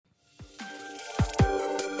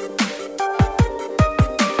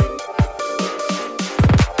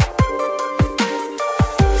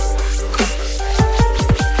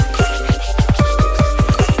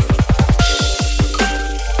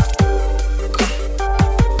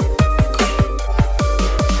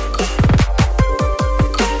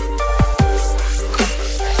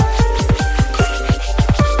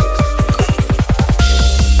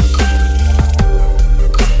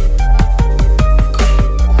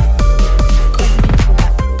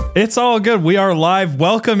It's all good. We are live.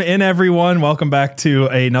 Welcome in, everyone. Welcome back to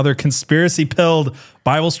another conspiracy-pilled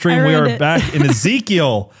Bible stream. We are back in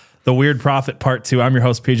Ezekiel, the Weird Prophet Part 2. I'm your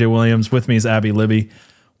host, PJ Williams. With me is Abby Libby.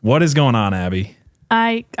 What is going on, Abby?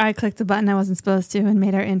 I clicked the button I wasn't supposed to and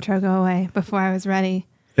made our intro go away before I was ready.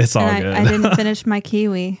 It's all good. I didn't finish my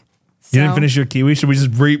kiwi. So. You didn't finish your kiwi? Should we just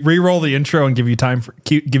re-roll the intro and give you time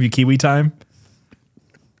give you kiwi time?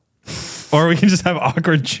 Or we can just have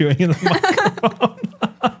awkward chewing in the microphone.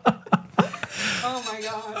 Oh my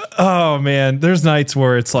God. Oh man, there's nights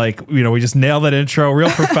where it's like, we just nail that intro, real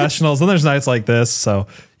professionals. And there's nights like this. So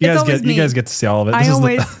you guys get to see all of it. I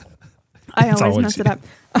always mess it up.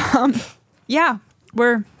 Yeah,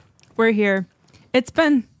 we're here. It's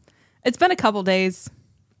been a couple days.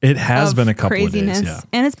 It has been a couple craziness, of days, yeah.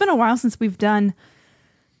 And it's been a while since we've done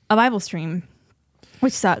a Bible stream,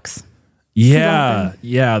 which sucks. Yeah.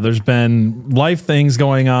 There's been life things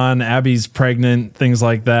going on. Abby's pregnant, things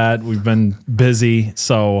like that. We've been busy.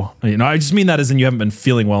 So, I just mean that as in you haven't been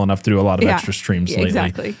feeling well enough to do a lot of extra streams lately.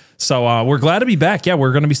 Exactly. So we're glad to be back. Yeah,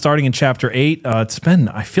 we're going to be starting in chapter 8. I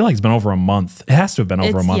feel like it's been over a month. It has to have been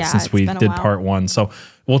over a month since we did part 1. So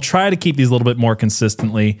we'll try to keep these a little bit more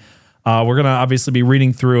consistently. We're going to obviously be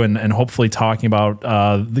reading through and hopefully talking about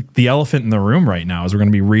the elephant in the room right now, as we're going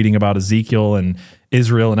to be reading about Ezekiel and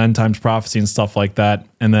Israel and end times prophecy and stuff like that.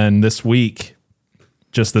 And then this week,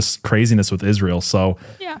 just this craziness with Israel. So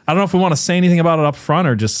I don't know if we want to say anything about it up front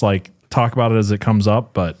or just like talk about it as it comes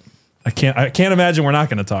up, but I can't imagine we're not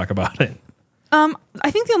going to talk about it.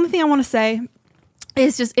 I think the only thing I want to say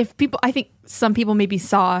is just I think some people maybe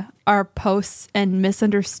saw our posts and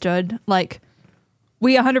misunderstood, like,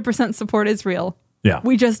 we 100% support Israel. Yeah.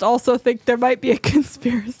 We just also think there might be a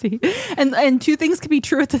conspiracy. And two things can be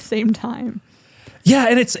true at the same time. Yeah,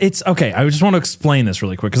 and it's okay. I just want to explain this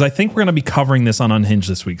really quick because I think we're going to be covering this on Unhinged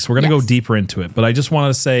this week. So we're going to go deeper into it. But I just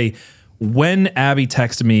want to say, when Abby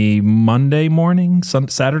texted me Monday morning,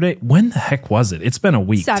 Saturday, when the heck was it? It's been a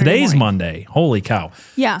week. Today's Monday. Holy cow.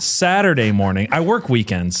 Yeah. Saturday morning. I work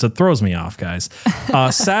weekends, so it throws me off, guys.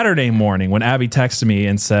 Saturday morning, when Abby texted me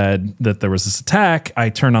and said that there was this attack, I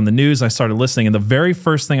turned on the news. I started listening, and the very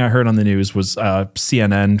first thing I heard on the news was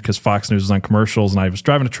CNN, because Fox News was on commercials, and I was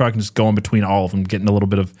driving a truck and just going between all of them, getting a little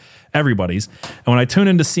bit of everybody's. And when I tune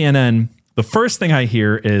into CNN, the first thing I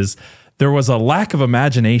hear is there was a lack of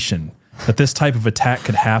imagination that this type of attack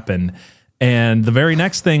could happen. And the very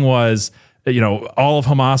next thing was, all of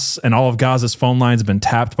Hamas and all of Gaza's phone lines have been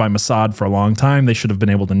tapped by Mossad for a long time. They should have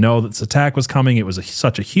been able to know that this attack was coming. It was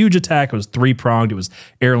such a huge attack. It was 3-pronged. It was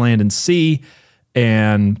air, land, and sea.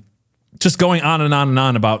 And just going on and on and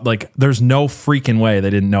on about, like, there's no freaking way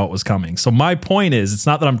they didn't know it was coming. So my point is, it's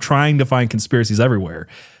not that I'm trying to find conspiracies everywhere.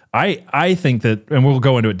 I think that, and we'll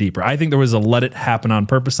go into it deeper, I think there was a let it happen on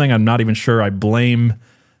purpose thing. I'm not even sure I blame...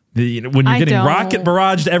 when you're getting rocket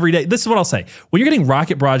barraged every day, this is what I'll say. When you're getting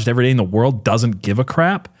rocket barraged every day and the world doesn't give a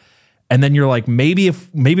crap, and then you're like, maybe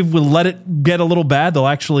if we let it get a little bad, they'll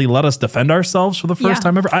actually let us defend ourselves for the first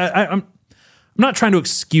time ever. I'm not trying to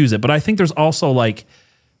excuse it, but I think there's also I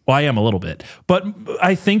am a little bit, but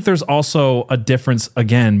I think there's also a difference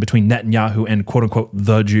again between Netanyahu and quote unquote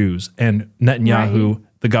the Jews, and Netanyahu,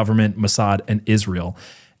 the government, Mossad, and Israel.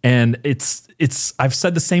 And I've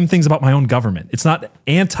said the same things about my own government. It's not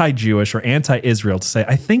anti-Jewish or anti-Israel to say,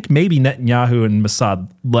 I think maybe Netanyahu and Mossad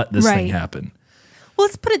let this thing happen. Well,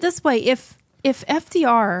 let's put it this way. If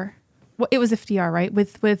FDR, it was FDR, right?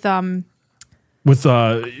 With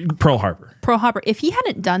Pearl Harbor. Pearl Harbor. If he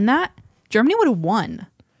hadn't done that, Germany would have won.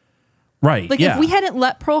 Right. If we hadn't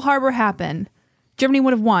let Pearl Harbor happen, Germany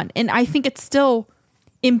would have won. And I think it's still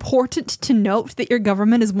important to note that your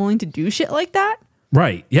government is willing to do shit like that.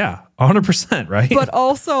 Right. Yeah. 100%. Right. But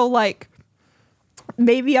also,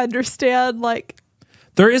 maybe understand,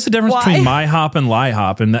 there is a difference between my hop and lie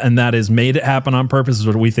hop, and that is made it happen on purpose, is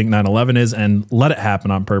what we think 9/11 is, and let it happen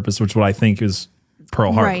on purpose, which is what I think is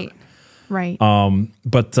Pearl Harbor. Right.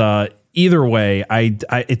 But either way, I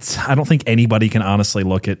don't think anybody can honestly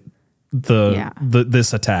look at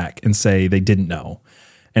this attack and say they didn't know.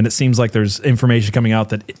 And it seems like there's information coming out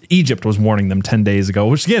that Egypt was warning them 10 days ago,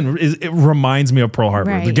 which again, it reminds me of Pearl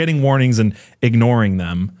Harbor. Right. They're getting warnings and ignoring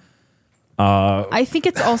them. I think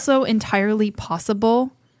it's also entirely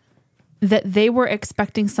possible that they were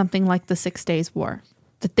expecting something like the 6 Days War.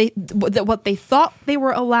 That what they thought they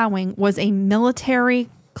were allowing was a military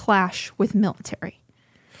clash with military.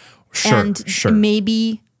 Sure.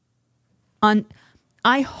 Maybe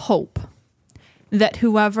I hope that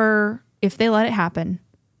whoever, if they let it happen,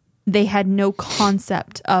 they had no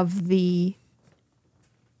concept of the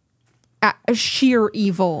sheer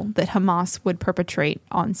evil that Hamas would perpetrate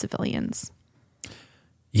on civilians.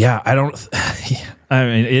 Yeah, I don't. I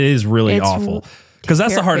mean, it is really awful because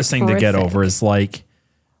that's the hardest thing to get over. Is like,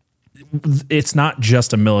 it's not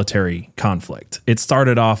just a military conflict. It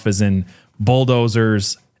started off as in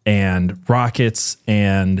bulldozers and rockets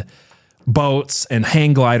and boats and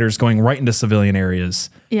hang gliders going right into civilian areas.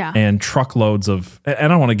 Yeah. And truckloads of, and I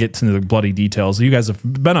don't want to get into the bloody details. You guys have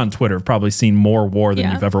been on Twitter, have probably seen more war than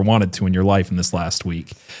you've ever wanted to in your life in this last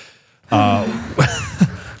week.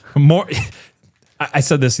 More. I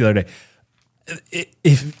said this the other day.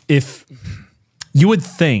 If you would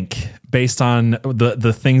think, based on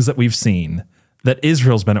the things that we've seen, that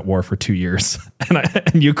Israel's been at war for 2 years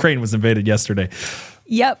and Ukraine was invaded yesterday.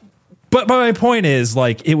 Yep. But my point is,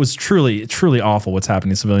 like, it was truly, truly awful what's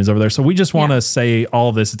happening to civilians over there. So we just want to say all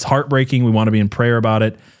of this. It's heartbreaking. We want to be in prayer about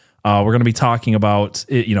it. We're going to be talking about,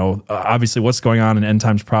 obviously what's going on in end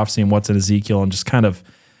times prophecy and what's in Ezekiel, and just kind of,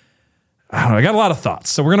 I don't know, I got a lot of thoughts.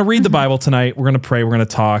 So we're going to read the Bible tonight. We're going to pray. We're going to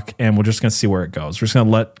talk, and we're just going to see where it goes. We're just going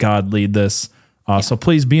to let God lead this. So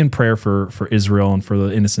please be in prayer for Israel and for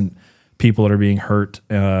the innocent people that are being hurt,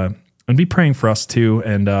 and be praying for us too.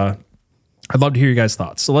 And I'd love to hear you guys'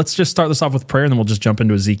 thoughts. So let's just start this off with prayer, and then we'll just jump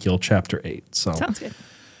into Ezekiel chapter 8. So sounds good.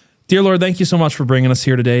 Dear Lord, thank you so much for bringing us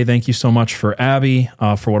here today. Thank you so much for Abby,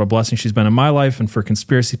 for what a blessing she's been in my life, and for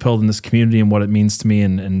Conspiracy Pilled in this community and what it means to me,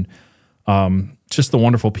 and just the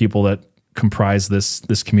wonderful people that comprise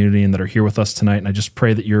this community and that are here with us tonight. And I just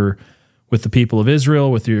pray that you're with the people of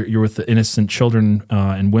Israel, you're with the innocent children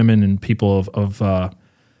and women and people of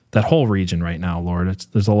that whole region right now, Lord.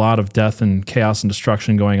 There's a lot of death and chaos and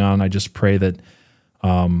destruction going on. I just pray that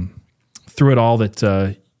through it all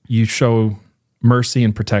that you show mercy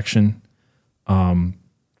and protection.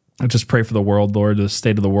 I just pray for the world, Lord. The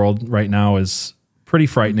state of the world right now is pretty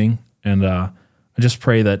frightening. And I just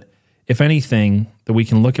pray that, if anything, that we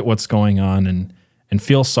can look at what's going on and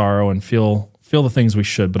feel sorrow and feel the things we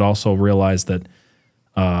should, but also realize that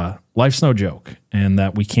life's no joke, and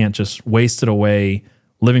that we can't just waste it away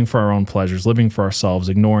living for our own pleasures, living for ourselves,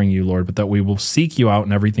 ignoring you, Lord, but that we will seek you out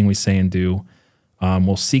in everything we say and do.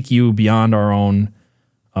 We'll seek you beyond our own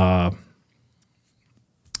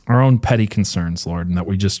petty concerns, Lord, and that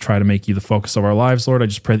we just try to make you the focus of our lives, Lord. I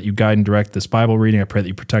just pray that you guide and direct this Bible reading. I pray that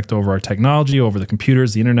you protect over our technology, over the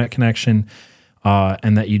computers, the internet connection,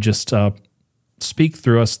 and that you just speak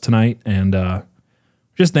through us tonight. And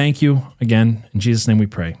just thank you again. In Jesus' name we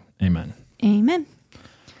pray. Amen. Amen.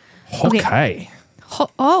 Okay.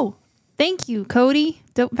 Oh, thank you, Cody.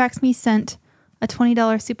 Dope Vax Me sent a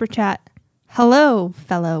 $20 super chat. Hello,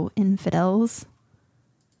 fellow infidels.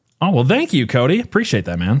 Oh, well, thank you, Cody. Appreciate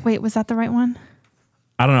that, man. Wait, was that the right one?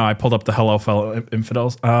 I don't know. I pulled up the hello, fellow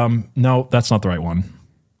infidels. No, that's not the right one.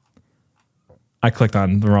 I clicked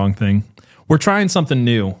on the wrong thing. We're trying something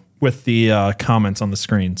new with the comments on the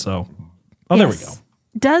screen. So, there we go.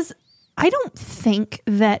 I don't think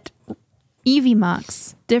that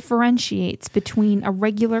EVMux differentiates between a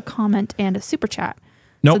regular comment and a super chat.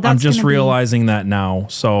 Nope, so I'm just realizing that now.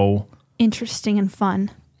 So interesting and fun.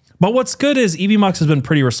 But what's good is EVMux has been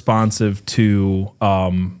pretty responsive to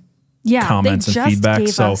comments and feedback.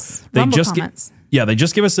 So they just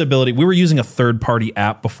give us the ability. We were using a third-party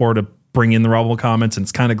app before to bring in the Rumble comments, and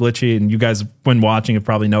it's kind of glitchy. And you guys, when watching, have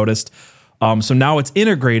probably noticed. So now it's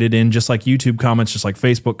integrated in, just like YouTube comments, just like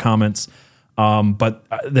Facebook comments. But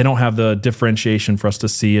they don't have the differentiation for us to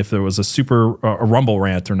see if there was a Rumble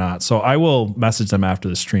rant or not. So I will message them after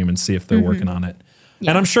the stream and see if they're working on it.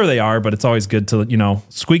 Yeah. And I'm sure they are, but it's always good to,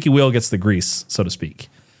 squeaky wheel gets the grease, so to speak.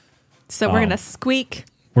 So we're going to squeak.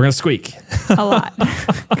 We're going to squeak. A lot.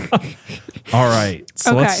 All right.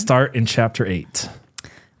 So let's start in chapter 8.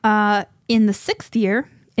 In the 6th year,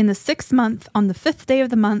 in the 6th month, on the 5th day of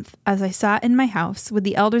the month, as I sat in my house with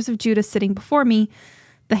the elders of Judah sitting before me,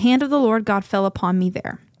 the hand of the Lord God fell upon me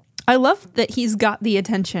there. I love that he's got the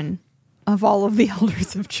attention of all of the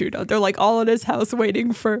elders of Judah. They're like all in his house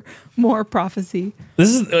waiting for more prophecy. This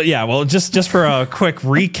is, just for a quick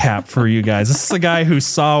recap for you guys. This is a guy who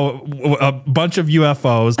saw a bunch of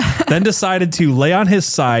UFOs, then decided to lay on his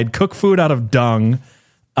side, cook food out of dung,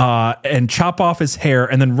 and chop off his hair,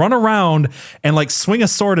 and then run around and swing a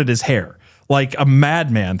sword at his hair. Like a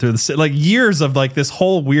madman through years of this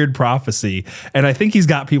whole weird prophecy. And I think he's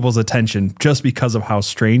got people's attention just because of how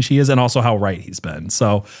strange he is and also how right he's been.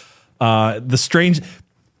 So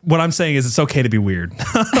what I'm saying is it's okay to be weird.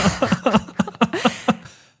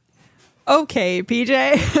 Okay,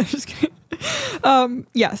 PJ. Just kidding.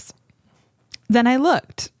 Yes. Then I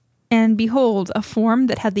looked, and behold, a form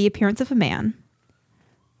that had the appearance of a man.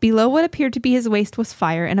 Below what appeared to be his waist was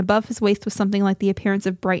fire, and above his waist was something like the appearance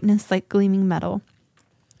of brightness, like gleaming metal.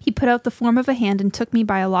 He put out the form of a hand and took me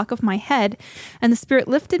by a lock of my head, and the Spirit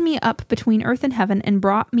lifted me up between earth and heaven and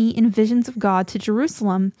brought me in visions of God to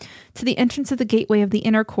Jerusalem, to the entrance of the gateway of the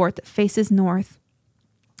inner court that faces north,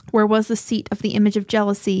 where was the seat of the image of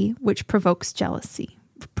jealousy, which provokes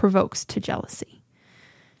to jealousy.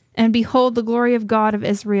 And behold, the glory of the God of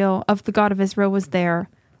Israel was there,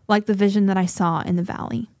 like the vision that I saw in the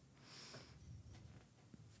valley.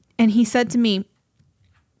 And he said to me,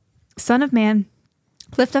 Son of man,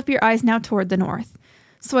 lift up your eyes now toward the north.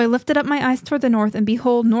 So I lifted up my eyes toward the north, and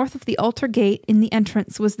behold, north of the altar gate in the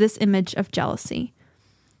entrance was this image of jealousy.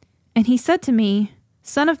 And he said to me,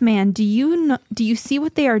 Son of man, do you see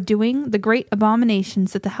what they are doing, the great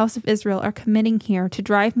abominations that the house of Israel are committing here to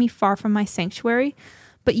drive me far from my sanctuary?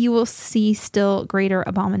 But you will see still greater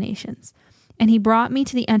abominations. And he brought me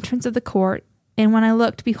to the entrance of the court, and when I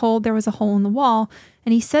looked, behold, there was a hole in the wall.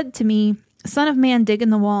 And he said to me, Son of man, dig in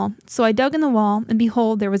the wall. So I dug in the wall, and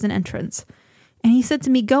behold, there was an entrance. And he said to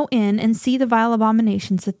me, Go in and see the vile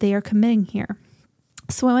abominations that they are committing here.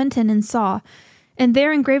 So I went in and saw, and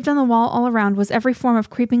there engraved on the wall all around was every form of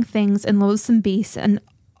creeping things and loathsome beasts, and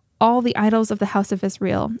all the idols of the house of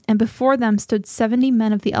Israel. And before them stood 70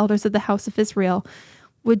 men of the elders of the house of Israel,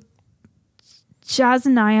 with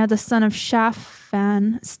Jazaniah the son of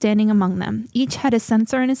Shaphan standing among them. Each had a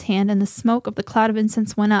censer in his hand, and the smoke of the cloud of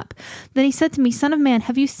incense went up. Then he said to me, Son of man,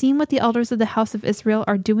 have you seen what the elders of the house of Israel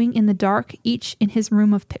are doing in the dark, each in his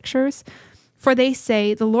room of pictures? For they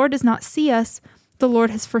say, The Lord does not see us, the Lord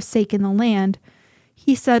has forsaken the land.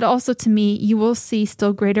 He said also to me, You will see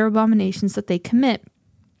still greater abominations that they commit.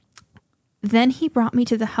 Then he brought me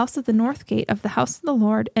to the house of the north gate of the house of the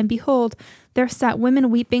Lord, and behold, there sat women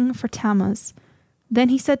weeping for Tammuz. Then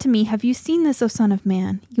he said to me, Have you seen this, O son of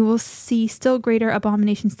man? You will see still greater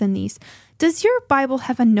abominations than these. Does your Bible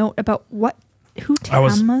have a note about who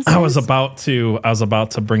Tammuz is? I was about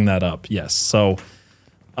to bring that up. Yes. So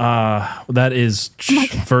that is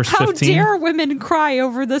verse 15. How dare women cry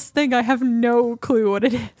over this thing? I have no clue what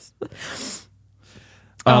it is.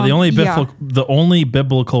 The only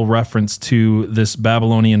biblical reference to this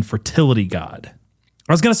Babylonian fertility god.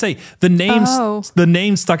 I was going to say the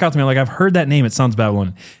name stuck out to me. Like, I've heard that name. It sounds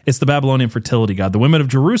Babylonian. It's the Babylonian fertility god. The women of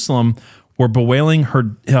Jerusalem were bewailing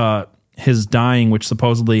his dying, which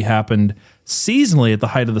supposedly happened seasonally at the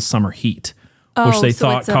height of the summer heat, which they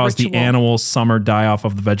thought caused the annual summer die-off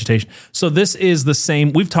of the vegetation. So this is the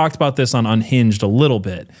same. We've talked about this on Unhinged a little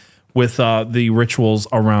bit with the rituals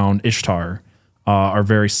around Ishtar are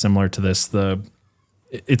very similar to this.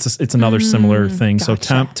 It's another similar thing. Gotcha.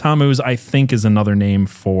 So Tammuz, I think, is another name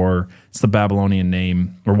it's the Babylonian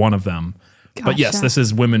name, or one of them. Gotcha. But yes, this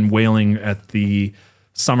is women wailing at the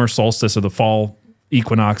summer solstice or the fall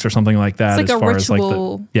equinox or something like that. It's like a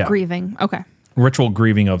ritual grieving. Okay. Ritual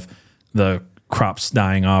grieving of the crops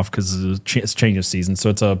dying off because it's change of season. So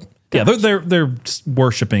it's they're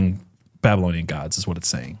worshiping Babylonian gods is what it's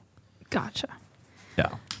saying. Gotcha.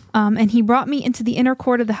 Yeah. And he brought me into the inner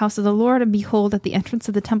court of the house of the Lord, and behold, at the entrance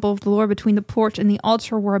of the temple of the Lord, between the porch and the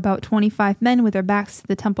altar, were about 25 men with their backs to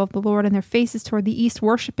the temple of the Lord and their faces toward the east,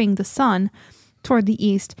 worshiping the sun toward the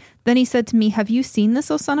east. Then he said to me, Have you seen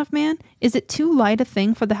this, O son of man? Is it too light a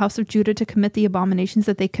thing for the house of Judah to commit the abominations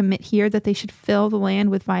that they commit here, that they should fill the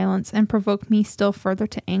land with violence and provoke me still further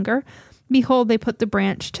to anger? Behold, they put the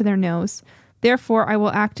branch to their nose. Therefore I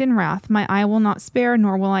will act in wrath. My eye will not spare,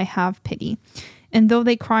 nor will I have pity. And though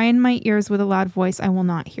they cry in my ears with a loud voice, I will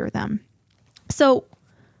not hear them. So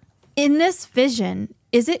in this vision,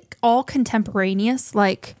 is it all contemporaneous?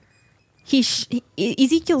 Like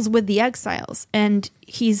Ezekiel's with the exiles and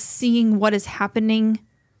he's seeing what is happening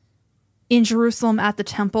in Jerusalem at the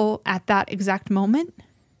temple at that exact moment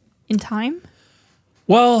in time?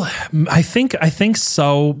 Well, I think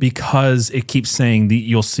so, because it keeps saying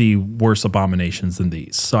you'll see worse abominations than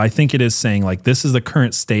these. So I think it is saying, like, this is the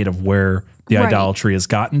current state of where the idolatry has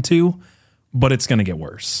gotten to, but it's going to get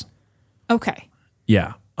worse. Okay.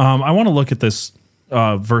 Yeah. I want to look at this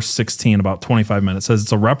verse 16, about 25 minutes. It says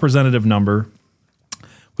it's a representative number.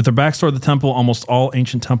 With their backs toward the temple, almost all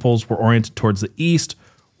ancient temples were oriented towards the east.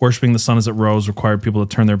 Worshiping the sun as it rose required people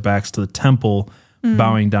to turn their backs to the temple,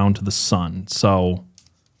 bowing down to the sun. So...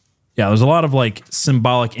 yeah, there's a lot of like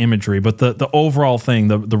symbolic imagery, but the overall thing,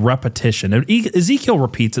 the repetition, Ezekiel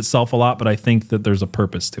repeats itself a lot, but I think that there's a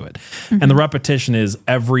purpose to it. Mm-hmm. And the repetition is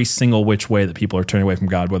every single which way that people are turning away from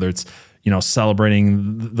God, whether it's,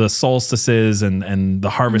 celebrating the solstices and the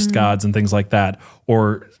harvest gods and things like that,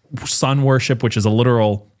 or sun worship, which is a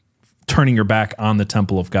literal turning your back on the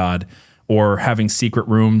temple of God, or having secret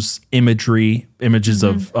rooms, images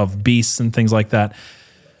of beasts and things like that.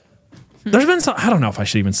 There's been some, I don't know if I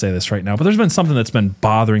should even say this right now, but there's been something that's been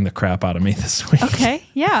bothering the crap out of me this week. Okay,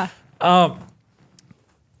 yeah.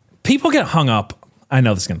 People get hung up. I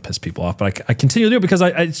know this is going to piss people off, but I continue to do it because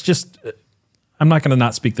it's just, I'm not going to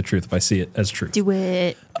not speak the truth if I see it as truth. Do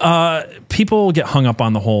it. People get hung up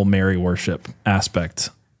on the whole Mary worship aspect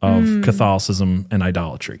of Catholicism and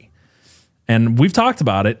idolatry. And we've talked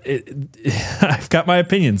about it. I've got my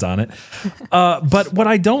opinions on it. But what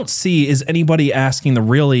I don't see is anybody asking the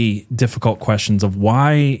really difficult questions of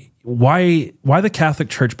why the Catholic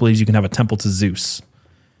Church believes you can have a temple to Zeus.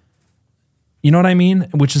 You know what I mean?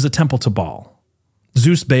 Which is a temple to Baal.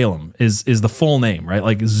 Zeus Balaam is the full name, right?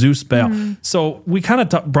 Like Zeus Baal. So we kind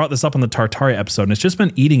of brought this up on the Tartaria episode, and it's just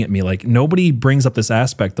been eating at me. Like nobody brings up this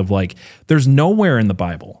aspect of like, there's nowhere in the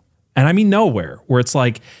Bible, and I mean nowhere, where it's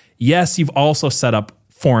like, yes, you've also set up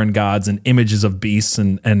foreign gods and images of beasts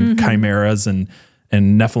and chimeras and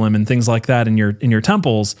Nephilim and things like that in your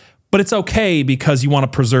temples, but it's okay because you want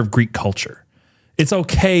to preserve Greek culture. It's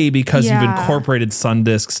okay because you've incorporated sun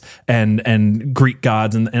discs and Greek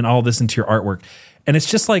gods and all this into your artwork. And it's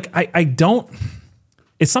just like,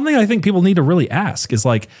 it's something I think people need to really ask is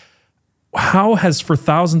like, how has for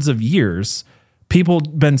thousands of years people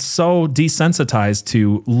been so desensitized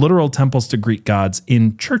to literal temples to Greek gods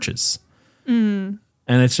in churches? And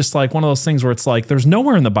it's just like one of those things where it's like, there's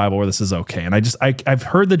nowhere in the Bible where this is okay. And I've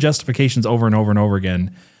heard the justifications over and over and over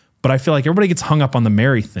again, but I feel like everybody gets hung up on the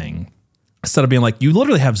Mary thing instead of being like, you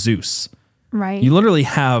literally have Zeus. Right. You literally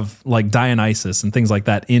have like Dionysus and things like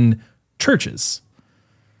that in churches.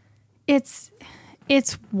 It's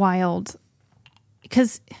wild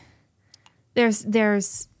because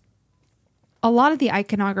there's a lot of the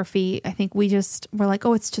iconography. I think we're like,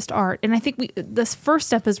 oh, it's just art. And I think this first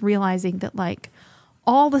step is realizing that like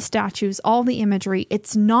all the statues, all the imagery,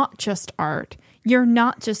 it's not just art. You're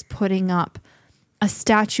not just putting up a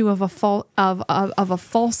statue of a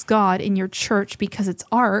false god in your church because it's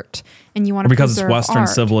art and you want to because it's Western art.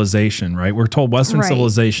 Civilization, right? We're told Western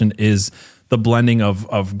civilization is the blending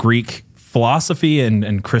of Greek philosophy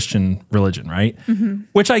and Christian religion, right?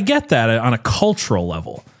 Which I get that on a cultural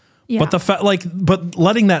level. Yeah. But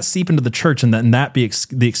letting that seep into the church and that be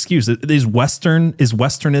the excuse is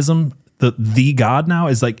Westernism the God now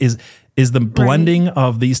is the blending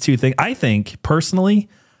of these two things. I think personally,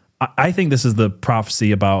 I think this is the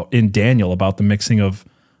prophecy in Daniel about the mixing of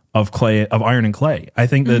iron and clay. I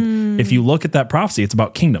think that if you look at that prophecy, it's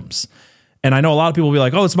about kingdoms. And I know a lot of people will be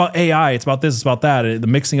like, oh, it's about AI, it's about this, it's about that. The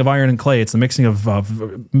mixing of iron and clay, it's the mixing of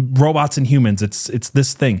robots and humans. It's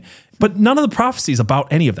this thing. But none of the prophecy is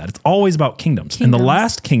about any of that. It's always about kingdoms. And the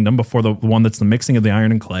last kingdom before the one that's the mixing of the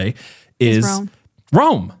iron and clay is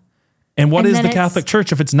Rome. And what is the Catholic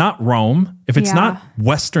Church if it's not Rome, if it's not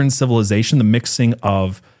Western civilization, the mixing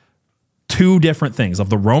of two different things, of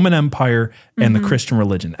the Roman Empire and the Christian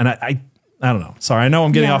religion? And I don't know. Sorry, I know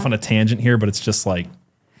I'm getting off on a tangent here, but it's just like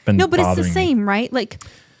been no, but it's the me. same, right? Like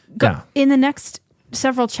in the next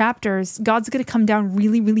several chapters, God's going to come down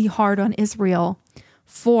really, really hard on Israel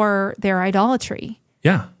for their idolatry.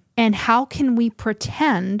 Yeah. And how can we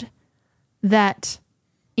pretend that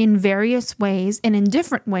in various ways and in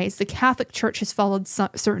different ways, the Catholic Church has followed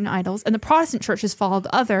certain idols and the Protestant Church has followed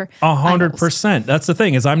other 100%. That's the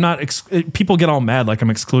thing is I'm not, people get all mad like I'm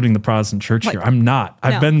excluding the Protestant Church here. I'm not.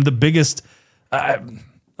 I've been the biggest,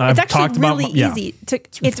 it's actually really easy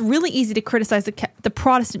it's really easy to criticize the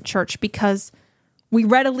Protestant Church because we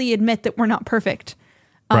readily admit that we're not perfect.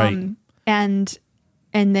 Right. And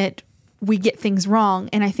that we get things wrong.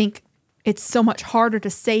 And I think it's so much harder to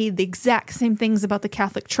say the exact same things about the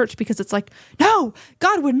Catholic Church because it's like, no,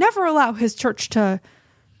 God would never allow his church to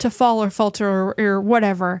fall or falter or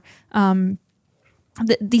whatever.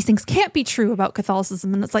 These things can't be true about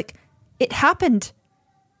Catholicism. And it's like, it happened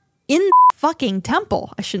in the fucking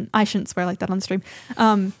temple. I shouldn't swear like that on stream.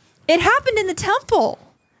 It happened in the temple.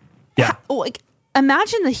 Yeah.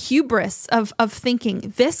 Imagine the hubris of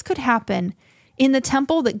thinking this could happen in the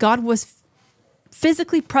temple that God was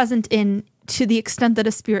physically present in to the extent that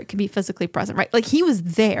a spirit can be physically present, right? Like he was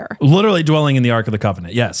there. Literally dwelling in the Ark of the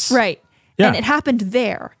Covenant. Yes. Right. Yeah. And it happened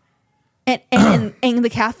there. And the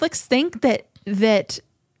Catholics think that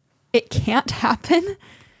it can't happen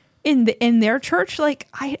in their church. Like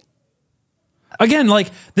Again, like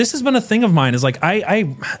this has been a thing of mine is like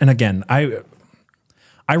I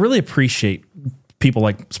really appreciate people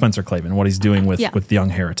like Spencer Clavin and what he's doing with young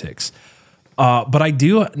heretics. But I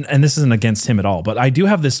do, and this isn't against him at all, but I do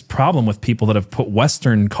have this problem with people that have put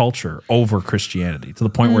Western culture over Christianity to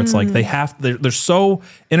the point where it's like they're so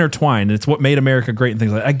intertwined and it's what made America great and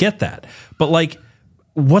things like that. I get that. But like,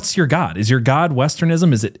 what's your God? Is your God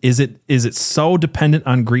Westernism? Is it so dependent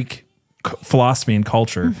on Greek philosophy and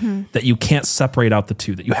culture that you can't separate out the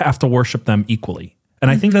two, that you have to worship them equally. And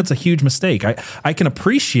I think that's a huge mistake. I can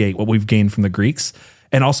appreciate what we've gained from the Greeks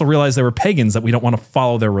and also realize they were pagans, that we don't want to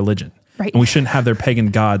follow their religion. Right. And we shouldn't have their pagan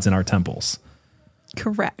gods in our temples.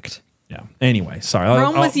 Correct. Yeah. Anyway, sorry.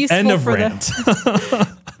 Rome was useful end of for rant.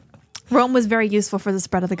 Rome was very useful for the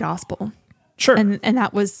spread of the gospel. Sure. And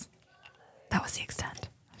that was the extent.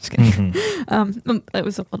 Just kidding. It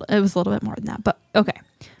was a little bit more than that, but okay.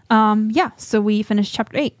 So we finished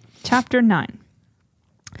chapter 8. Chapter 9.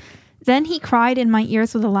 Then he cried in my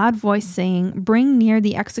ears with a loud voice, saying, "Bring near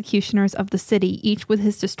the executioners of the city, each with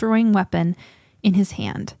his destroying weapon in his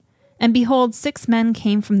hand." And behold, 6 men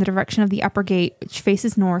came from the direction of the upper gate, which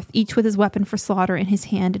faces north, each with his weapon for slaughter in his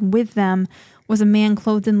hand. And with them was a man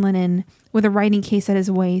clothed in linen, with a writing case at his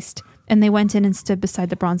waist. And they went in and stood beside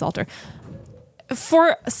the bronze altar.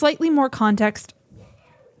 For slightly more context,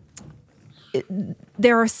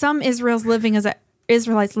 there are some Israelites living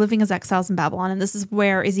as exiles in Babylon, and this is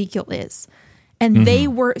where Ezekiel is. And they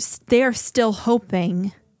are still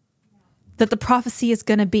hoping that the prophecy is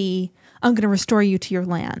going to be, "I'm going to restore you to your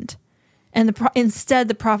land." And instead,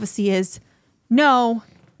 the prophecy is, "No,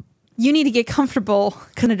 you need to get comfortable.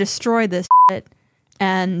 Going to destroy this shit,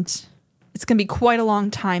 and it's going to be quite a long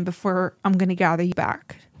time before I'm going to gather you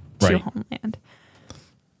back to your homeland."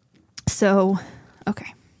 So,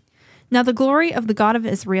 okay. Now the glory of the God of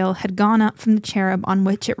Israel had gone up from the cherub on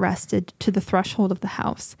which it rested to the threshold of the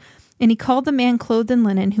house. And he called the man clothed in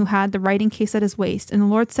linen who had the writing case at his waist. And the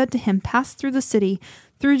Lord said to him, "Pass through the city,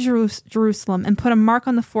 through Jerusalem, and put a mark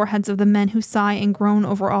on the foreheads of the men who sigh and groan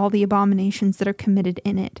over all the abominations that are committed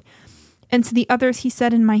in it." And to the others he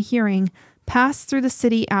said in my hearing, "Pass through the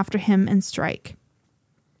city after him and strike."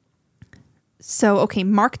 So, okay,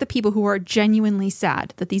 mark the people who are genuinely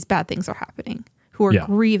sad that these bad things are happening, who are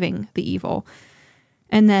grieving the evil.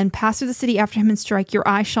 And then pass through the city after him and strike. Your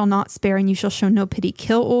eye shall not spare, and you shall show no pity.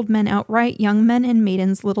 Kill old men outright, young men and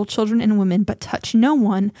maidens, little children and women, but touch no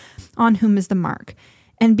one on whom is the mark.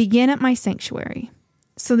 And begin at my sanctuary.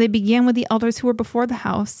 So they began with the elders who were before the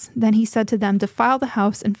house. Then he said to them, "Defile the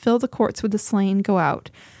house and fill the courts with the slain. Go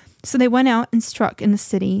out." So they went out and struck in the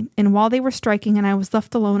city. And while they were striking and I was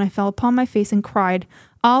left alone, I fell upon my face and cried,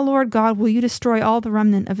 "Ah, Lord God, will you destroy all the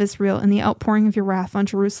remnant of Israel in the outpouring of your wrath on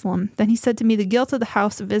Jerusalem?" Then he said to me, "The guilt of the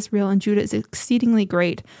house of Israel and Judah is exceedingly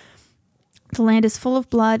great. The land is full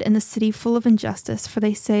of blood and the city full of injustice. For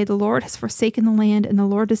they say, 'The Lord has forsaken the land, and the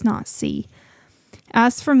Lord does not see.'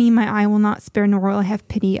 As for me, my eye will not spare, nor will I have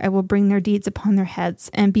pity. I will bring their deeds upon their heads."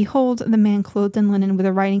 And behold, the man clothed in linen with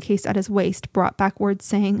a writing case at his waist brought back word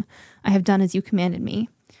saying, "I have done as you commanded me."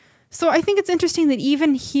 So I think it's interesting that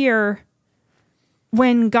even here,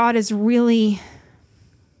 when God is really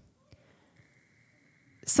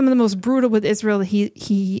some of the most brutal with Israel that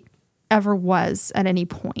he ever was at any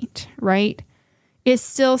point, right? Is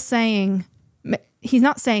still saying, he's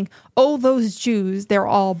not saying, "Oh, those Jews, they're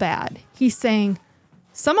all bad." He's saying,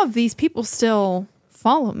 some of these people still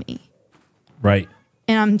follow me. Right.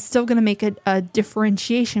 And I'm still going to make a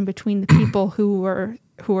differentiation between the people who are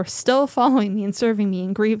still following me and serving me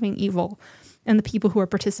and grieving evil and the people who are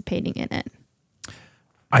participating in it.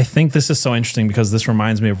 I think this is so interesting because this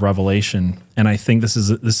reminds me of Revelation, and I think this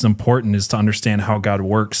is important, is to understand how God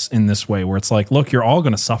works in this way, where it's like, look, you're all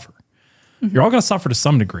going to suffer. Mm-hmm. You're all going to suffer to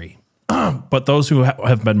some degree, but those who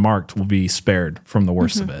have been marked will be spared from the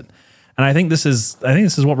worst of it. And I think this is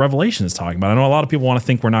what Revelation is talking about. I know a lot of people want to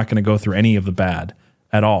think we're not going to go through any of the bad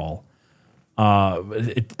at all.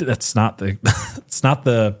 That's not the it's not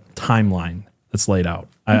the timeline that's laid out.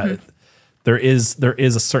 There is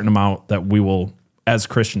a certain amount that we will, as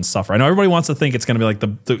Christians, suffer. I know everybody wants to think it's going to be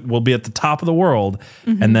like we'll be at the top of the world,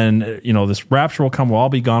 and then this rapture will come. We'll all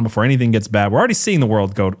be gone before anything gets bad. We're already seeing the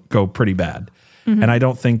world go pretty bad, and I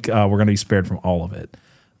don't think we're going to be spared from all of it.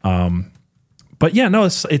 But yeah, no,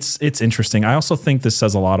 it's interesting. I also think this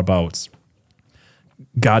says a lot about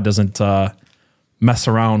God doesn't mess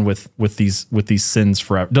around with these sins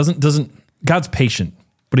forever. Doesn't God's patient,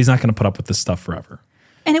 but He's not going to put up with this stuff forever.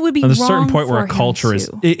 And it would be there's wrong a certain point for where a culture is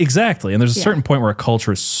exactly, and there's a certain point where a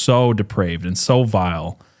culture is so depraved and so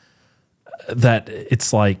vile that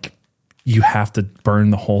it's like you have to burn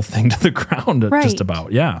the whole thing to the ground. Right. Just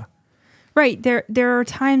about, yeah. Right. There are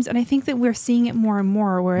times, and I think that we're seeing it more and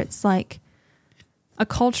more, where it's like a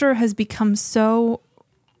culture has become so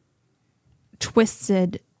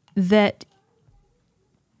twisted that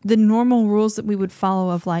the normal rules that we would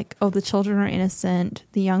follow of like, oh, the children are innocent,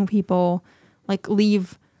 the young people, like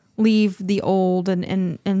leave the old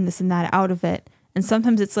and this and that out of it. And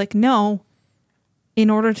sometimes it's like, no, in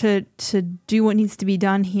order to do what needs to be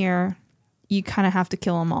done here, you kind of have to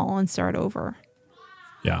kill them all and start over.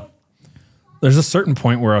 Yeah. There's a certain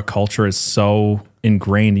point where a culture is so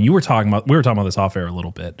ingrained. And we were talking about this off air a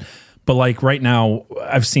little bit. But like right now,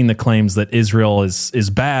 I've seen the claims that Israel is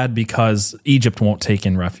bad because Egypt won't take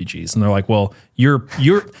in refugees. And they're like, well, you're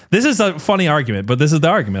this is a funny argument, but this is the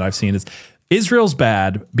argument I've seen is Israel's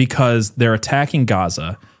bad because they're attacking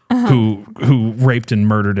Gaza, who raped and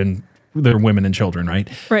murdered and their women and children, right?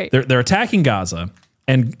 Right. They're attacking Gaza,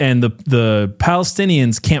 and the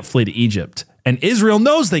Palestinians can't flee to Egypt. And Israel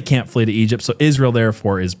knows they can't flee to Egypt, so Israel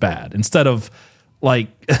therefore is bad. Instead of like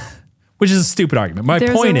which is a stupid argument. My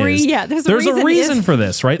point is there's a reason for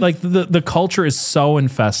this, right? Like the culture is so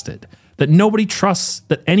infested that nobody trusts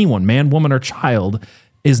that anyone, man, woman, or child,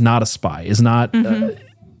 is not a spy, is not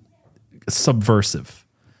subversive.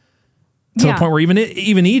 To the point where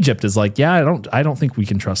even Egypt is like, yeah, I don't think we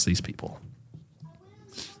can trust these people.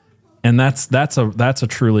 And that's a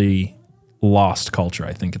truly lost culture,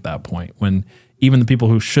 I think, at that point, when even the people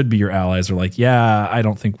who should be your allies are like, yeah, I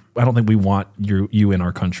don't think we want you in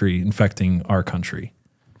our country, infecting our country.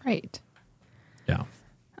 Right. Yeah.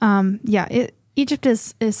 Egypt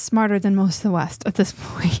is smarter than most of the West at this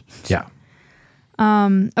point. Yeah.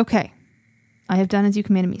 Okay. I have done as you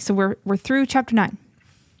commanded me. So we're through chapter 9.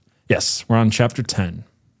 Yes, we're on chapter 10.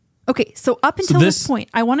 Okay, so up until this point,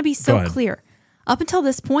 I want to be so clear. Up until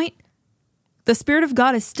this point, the Spirit of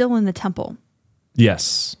God is still in the temple.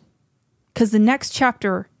 Yes. Because the next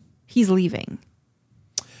chapter, he's leaving.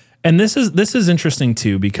 And this is interesting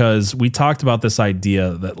too, because we talked about this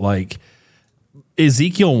idea that like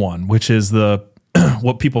Ezekiel 1, which is the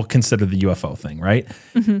what people consider the UFO thing, right?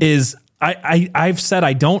 Is I've said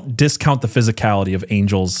I don't discount the physicality of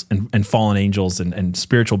angels and fallen angels and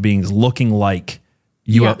spiritual beings looking like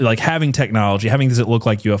like having technology, having things that look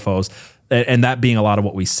like UFOs, and that being a lot of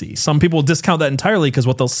what we see. Some people discount that entirely because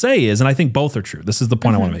what they'll say is, and I think both are true. This is the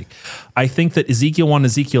point I want to make. I think that Ezekiel 1 and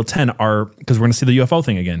Ezekiel 10 are, because we're going to see the UFO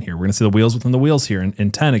thing again here. We're going to see the wheels within the wheels here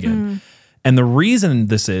in 10 again. And the reason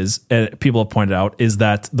this is, people have pointed out, is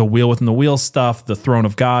that the wheel within the wheel stuff, the throne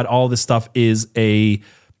of God, all this stuff is a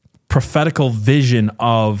prophetical vision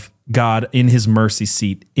of God in his mercy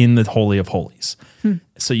seat in the Holy of Holies.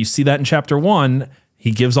 So you see that in chapter 1, he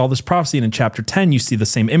gives all this prophecy, and in chapter 10, you see the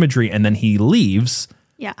same imagery, and then he leaves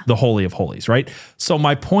the Holy of Holies, right? So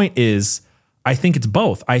my point is, I think it's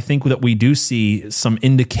both. I think that we do see some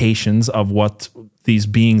indications of what these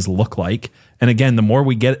beings look like. And again, the more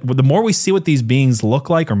we see what these beings look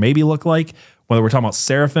like or maybe look like, whether we're talking about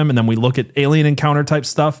seraphim and then we look at alien encounter type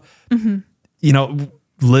stuff,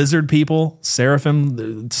 lizard people, seraphim,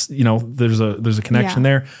 there's a connection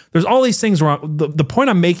there. There's all these things where the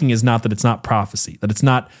point I'm making is not that it's not prophecy, that it's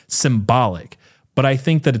not symbolic, but I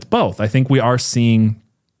think that it's both. I think we are seeing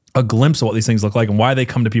a glimpse of what these things look like and why they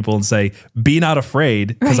come to people and say, be not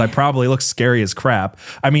afraid, because I probably look scary as crap.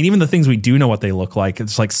 I mean, even the things we do know what they look like,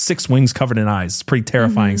 it's like 6 wings covered in eyes. It's pretty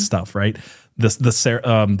terrifying stuff, right? Is that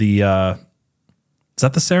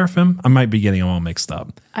the seraphim? I might be getting them all mixed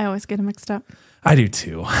up. I always get them mixed up. I do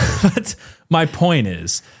too. But my point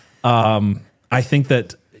is, I think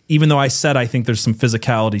that even though I said I think there's some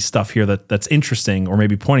physicality stuff here that's interesting or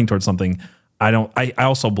maybe pointing towards something, I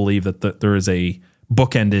also believe that there is a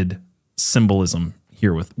bookended symbolism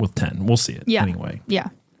here with 10. We'll see it anyway. Yeah.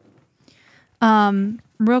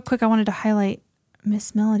 Real quick, I wanted to highlight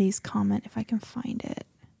Miss Melody's comment if I can find it.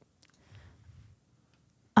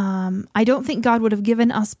 I don't think God would have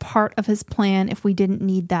given us part of his plan if we didn't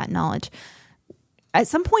need that knowledge. At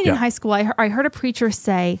some point in high school, I heard a preacher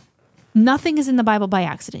say, nothing is in the Bible by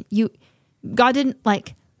accident. God didn't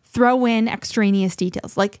like throw in extraneous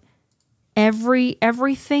details. Like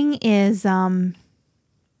everything is, I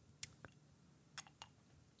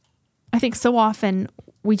think so often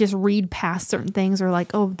we just read past certain things or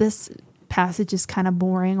like, oh, this passage is kind of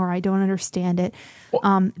boring or I don't understand it.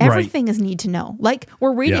 Everything is need to know. Like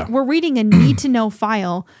we're reading a need to know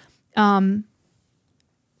file, and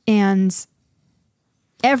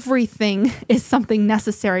everything is something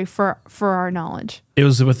necessary for our knowledge. It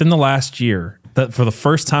was within the last year that for the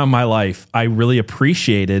first time in my life, I really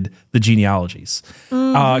appreciated the genealogies.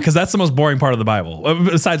 Because that's the most boring part of the Bible,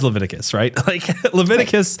 besides Leviticus, right? Like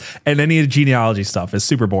Leviticus and any of the genealogy stuff is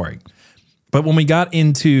super boring. But when we got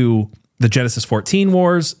into the Genesis 14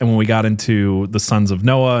 wars, and when we got into the sons of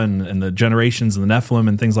Noah and the generations and the Nephilim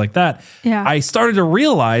and things like that, I started to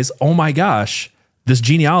realize, oh my gosh, this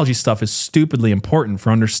genealogy stuff is stupidly important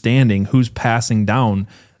for understanding who's passing down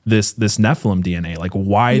this Nephilim DNA, like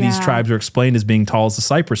why these tribes are explained as being tall as the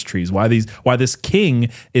cypress trees, why this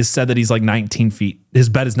king is said that he's like 19 feet, his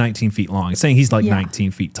bed is 19 feet long. It's saying he's like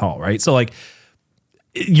 19 feet tall, right? So like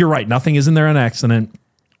you're right. Nothing is in there on accident.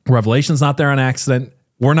 Revelation's not there on accident.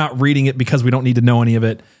 We're not reading it because we don't need to know any of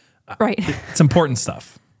it. Right. It's important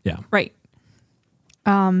stuff. Yeah. Right.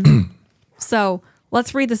 So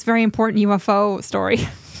let's read this very important UFO story.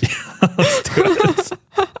 Let's do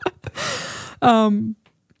it.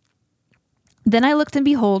 Then I looked, and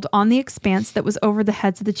behold, on the expanse that was over the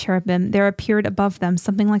heads of the cherubim, there appeared above them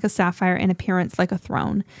something like a sapphire in appearance like a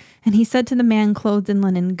throne. And he said to the man clothed in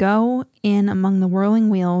linen, go in among the whirling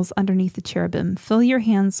wheels underneath the cherubim. Fill your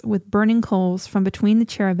hands with burning coals from between the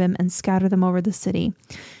cherubim and scatter them over the city.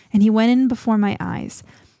 And he went in before my eyes.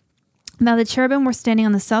 Now the cherubim were standing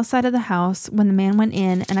on the south side of the house when the man went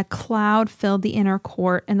in, and a cloud filled the inner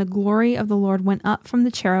court, and the glory of the Lord went up from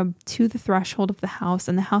the cherub to the threshold of the house,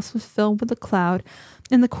 and the house was filled with the cloud,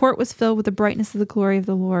 and the court was filled with the brightness of the glory of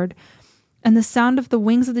the Lord. And the sound of the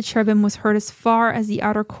wings of the cherubim was heard as far as the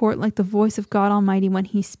outer court, like the voice of God Almighty when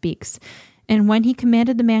he speaks. And when he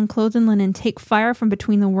commanded the man clothed in linen, take fire from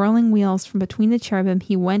between the whirling wheels, from between the cherubim,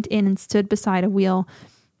 he went in and stood beside a wheel.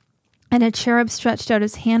 And a cherub stretched out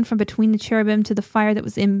his hand from between the cherubim to the fire that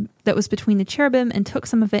was between the cherubim, and took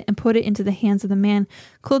some of it and put it into the hands of the man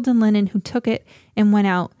clothed in linen, who took it and went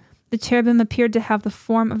out. The cherubim appeared to have the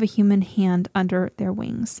form of a human hand under their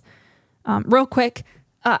wings. Real quick,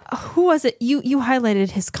 who was it? You highlighted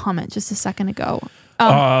his comment just a second ago.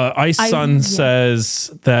 Ice Sun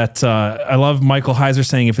says that I love Michael Heiser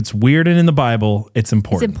saying if it's weird and in the Bible, it's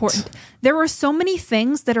important. It's important. There are so many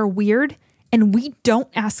things that are weird, and we don't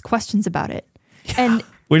ask questions about it. And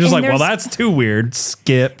we're just like, well, that's too weird.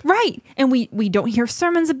 Skip. Right. And we don't hear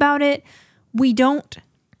sermons about it. We don't.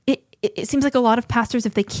 It seems like a lot of pastors,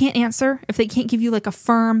 if they can't answer, if they can't give you like a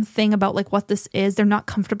firm thing about like what this is, they're not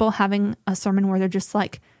comfortable having a sermon where they're just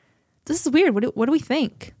like, this is weird. What do we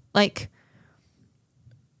think? Like,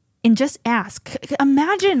 and just ask.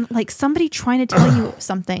 Imagine like somebody trying to tell you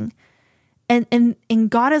something. And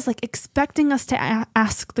God is like expecting us to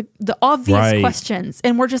ask the obvious questions.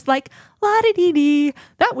 And we're just like, la-di-dee-dee.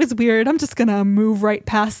 That was weird. I'm just going to move right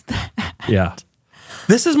past that. Yeah.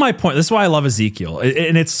 This is my point. This is why I love Ezekiel.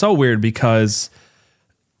 And it's so weird because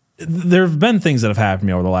there have been things that have happened to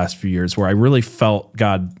me over the last few years where I really felt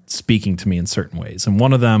God speaking to me in certain ways. And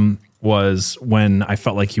one of them was when I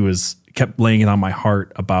felt like he kept laying it on my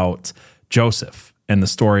heart about Joseph and the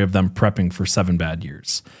story of them prepping for 7 bad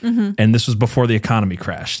years. Mm-hmm. And this was before the economy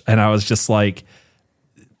crashed. And I was just like,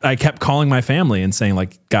 I kept calling my family and saying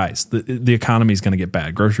like, guys, the economy is going to get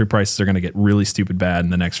bad. Grocery prices are going to get really stupid bad in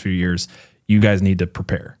the next few years. You guys need to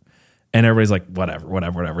prepare. And everybody's like, whatever.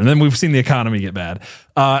 And then we've seen the economy get bad.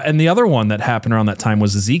 And the other one that happened around that time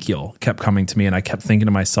was Ezekiel kept coming to me, and I kept thinking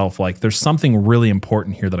to myself, like, there's something really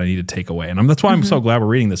important here that I need to take away. And that's why I'm so glad we're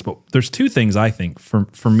reading this. But there's 2 things I think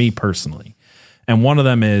for me personally. And one of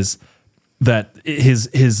them is that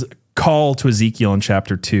his call to Ezekiel in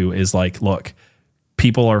chapter 2 is like, look,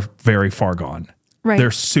 people are very far gone. Right.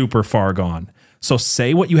 They're super far gone. So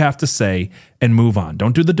say what you have to say and move on.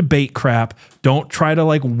 Don't do the debate crap. Don't try to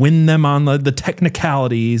like win them on the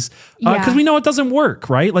technicalities because we know it doesn't work,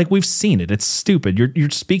 right? Like we've seen it. It's stupid. You're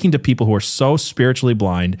speaking to people who are so spiritually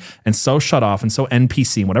blind and so shut off and so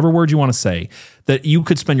NPC, whatever word you want to say, that you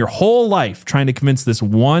could spend your whole life trying to convince this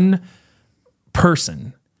one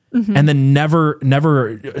person and then never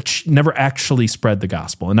actually spread the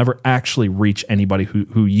gospel and never actually reach anybody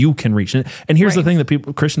who you can reach. And here's the thing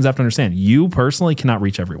that Christians have to understand. You personally cannot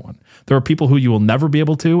reach everyone. There are people who you will never be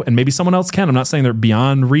able to, and maybe someone else can. I'm not saying they're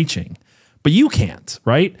beyond reaching, but you can't,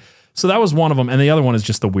 right? So that was one of them. And the other one is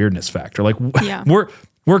just the weirdness factor. Like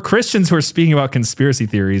we're Christians who are speaking about conspiracy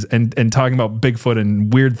theories and talking about Bigfoot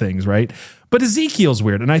and weird things, right? But Ezekiel's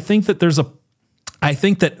weird. And I think that I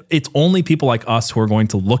think that it's only people like us who are going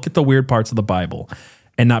to look at the weird parts of the Bible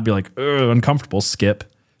and not be like, uncomfortable, skip.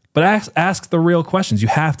 But ask the real questions. You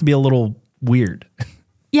have to be a little weird.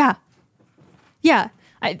 Yeah. Yeah.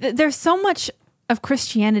 There's so much of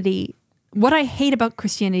Christianity. What I hate about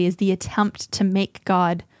Christianity is the attempt to make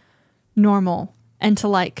God normal and to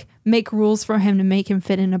like make rules for him to make him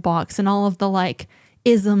fit in a box and all of the like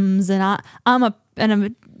isms and I'm a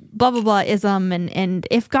blah, blah, blah ism. And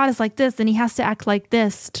if God is like this, then he has to act like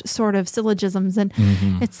this sort of syllogisms. And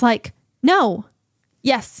it's like, no,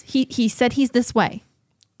 yes, he said he's this way.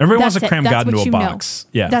 Everybody wants to cram God into a box.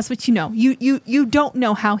 Yeah. That's what you know. You don't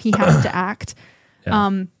know how he has to act.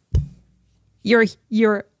 Yeah.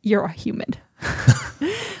 You're a human.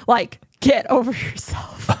 Like, get over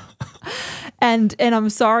yourself. And I'm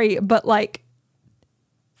sorry, but like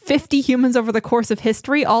 50 humans over the course of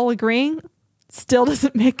history all agreeing still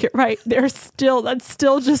doesn't make it right. That's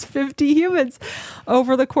still just 50 humans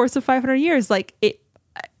over the course of 500 years. Like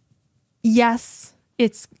yes,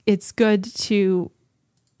 it's good to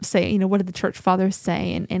say, what did the church fathers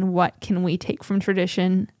say, and what can we take from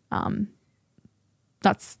tradition?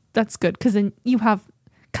 That's good, because then you have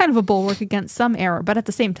kind of a bulwark against some error, but at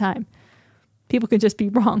the same time, people could just be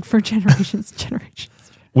wrong for generations and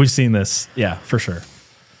generations. We've seen this, yeah, for sure.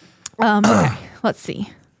 Okay, let's see.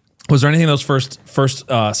 Was there anything in those first?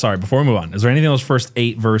 Sorry, before we move on, is there anything in those first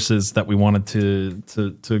 8 verses that we wanted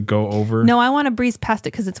to go over? No, I want to breeze past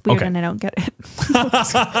it because it's weird and I don't get it.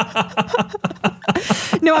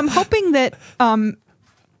 No, I'm hoping that.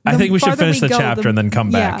 I think we should finish the chapter and then come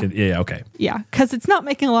back. Yeah, okay. Yeah, because it's not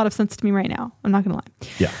making a lot of sense to me right now. I'm not going to lie.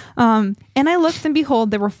 Yeah. And I looked, and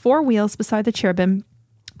behold, there were 4 wheels beside the cherubim,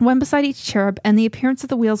 one beside each cherub, and the appearance of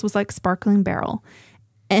the wheels was like sparkling beryl.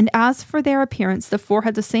 And as for their appearance, the 4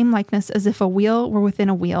 had the same likeness as if a wheel were within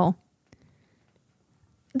a wheel.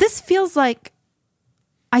 This feels like,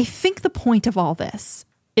 I think the point of all this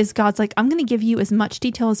is God's like, I'm going to give you as much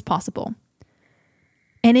detail as possible.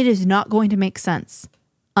 And it is not going to make sense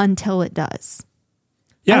until it does.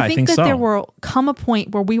 Yeah, I think that there will come a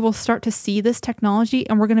point where we will start to see this technology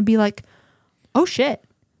and we're going to be like, oh shit,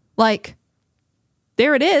 like,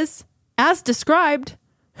 there it is, as described.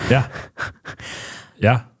 Yeah.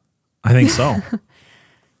 Yeah, I think so.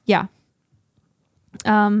 Yeah.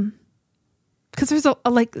 Because there's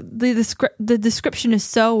the description is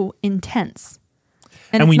so intense.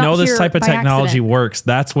 And we know this type of technology works.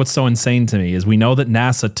 That's what's so insane to me, is we know that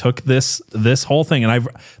NASA took this whole thing, and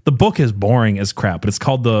the book is boring as crap, but it's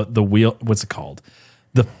called the wheel. What's it called?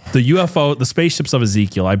 The UFO, the spaceships of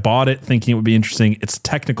Ezekiel. I bought it thinking it would be interesting. It's a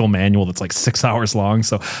technical manual that's like 6 hours long.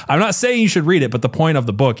 So I'm not saying you should read it, but the point of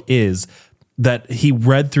the book is that he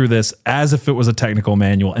read through this as if it was a technical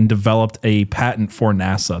manual and developed a patent for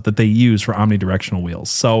NASA that they use for omnidirectional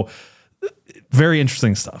wheels. So very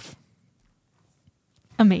interesting stuff.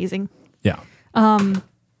 Amazing. Yeah.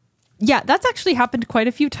 Yeah, that's actually happened quite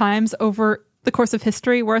a few times over the course of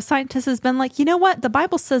history, where a scientist has been like, you know what? The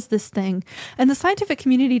Bible says this thing and the scientific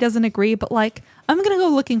community doesn't agree, but like, I'm going to go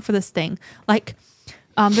looking for this thing. Like,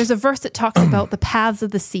 there's a verse that talks about the paths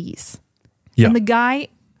of the seas. Yeah. And the guy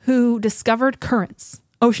who discovered currents,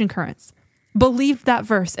 ocean currents, believed that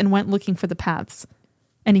verse and went looking for the paths,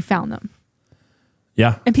 and he found them.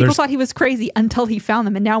 Yeah. And people thought he was crazy until he found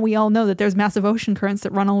them. And now we all know that there's massive ocean currents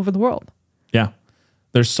that run all over the world. Yeah.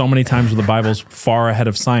 There's so many times where the Bible's far ahead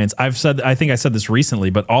of science. I think I said this recently,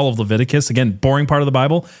 but all of Leviticus, again, boring part of the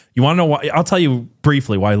Bible. You want to know why? I'll tell you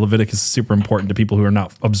briefly why Leviticus is super important to people who are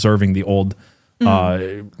not observing the old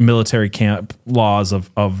military camp laws of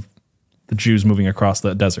the Jews moving across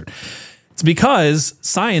the desert. It's because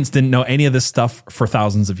science didn't know any of this stuff for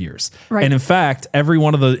thousands of years. Right. And in fact, every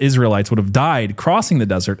one of the Israelites would have died crossing the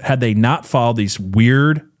desert had they not followed these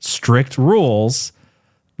weird, strict rules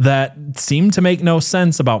that seem to make no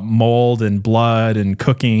sense about mold and blood and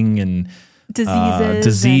cooking and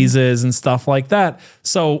diseases and stuff like that.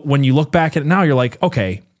 So when you look back at it now, you're like,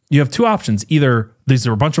 okay, you have 2 options. Either these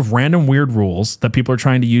are a bunch of random weird rules that people are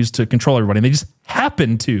trying to use to control everybody, and they just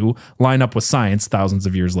happen to line up with science thousands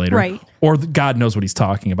of years later. Right. Or God knows what he's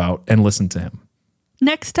talking about, and listen to him.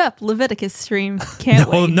 Next up, Leviticus stream. Can't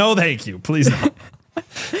wait. No, thank you. Please no.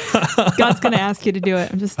 God's going to ask you to do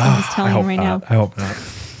it. I'm just telling you right now. I hope not.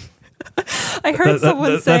 I heard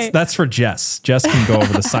someone say... That's for Jess. Jess can go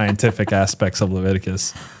over the scientific aspects of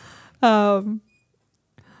Leviticus.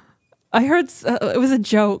 I heard it was a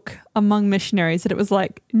joke among missionaries that it was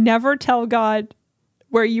like, never tell God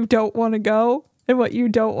where you don't want to go and what you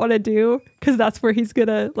don't want to do, because that's where he's going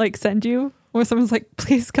to like send you. Or someone's like,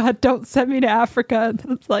 please God, don't send me to Africa.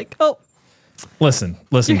 And it's like, oh. Listen,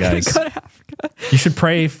 guys. Go to Africa. You should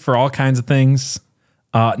pray for all kinds of things.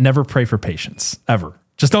 Never pray for patience, ever.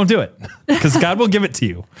 Just don't do it, because God will give it to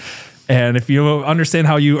you. And if you understand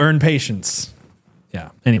how you earn patience...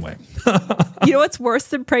 Yeah. Anyway. You know what's worse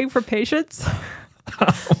than praying for patience?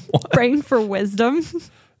 Praying for wisdom.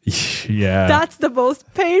 Yeah. That's the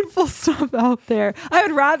most painful stuff out there. I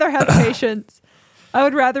would rather have patience. I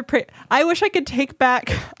would rather pray. I wish I could take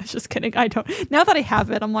back. I was just kidding. I don't. Now that I have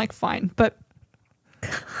it, I'm like, fine. But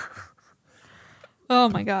oh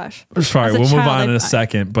my gosh. Sorry, we'll move on in a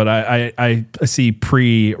second. But I see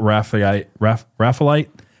pre-Raphaelite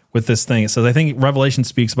with this thing. It says, I think Revelation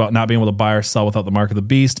speaks about not being able to buy or sell without the mark of the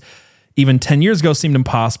beast. Even 10 years ago seemed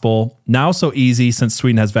impossible. Now so easy since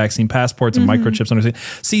Sweden has vaccine passports and microchips.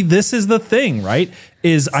 See, this is the thing, right?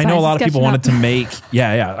 I know a lot of people wanted to make,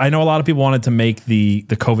 I know a lot of people wanted to make the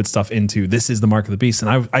COVID stuff into this is the mark of the beast.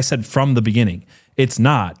 And I said from the beginning, it's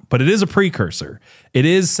not, but it is a precursor. It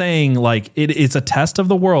is saying like, it's a test of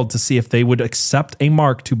the world to see if they would accept a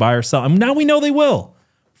mark to buy or sell. And now we know they will.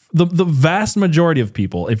 The vast majority of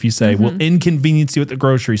people, if you say, will inconvenience you at the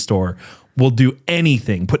grocery store, will do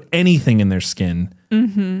anything, put anything in their skin,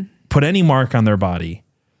 put any mark on their body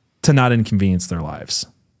to not inconvenience their lives.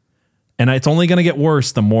 And it's only going to get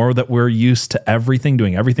worse the more that we're used to everything,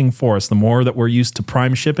 doing everything for us. The more that we're used to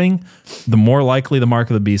prime shipping, the more likely the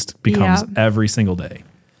mark of the beast becomes every single day.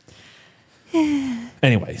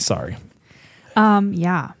 Anyway, sorry.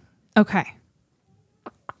 Yeah. Okay.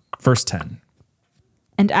 Verse 10.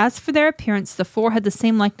 And as for their appearance, the four had the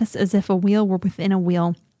same likeness as if a wheel were within a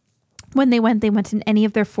wheel. When they went in any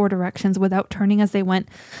of their four directions without turning as they went,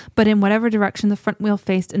 but in whatever direction the front wheel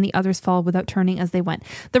faced and the others followed without turning as they went.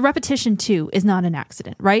 The repetition, too, is not an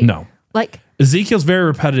accident, right? No. Like Ezekiel's very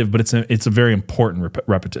repetitive, but it's a very important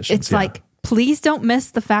repetition. It's like, please don't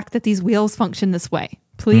miss the fact that these wheels function this way.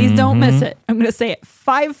 Please don't miss it. I'm going to say it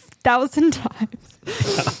 5,000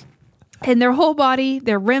 times. And their whole body,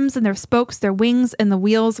 their rims and their spokes, their wings and the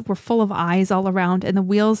wheels were full of eyes all around, and the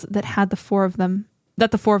wheels that had the four of them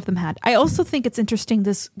had. I also think it's interesting,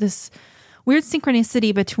 this weird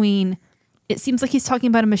synchronicity between, it seems like he's talking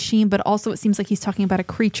about a machine, but also it seems like he's talking about a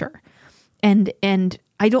creature. And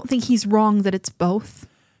I don't think he's wrong that it's both.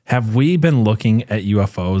 Have we been looking at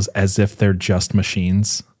UFOs as if they're just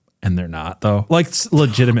machines? And they're not, though. Like,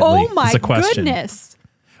 legitimately, it's a question. Goodness.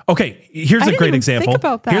 Okay, here's a great example.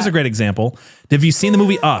 Here's a great example. Have you seen the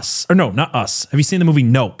movie Us? Or no, not Us. Have you seen the movie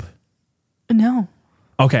Nope? No.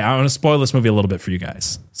 Okay, I'm going to spoil this movie a little bit for you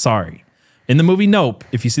guys. Sorry. In the movie Nope,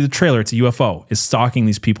 if you see the trailer, it's a UFO. It's stalking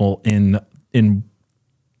these people in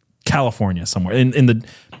California somewhere, in the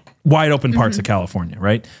wide open parts of California,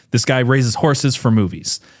 right? This guy raises horses for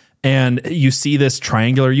movies. And you see this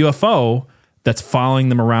triangular UFO that's following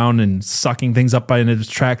them around and sucking things up by a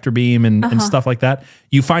tractor beam and stuff like that.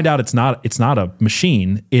 You find out it's not a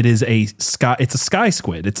machine. It's a sky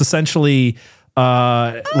squid. It's essentially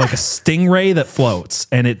like a stingray that floats,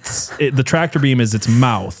 and the tractor beam is its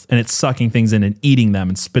mouth, and it's sucking things in and eating them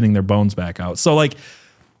and spitting their bones back out. So like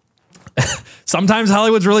sometimes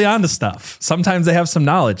Hollywood's really onto stuff. Sometimes they have some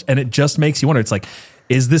knowledge, and it just makes you wonder. It's like,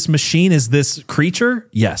 is this machine? Is this creature?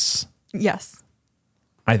 Yes. Yes.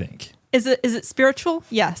 I think. Is it spiritual?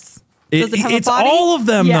 Yes. Does it have it's a body? all of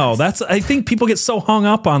them, yes. though. I think people get so hung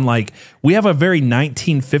up on, like, we have a very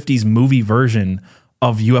 1950s movie version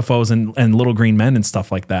of UFOs and little green men and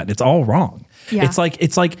stuff like that. It's all wrong. Yeah. It's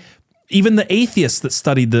like even the atheists that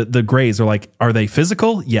studied the grays are like, are they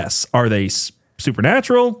physical? Yes. Are they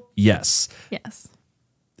supernatural? Yes. Yes.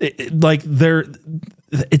 It's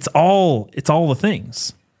all the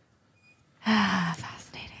things.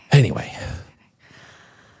 Fascinating. Anyway.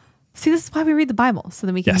 See, this is why we read the Bible, so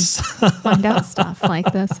that we can find out stuff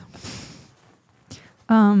like this.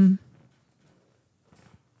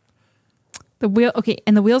 The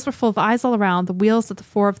wheels were full of eyes all around, the wheels that the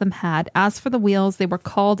four of them had. As for the wheels, they were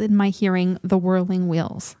called in my hearing the whirling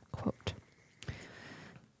wheels. Quote.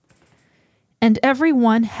 And every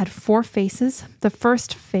one had four faces. The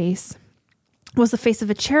first face was the face of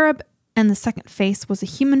a cherub, and the second face was a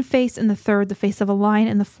human face, and the third the face of a lion,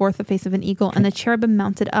 and the fourth the face of an eagle, and the cherubim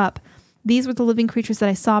mounted up. These were the living creatures that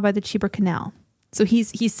I saw by the Chebar Canal. So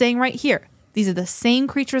he's saying right here, these are the same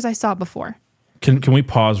creatures I saw before. Can we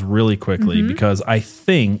pause really quickly, because I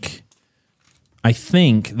think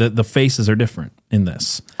that the faces are different in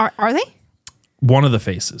this. Are they? One of the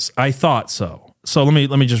faces. I thought so. So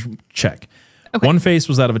let me just check. Okay. One face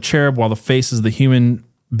was that of a cherub, while the faces of the human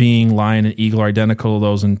being, lion, and eagle are identical to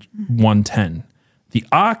those in 110. The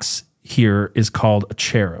ox here is called a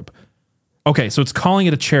cherub. Okay, so it's calling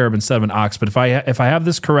it a cherub instead of an ox. But if I have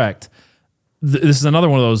this correct, this is another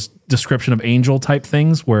one of those description of angel type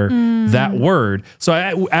things where that word. So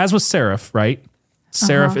as with seraph, right?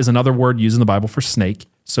 Seraph is another word used in the Bible for snake.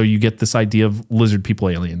 So you get this idea of lizard people,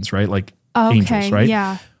 aliens, right? Like angels, right?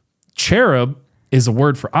 Yeah. Cherub is a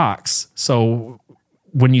word for ox. So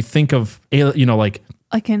when you think of,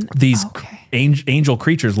 these angel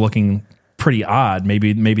creatures looking pretty odd,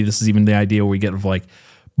 maybe this is even the idea we get of like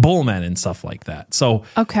bullmen and stuff like that. So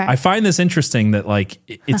I find this interesting that like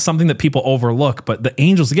it's something that people overlook, but the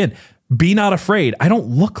angels, again, be not afraid. I don't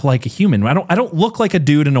look like a human. I don't look like a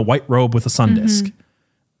dude in a white robe with a sun disk.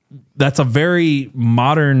 That's a very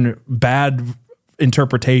modern, bad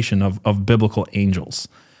interpretation of biblical angels.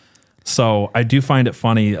 So I do find it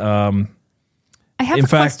funny. I have a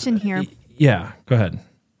question here. Yeah, go ahead.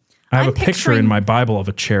 I have a picture in my Bible of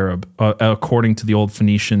a cherub, according to the old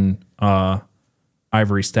Phoenician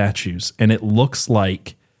ivory statues, and it looks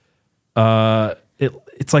like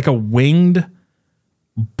it's like a winged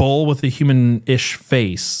bull with a human-ish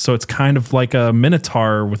face. So it's kind of like a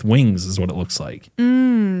minotaur with wings is what it looks like.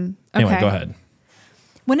 Anyway, go ahead.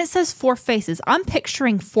 when it says 4 faces, I'm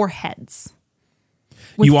picturing 4 heads.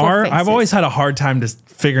 You are? Faces. I've always had a hard time just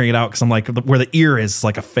figuring it out because I'm like, where the ear is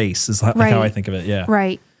like a face is like how I think of it. Yeah.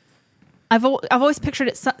 Right. I've always pictured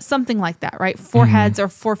it something like that, right? 4 heads or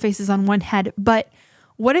 4 faces on one head. But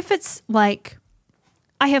what if it's like,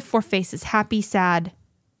 I have 4 faces, happy, sad,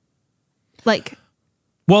 like...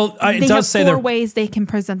 Well, it does say 4 ways they can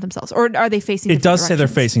present themselves, or are they facing different directions? It does say they're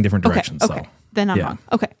facing different directions. Okay. Then I'm wrong.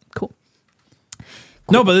 Okay, cool.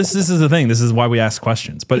 No, but this is the thing. This is why we ask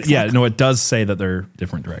questions. But exactly. It does say that they're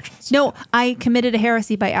different directions. No, I committed a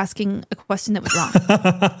heresy by asking a question that was wrong.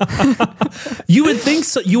 You would think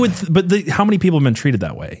so. You would, but how many people have been treated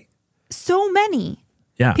that way? So many.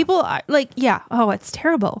 Yeah. People are like, oh, it's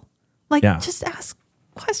terrible. Like, just ask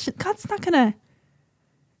questions. God's not gonna.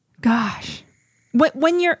 Gosh.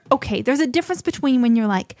 When you're okay, there's a difference between when you're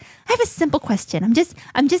like, I have a simple question. I'm just.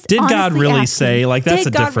 Did God really asking, say like that's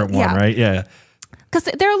a different one, right? Yeah. Because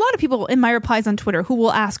there are a lot of people in my replies on Twitter who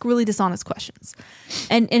will ask really dishonest questions,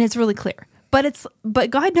 and it's really clear. But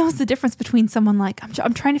God knows the difference between someone like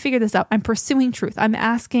I'm trying to figure this out. I'm pursuing truth. I'm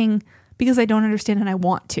asking because I don't understand and I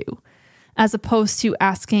want to, as opposed to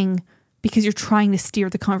asking because you're trying to steer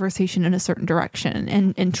the conversation in a certain direction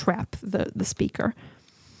and trap the speaker.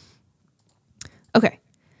 Okay.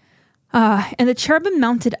 And the cherubim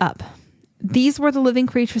mounted up. These were the living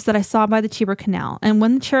creatures that I saw by the Chebar Canal. And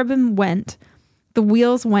when the cherubim went, the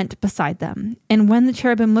wheels went beside them. And when the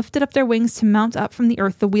cherubim lifted up their wings to mount up from the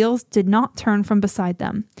earth, the wheels did not turn from beside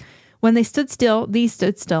them. When they stood still, these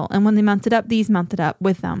stood still. And when they mounted up, these mounted up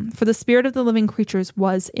with them. For the spirit of the living creatures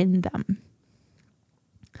was in them.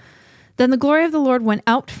 Then the glory of the Lord went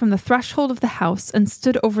out from the threshold of the house and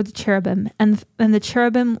stood over the cherubim. And the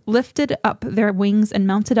cherubim lifted up their wings and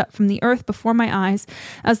mounted up from the earth before my eyes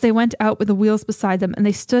as they went out with the wheels beside them. And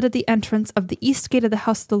they stood at the entrance of the east gate of the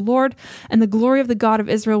house of the Lord. And the glory of the God of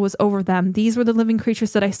Israel was over them. These were the living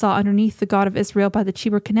creatures that I saw underneath the God of Israel by the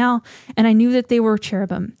Chebar Canal. And I knew that they were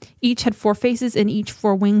cherubim. Each had 4 faces and each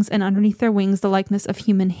 4 wings, and underneath their wings the likeness of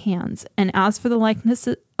human hands. And as for the likeness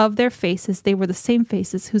of their faces, they were the same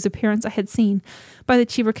faces whose appearance I had seen by the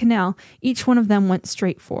Chebar Canal. Each one of them went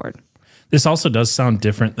straight forward. This also does sound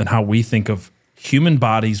different than how we think of human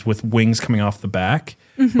bodies with wings coming off the back,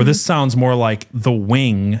 where this sounds more like the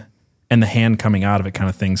wing and the hand coming out of it kind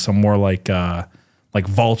of thing. So more like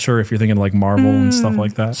Vulture, if you're thinking like Marvel and stuff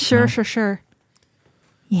like that. Sure.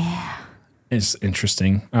 Yeah. It's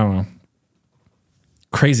interesting. I don't know.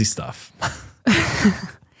 Crazy stuff.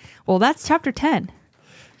 Well, that's chapter 10.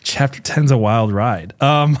 Chapter 10's a wild ride.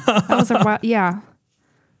 That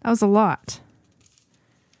was a lot.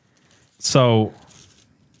 So,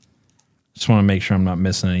 just want to make sure I'm not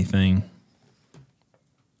missing anything.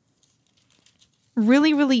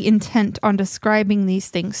 Really, really intent on describing these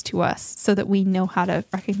things to us so that we know how to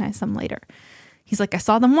recognize them later. He's like, I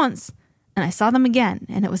saw them once and I saw them again,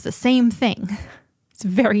 and it was the same thing. It's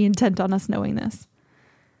very intent on us knowing this.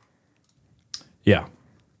 Yeah.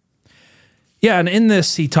 Yeah, and in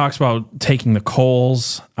this, he talks about taking the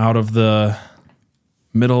coals out of the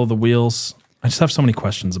middle of the wheels. I just have so many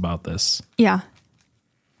questions about this. Yeah.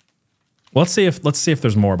 Well, let's see if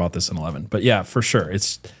there's more about this in 11. But yeah, for sure.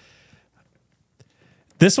 It's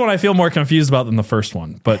this one I feel more confused about than the first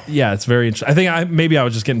one. But yeah, it's very interesting. I think maybe I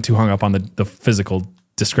was just getting too hung up on the physical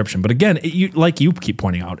description. But again, you keep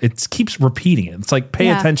pointing out, it keeps repeating it. It's like pay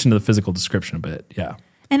attention to the physical description a bit. Yeah.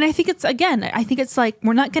 And I think it's like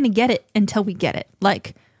we're not going to get it until we get it.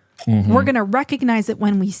 Like we're going to recognize it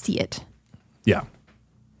when we see it. Yeah.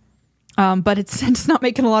 But it's not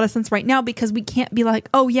making a lot of sense right now because we can't be like,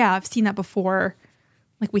 oh yeah, I've seen that before.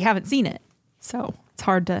 Like we haven't seen it. So it's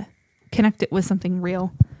hard to connect it with something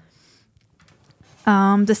real.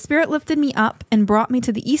 The Spirit lifted me up and brought me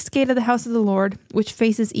to the east gate of the house of the Lord, which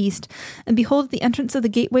faces east. And behold, at the entrance of the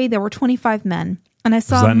gateway, there were 25 men. And I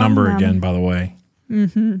saw is that number them, again, by the way?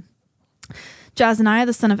 Jazaniah,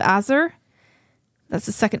 the son of Azur. That's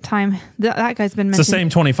the second time that guy's been mentioned. It's the same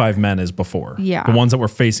 25 men as before. Yeah. The ones that were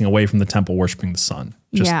facing away from the temple worshiping the sun.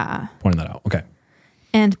 Just pointing that out. Okay.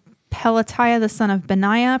 And Pelatiah, the son of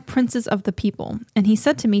Benaiah, princes of the people. And he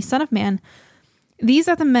said to me, Son of man, these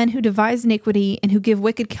are the men who devise iniquity and who give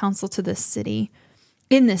wicked counsel to this city.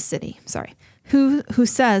 In this city, who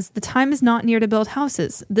says, the time is not near to build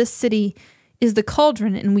houses. This city is the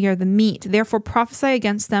cauldron and we are the meat. Therefore prophesy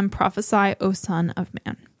against them, prophesy, O son of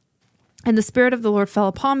man. And the Spirit of the Lord fell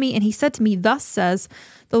upon me, and he said to me, Thus says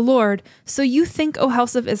the Lord, so you think, O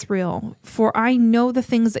house of Israel, for I know the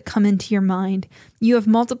things that come into your mind. You have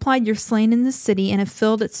multiplied your slain in this city, and have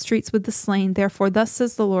filled its streets with the slain. Therefore thus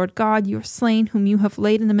says the Lord God, your slain, whom you have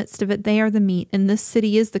laid in the midst of it, they are the meat, and this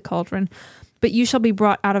city is the cauldron. but you shall be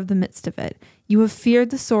brought out of the midst of it. You have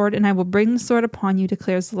feared the sword, and I will bring the sword upon you,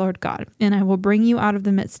 declares the Lord God. And I will bring you out of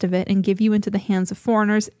the midst of it, and give you into the hands of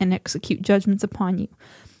foreigners, and execute judgments upon you.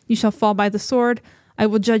 You shall fall by the sword. I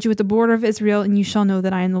will judge you at the border of Israel, and you shall know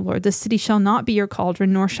that I am the Lord. The city shall not be your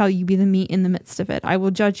cauldron, nor shall you be the meat in the midst of it. I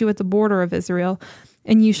will judge you at the border of Israel,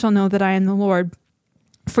 and you shall know that I am the Lord.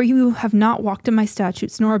 For you have not walked in my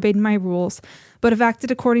statutes, nor obeyed my rules, but have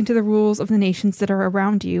acted according to the rules of the nations that are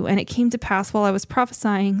around you. And it came to pass while I was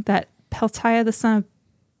prophesying that Peltiah the son of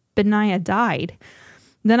Benaiah died.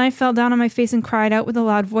 Then I fell down on my face and cried out with a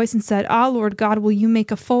loud voice and said, Ah, Lord God, will you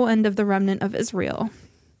make a full end of the remnant of Israel?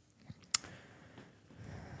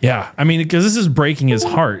 Yeah, I mean, because this is breaking his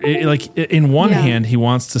heart. In one hand, he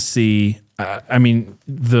wants to see. He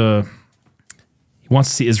wants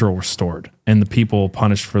to see Israel restored and the people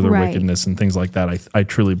punished for their wickedness and things like that. I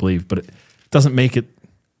truly believe, but it doesn't make it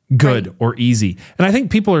good or easy. And I think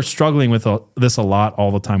people are struggling with this a lot all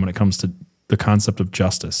the time when it comes to the concept of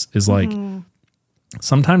justice. Is like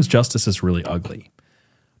sometimes justice is really ugly,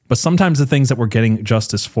 but sometimes the things that we're getting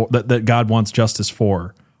justice for, that God wants justice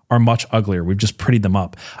for, are much uglier. We've just prettied them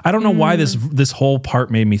up. I don't know why this whole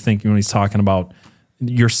part made me think when he's talking about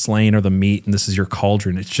your slain or the meat and this is your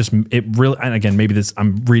cauldron. It's just, it really, and again, maybe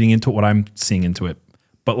I'm reading into what I'm seeing into it,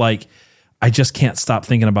 but like, I just can't stop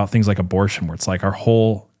thinking about things like abortion, where it's like our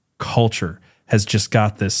whole culture has just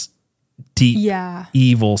got this deep,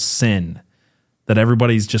 evil sin that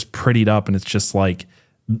everybody's just prettied up. And it's just like,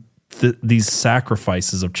 these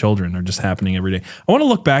sacrifices of children are just happening every day. I want to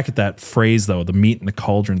look back at that phrase though, the meat and the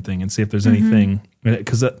cauldron thing, and see if there's anything,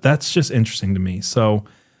 because that's just interesting to me. So,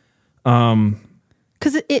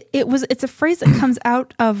 because it's a phrase that comes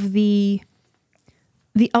out of the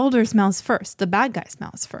elders' mouths first, the bad guys'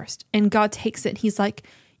 mouths first, and God takes it. He's like,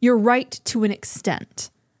 "You're right to an extent,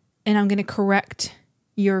 and I'm going to correct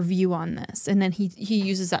your view on this." And then he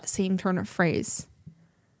uses that same turn of phrase.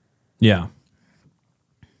 Yeah.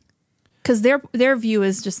 Because their view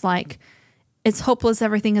is just like, it's hopeless,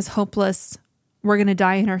 everything is hopeless, we're going to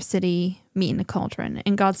die in our city, meat in a cauldron.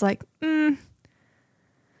 And God's like,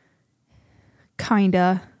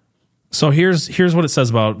 kinda. So here's what it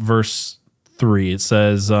says about verse 3. It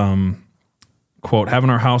says, quote,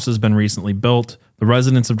 "Haven't our houses been recently built? The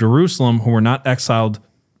residents of Jerusalem, who were not exiled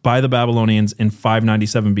by the Babylonians in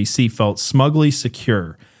 597 BC, felt smugly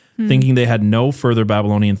secure, thinking they had no further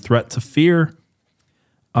Babylonian threat to fear.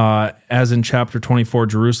 As in chapter 24,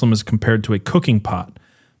 Jerusalem is compared to a cooking pot.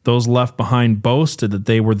 Those left behind boasted that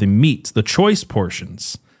they were the meat, the choice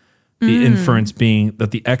portions. The inference being that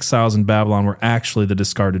the exiles in Babylon were actually the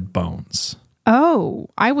discarded bones." Oh,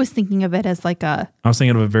 I was thinking of it as like I was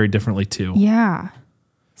thinking of it very differently too. Yeah.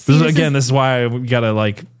 See, this is why we gotta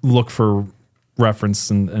like look for reference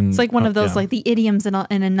and it's like one of those like the idioms in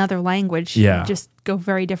another language just go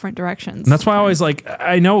very different directions. And that's why I always like,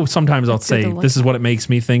 I know sometimes I'll say this is what it makes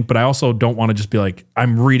me think, but I also don't want to just be like,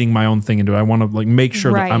 I'm reading my own thing into it. I want to like make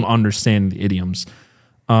sure that I'm understanding the idioms.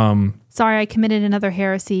 Sorry, I committed another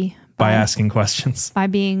heresy by asking questions, by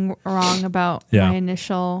being wrong about my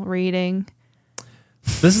initial reading.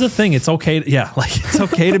 This is the thing. It's okay. It's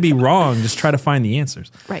okay to be wrong. Just try to find the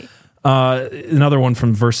answers. Right. Another one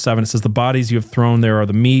from verse 7, it says, "The bodies you have thrown there are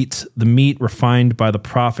the meat. The meat refined by the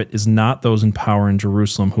prophet is not those in power in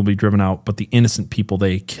Jerusalem who will be driven out, but the innocent people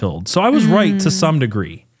they killed." So I was right to some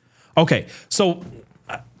degree. Okay, so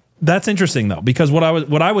that's interesting though, because what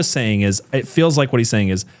I was saying is, it feels like what he's saying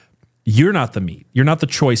is, you're not the meat. You're not the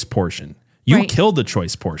choice portion. You killed the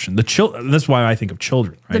choice portion. That's why I think of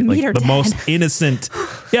children, right? The meat are the most innocent.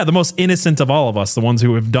 The most innocent of all of us, the ones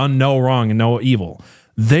who have done no wrong and no evil.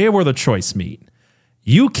 They were the choice meat.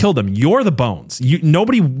 You killed them. You're the bones.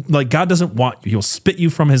 Nobody, like, God doesn't want you. He'll spit you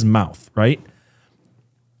from his mouth, right?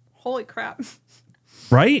 Holy crap.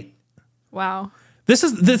 Right? Wow. This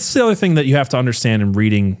is the other thing that you have to understand in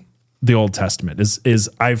reading the Old Testament is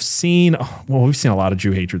we've seen a lot of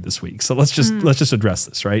Jew hatred this week. So let's just address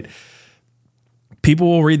this, right? People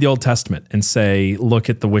will read the Old Testament and say, look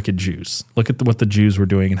at the wicked Jews. Look at what the Jews were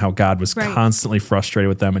doing and how God was constantly frustrated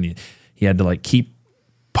with them, and he had to like keep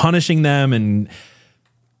punishing them. And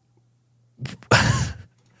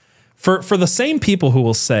for the same people who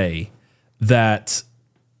will say that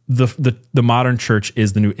the modern church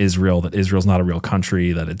is the new Israel, that Israel's not a real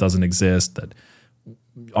country, that it doesn't exist, that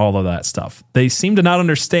all of that stuff, they seem to not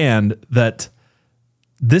understand that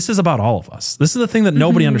this is about all of us. This is the thing that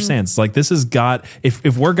nobody understands. Like, this is God.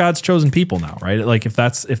 If we're God's chosen people now, right? Like if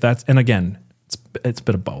that's, and again, it's a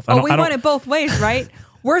bit of both. We want it both ways, right?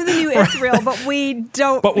 We're the new Israel, but we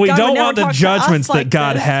don't. But we don't want the judgments that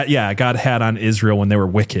God had. Yeah, God had on Israel when they were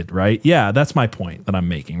wicked, right? Yeah, that's my point that I'm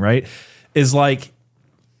making, right? is like,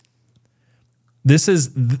 this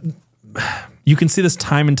is, you can see this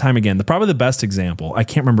time and time again. Probably the best example, I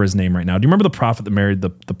can't remember his name right now. Do you remember the prophet that married the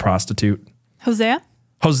prostitute? Hosea?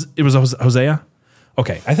 It was Hosea?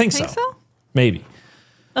 Okay, I think so. Maybe.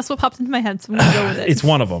 That's what popped into my head, so I'm going to go with it. It's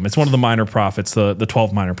one of them. It's one of the minor prophets, the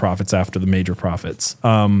 12 minor prophets after the major prophets.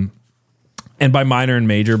 And by minor and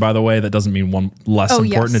major, by the way, that doesn't mean one less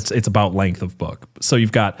important. Yes. It's about length of book. So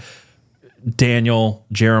you've got Daniel,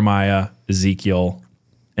 Jeremiah, Ezekiel,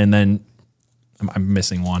 and then I'm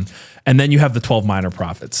missing one. And then you have the 12 minor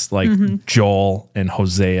prophets like Joel and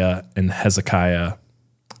Hosea and Hezekiah.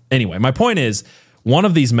 Anyway, my point is, one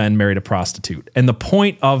of these men married a prostitute. And the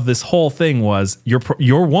point of this whole thing was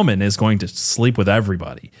your woman is going to sleep with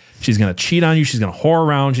everybody. She's going to cheat on you. She's going to whore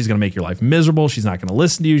around. She's going to make your life miserable. She's not going to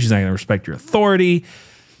listen to you. She's not going to respect your authority.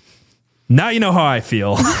 Now you know how I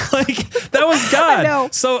feel. Like, that was God. I know.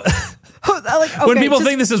 So when people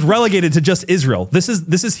think this is relegated to just Israel, this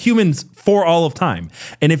is humans for all of time.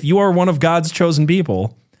 And if you are one of God's chosen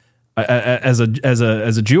people, as a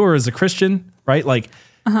Jew or as a Christian, right? Like,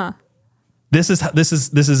 this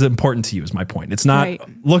is important to you. Is my point. It's not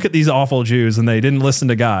look at these awful Jews and they didn't listen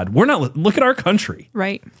to God. We're not. Look at our country,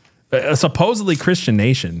 right? A supposedly Christian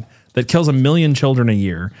nation that kills 1 million children a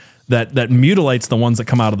year, that mutilates the ones that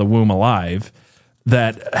come out of the womb alive,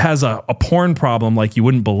 that has a porn problem like you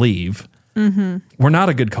wouldn't believe. We're not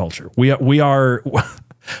a good culture. We are.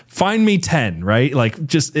 Find me 10, right? Like,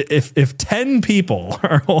 just if 10 people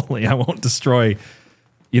are holy, I won't destroy.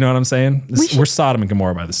 You know what I'm saying? We're Sodom and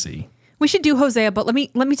Gomorrah by the sea. We should do Hosea, but let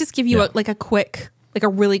me just give you a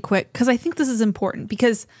really quick, because I think this is important,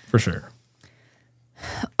 because for sure.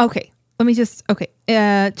 Okay, let me just Hosea.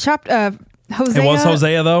 It was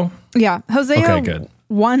Hosea though. Yeah, Hosea. Okay, good.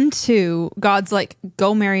 1:2. God's like,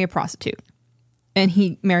 go marry a prostitute, and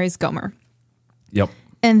he marries Gomer. Yep.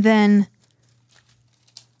 And then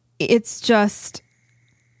it's just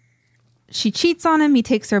she cheats on him. He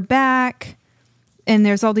takes her back. And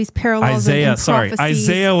there's all these parallels.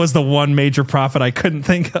 Isaiah was the one major prophet I couldn't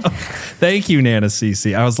think of. Thank you, Nana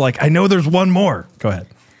Cece. I was like, I know there's one more. Go ahead.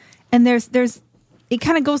 And there's it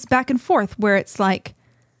kind of goes back and forth where it's like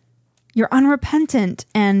you're unrepentant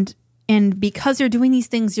and because you're doing these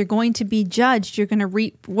things, you're going to be judged. You're going to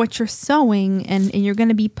reap what you're sowing and you're going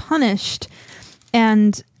to be punished.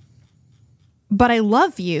 But I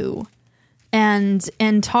love you. And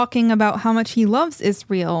talking about how much he loves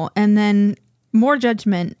Israel, and then more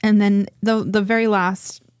judgment, and then the very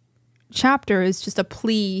last chapter is just a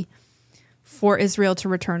plea for Israel to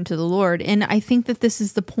return to the Lord. And I think that this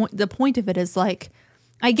is the point. The point of it is like,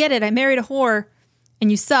 I get it. I married a whore, and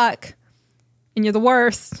you suck, and you're the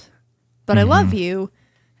worst, but I love you.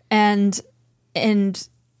 And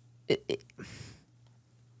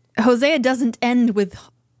Hosea doesn't end with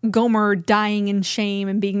Gomer dying in shame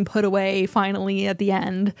and being put away finally at the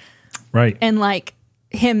end, right? And like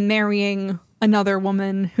him marrying another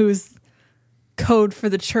woman who's code for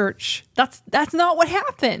the church. That's not what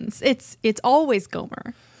happens. It's always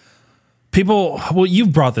Gomer.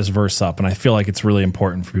 You've brought this verse up, and I feel like it's really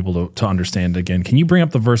important for people to understand again. Can you bring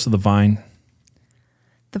up the verse of the vine?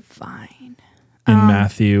 The vine. In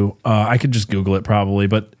Matthew. I could just Google it probably,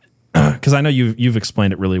 but because I know you've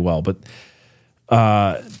explained it really well, but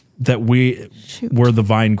that we're the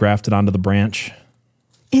vine grafted onto the branch.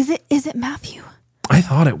 Is it Matthew? I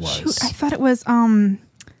thought it was. Shoot, I thought it was.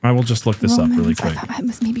 I will just look this Romans. up really quick. I thought it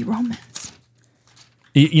was maybe Romans.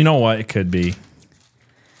 You know what? It could be.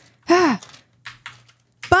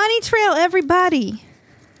 Bonnie Trail, everybody.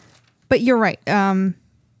 But you're right.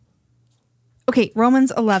 Okay,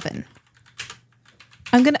 Romans 11.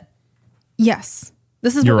 Yes,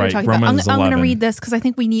 this is what we're talking about. I'm going to read this because I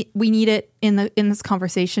think we need it in this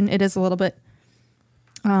conversation. It is a little bit.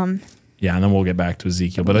 Yeah, and then we'll get back to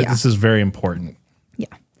Ezekiel, but this is very important. Yeah.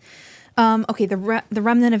 Okay, the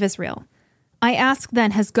remnant of Israel. I ask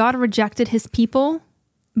then, has God rejected his people?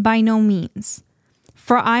 By no means.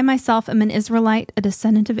 For I myself am an Israelite, a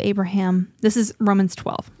descendant of Abraham. This is Romans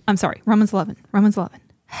 12. I'm sorry, Romans 11. Romans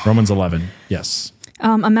 11, yes.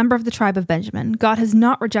 A member of the tribe of Benjamin. God has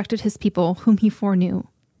not rejected his people whom he foreknew.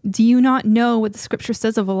 Do you not know what the scripture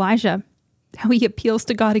says of Elijah? How he appeals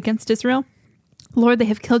to God against Israel? Lord, they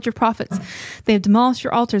have killed your prophets. They have demolished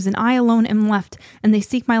your altars, and I alone am left, and they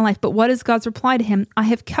seek my life. But what is God's reply to him? I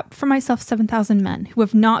have kept for myself 7,000 men who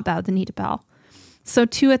have not bowed the knee to Baal. So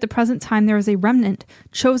too, at the present time, there is a remnant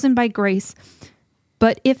chosen by grace.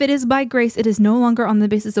 But if it is by grace, it is no longer on the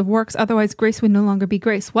basis of works. Otherwise, grace would no longer be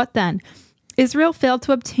grace. What then? Israel failed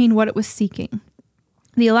to obtain what it was seeking.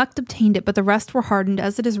 The elect obtained it, but the rest were hardened.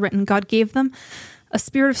 As it is written, God gave them a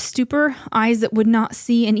spirit of stupor, eyes that would not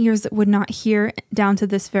see and ears that would not hear, down to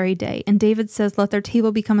this very day. And David says, let their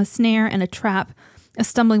table become a snare and a trap, a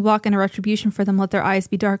stumbling block and a retribution for them. Let their eyes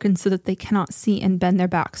be darkened so that they cannot see and bend their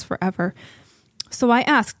backs forever. So I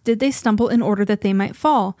asked, did they stumble in order that they might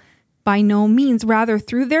fall? By no means. Rather,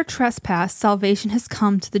 through their trespass, salvation has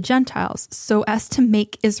come to the Gentiles, so as to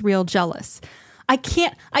make Israel jealous. I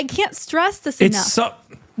can't stress this enough.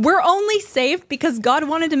 We're only saved because God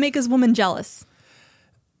wanted to make his woman jealous.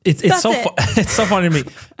 It's so funny to me.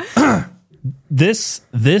 This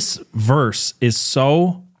verse is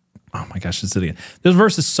so, oh my gosh, it's it again. This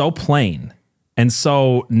verse is so plain and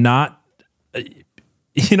so not,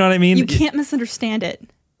 you know what I mean? You can't misunderstand it.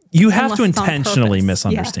 You have to intentionally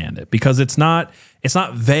misunderstand it because it's not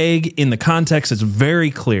vague in the context. It's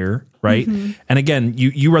very clear, right? Mm-hmm. And again,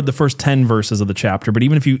 you read the first 10 verses of the chapter, but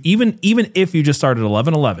even if you just started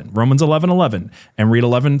 11:11, Romans 11:11, and read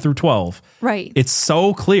 11 through 12, right? It's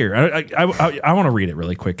so clear. I want to read it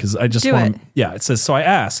really quick because I just want to. Yeah, it says, so I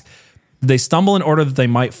ask, they stumble in order that they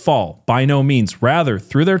might fall. By no means. Rather,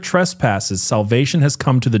 through their trespasses, salvation has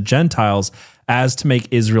come to the Gentiles as to make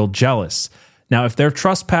Israel jealous. Now, if their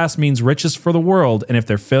trespass means riches for the world, and if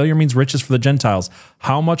their failure means riches for the Gentiles,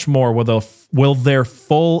 how much more will their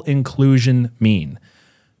full inclusion mean?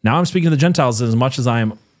 Now I'm speaking to the Gentiles as much as I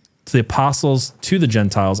am to the apostles to the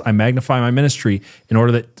Gentiles. I magnify my ministry in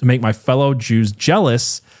order to make my fellow Jews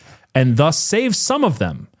jealous and thus save some of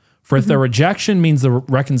them. For if their rejection means the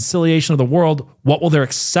reconciliation of the world, what will their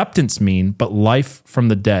acceptance mean but life from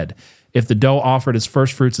the dead? If the dough offered as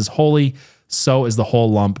first fruits is holy, so is the whole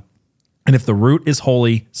lump. And if the root is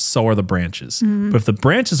holy, so are the branches. But if the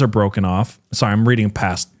branches are broken off, sorry, I'm reading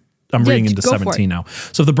into 17 now.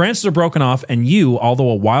 So if the branches are broken off and you, although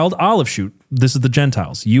a wild olive shoot, this is the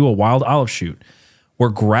Gentiles, you, a wild olive shoot,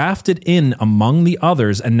 were grafted in among the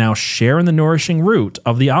others and now share in the nourishing root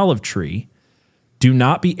of the olive tree, do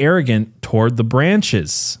not be arrogant toward the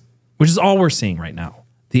branches, which is all we're seeing right now.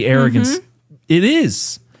 The arrogance, it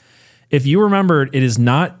is. If you remember, it is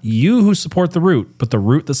not you who support the root, but the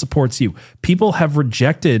root that supports you. People have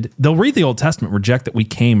rejected, they'll read the Old Testament, reject that we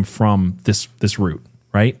came from this root,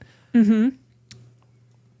 right? Mm-hmm.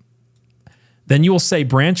 Then you will say,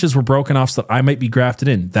 branches were broken off so that I might be grafted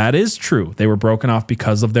in. That is true. They were broken off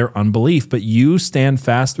because of their unbelief, but you stand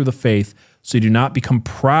fast through the faith, so you do not become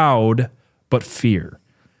proud, but fear.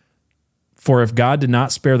 For if God did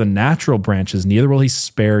not spare the natural branches, neither will he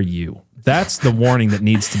spare you. That's the warning that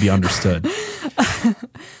needs to be understood.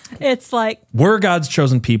 It's like, we're God's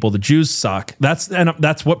chosen people. The Jews suck. That's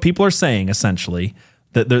what people are saying, essentially.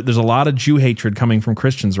 That there's a lot of Jew hatred coming from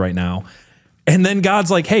Christians right now. And then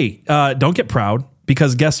God's like, hey, don't get proud,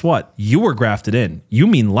 because guess what? You were grafted in. You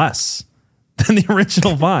mean less than the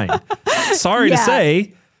original vine. Sorry to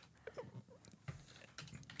say.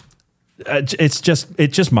 It's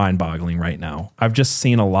just mind-boggling right now. I've just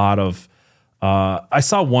seen a lot of I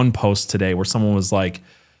saw one post today where someone was like,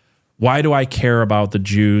 why do I care about the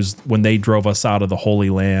Jews when they drove us out of the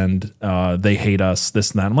Holy Land? They hate us,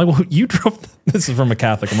 this and that. I'm like, well, you drove, this is from a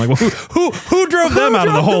Catholic. I'm like, well, who drove them out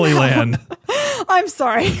of the Holy Land? I'm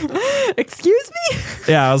sorry. Excuse me?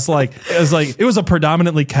 Yeah, it was like, it was a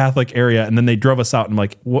predominantly Catholic area. And then they drove us out. And I'm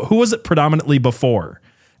like, who was it predominantly before?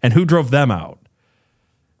 And who drove them out?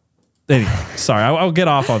 Anyway, sorry, I'll get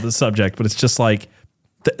off on the subject, but it's just like,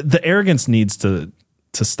 the arrogance needs to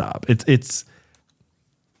stop. It's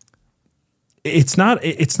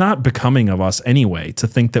not becoming of us anyway to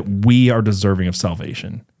think that we are deserving of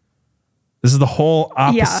salvation. This is the whole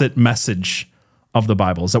opposite message of the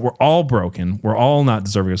Bible, is that we're all broken. We're all not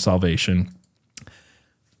deserving of salvation.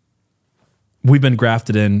 We've been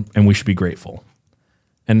grafted in and we should be grateful.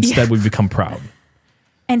 And instead we become proud.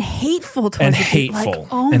 And hateful towards and hateful.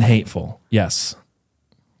 Like, and hateful. Yes.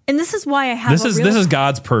 And this is why I have this is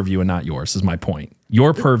God's purview and not yours, is my point.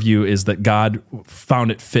 Your purview is that God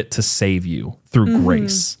found it fit to save you through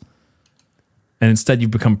grace. And instead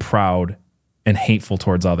you've become proud and hateful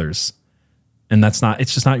towards others. And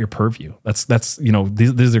it's just not your purview. That's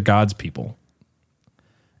these are God's people.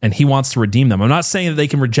 And he wants to redeem them. I'm not saying that they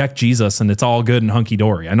can reject Jesus and it's all good and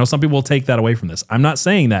hunky-dory. I know some people will take that away from this. I'm not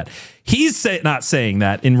saying that. He's not saying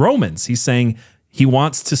that in Romans. He's saying he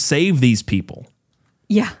wants to save these people.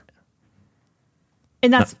 Yeah.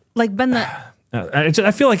 And that's been the...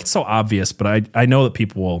 I feel like it's so obvious, but I know that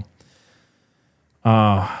people will...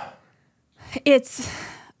 I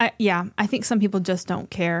think some people just don't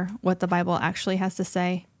care what the Bible actually has to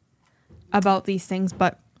say about these things,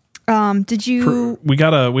 but... did you... We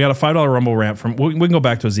got a $5 Rumble rant from... We can go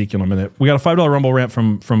back to Ezekiel in a minute. We got a $5 Rumble rant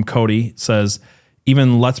from Cody. It says,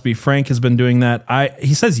 Even Let's Be Frank has been doing that.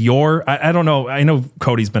 He says I don't know. I know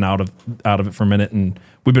Cody's been out of it for a minute, and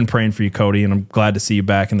we've been praying for you, Cody, and I'm glad to see you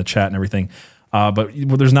back in the chat and everything. But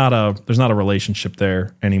there's not a relationship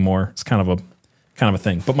there anymore. It's kind of a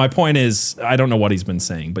thing. But my point is, I don't know what he's been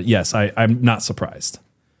saying, but yes, I'm not surprised.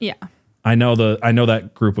 Yeah. I know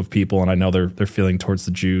that group of people, and I know their feeling towards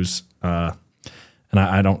the Jews, and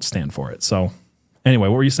I don't stand for it. So anyway,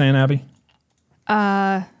 what were you saying, Abby?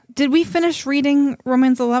 Did we finish reading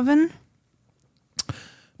Romans 11?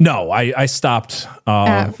 No, I stopped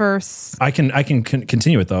at verse. I can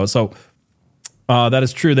continue it though. So that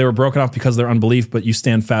is true. They were broken off because of their unbelief, but you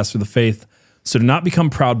stand fast through the faith. So do not become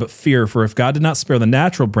proud, but fear. For if God did not spare the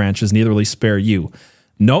natural branches, neither will he spare you.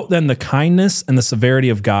 Note then the kindness and the severity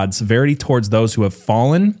of God, severity towards those who have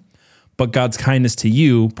fallen, but God's kindness to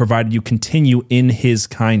you, provided you continue in his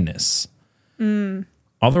kindness.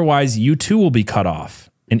 Otherwise, you too will be cut off.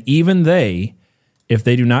 And even they, if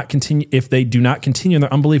they do not continue in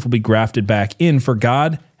their unbelief, will be grafted back in. For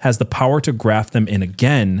God has the power to graft them in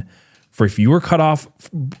again. For if you were cut off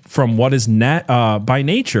from what is by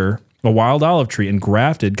nature a wild olive tree and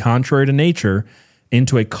grafted contrary to nature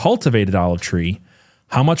into a cultivated olive tree,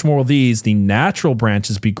 how much more will these, the natural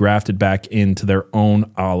branches, be grafted back into their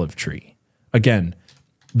own olive tree? Again,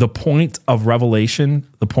 the point of Revelation,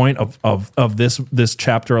 the point of this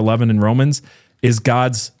chapter 11 in Romans is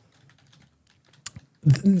God's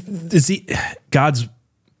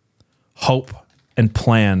hope and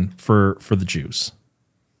plan for the Jews,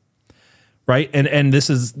 right? And this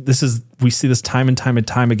is we see this time and time and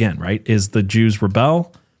time again, right? Is the Jews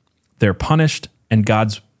rebel, they're punished, and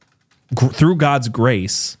through God's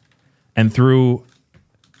grace and through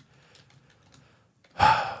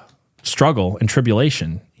struggle and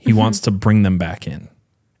tribulation, he wants to bring them back in.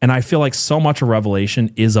 And I feel like so much of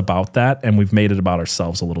Revelation is about that, and we've made it about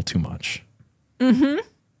ourselves a little too much. Mm-hmm.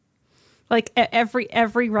 Like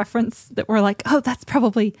every reference that we're like, oh, that's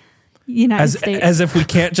probably United States. As if we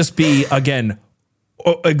can't just be, again,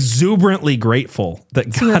 exuberantly grateful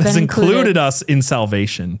that God has included us in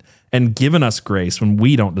salvation and given us grace when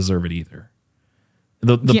we don't deserve it either.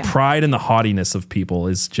 The pride and the haughtiness of people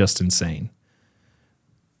is just insane.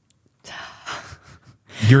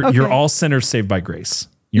 You're all sinners saved by grace.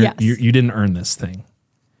 You didn't earn this thing.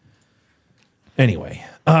 Anyway,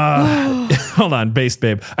 hold on, base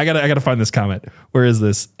babe. I gotta find this comment. Where is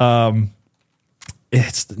this?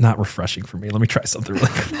 It's not refreshing for me. Let me try something really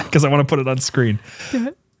quick because I want to put it on screen. Do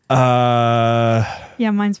it.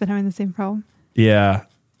 Mine's been having the same problem. Yeah,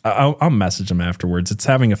 I'll message him afterwards. It's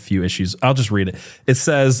having a few issues. I'll just read it. It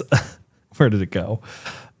says, where did it go?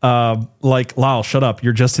 Like, Lyle, shut up.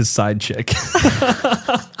 You're just his side chick.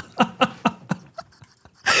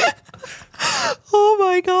 Oh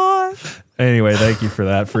my God. Anyway, thank you for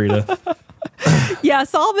that, Frida. Yeah,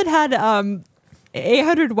 Solomon had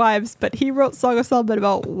 800 wives, but he wrote Song of Solomon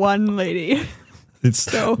about one lady. It's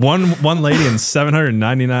so one lady and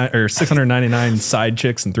 799 or 699 side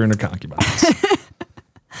chicks and 300 concubines.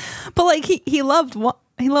 But like he loved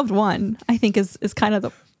one, I think is kind of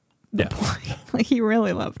the point. Like he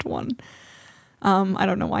really loved one. I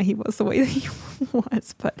don't know why he was the way that he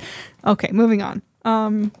was, but okay, moving on.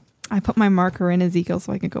 I put my marker in Ezekiel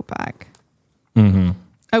so I can go back. Mm-hmm.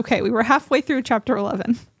 Okay, we were halfway through chapter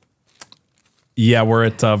 11. Yeah, we're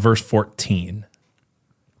at verse 14.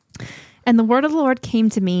 And the word of the Lord came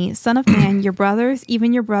to me, Son of man, your brothers,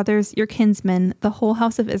 your kinsmen, the whole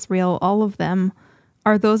house of Israel, all of them,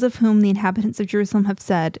 are those of whom the inhabitants of Jerusalem have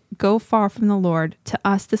said, go far from the Lord. To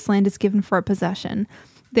us this land is given for a possession.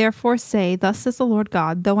 Therefore say, thus says the Lord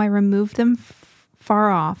God, though I removed them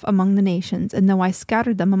far off among the nations, and though I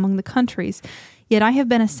scattered them among the countries, yet I have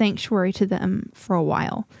been a sanctuary to them for a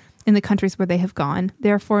while in the countries where they have gone.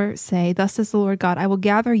 Therefore say, thus says the Lord God, I will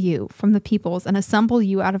gather you from the peoples and assemble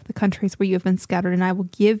you out of the countries where you have been scattered, and I will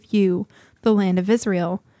give you the land of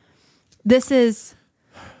Israel. This is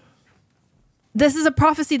a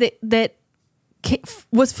prophecy that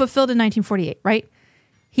was fulfilled in 1948, right?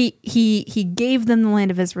 He gave them the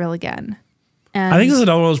land of Israel again. And I think this is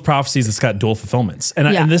another one of those prophecies that's got dual fulfillments.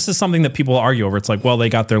 And this is something that people argue over. It's like, well, they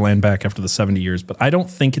got their land back after the 70 years, but I don't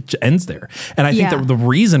think it ends there. And I think that the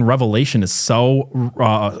reason Revelation is so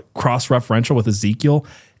cross-referential with Ezekiel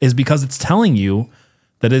is because it's telling you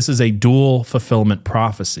that this is a dual fulfillment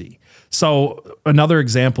prophecy. So another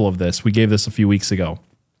example of this, we gave this a few weeks ago.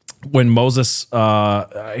 When Moses,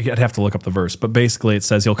 I'd have to look up the verse, but basically it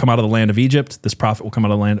says he'll come out of the land of Egypt. This prophet will come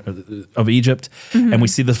out of the land of Egypt. Mm-hmm. And we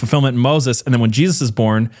see the fulfillment in Moses. And then when Jesus is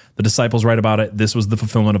born, the disciples write about it. This was the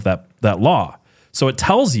fulfillment of that law. So it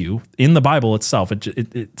tells you in the Bible itself,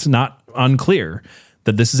 it's not unclear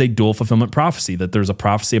that this is a dual fulfillment prophecy, that there's a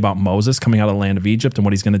prophecy about Moses coming out of the land of Egypt and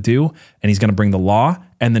what he's going to do, and he's going to bring the law,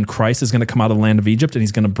 and then Christ is going to come out of the land of Egypt and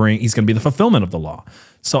he's going to be the fulfillment of the law.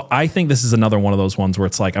 So I think this is another one of those ones where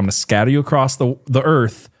it's like, I'm going to scatter you across the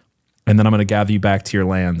earth, and then I'm going to gather you back to your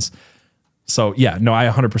lands. So yeah, no, I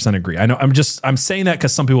 100% agree. I know I'm saying that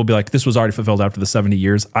because some people will be like, this was already fulfilled after the 70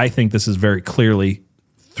 years. I think this is very clearly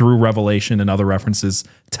through Revelation and other references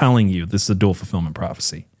telling you this is a dual fulfillment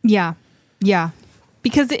prophecy. Yeah. Yeah.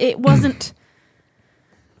 Because it wasn't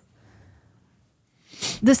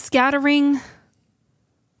the scattering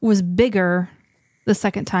was bigger the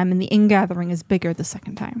second time, and the ingathering is bigger the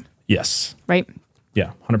second time. Yes. Right?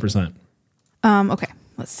 Yeah, 100%. Okay,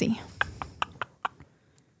 let's see.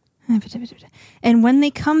 And when they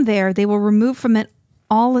come there, they will remove from it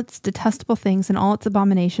all its detestable things and all its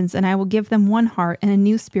abominations, and I will give them one heart, and a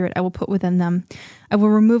new spirit I will put within them. I will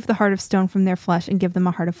remove the heart of stone from their flesh and give them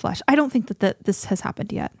a heart of flesh. I don't think that this has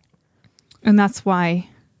happened yet. And that's why.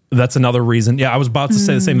 That's another reason. Yeah, I was about to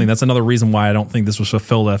say the same thing. That's another reason why I don't think this was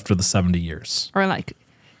fulfilled after the 70 years. Or like,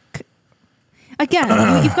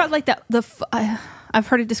 again, you've got like I've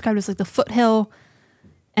heard it described as like the foothill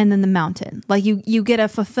and then the mountain. Like you get a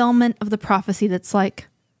fulfillment of the prophecy that's like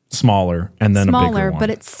smaller and then a bigger one. But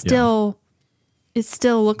it still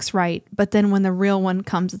looks right. But then when the real one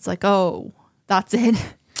comes, it's like, oh, that's it.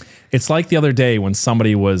 It's like the other day when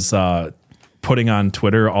somebody was putting on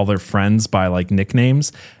Twitter all their friends by like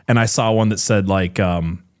nicknames, and I saw one that said like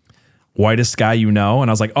whitest guy you know,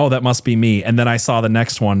 and I was like, oh, that must be me. And then I saw the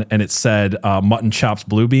next one and it said Mutton Chops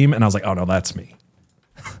Blue Beam, and I was like, oh no, that's me.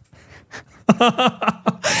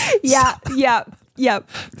 Yeah.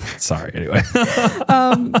 Sorry, anyway.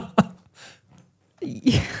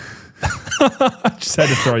 I just had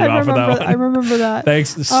to throw you off of that one. I remember that.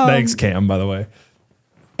 Thanks, Cam, by the way.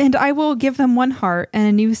 And I will give them one heart, and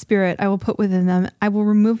a new spirit I will put within them. I will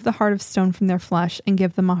remove the heart of stone from their flesh and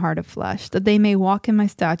give them a heart of flesh, that they may walk in my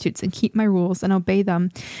statutes and keep my rules and obey them.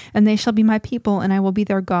 And they shall be my people, and I will be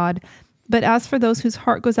their God. But as for those whose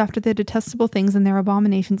heart goes after their detestable things and their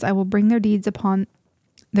abominations, I will bring their deeds upon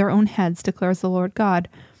their own heads, declares the Lord God.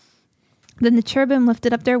 Then the cherubim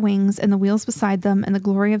lifted up their wings, and the wheels beside them, and the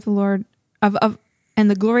glory of the Lord and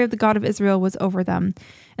the glory of the God of Israel was over them.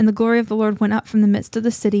 And the glory of the Lord went up from the midst of the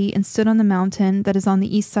city and stood on the mountain that is on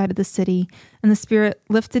the east side of the city. And the Spirit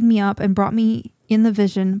lifted me up and brought me in the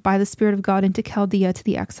vision by the Spirit of God into Chaldea to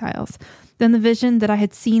the exiles. Then the vision that I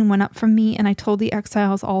had seen went up from me, and I told the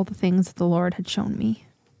exiles all the things that the Lord had shown me.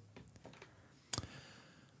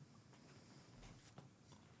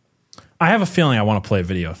 I have a feeling I want to play a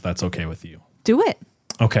video if that's okay with you. Do it.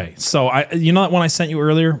 Okay, so you know that one I sent you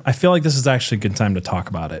earlier? I feel like this is actually a good time to talk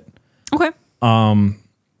about it. Okay.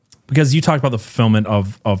 Because you talked about the fulfillment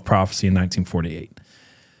of prophecy in 1948.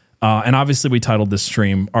 And obviously we titled this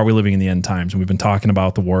stream, Are We Living in the End Times? And we've been talking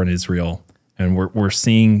about the war in Israel, and we're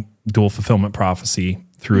seeing dual fulfillment prophecy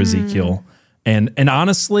through Ezekiel. And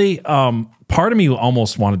honestly, part of me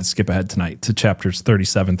almost wanted to skip ahead tonight to chapters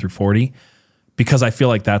 37 through 40, because I feel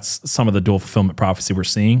like that's some of the dual fulfillment prophecy we're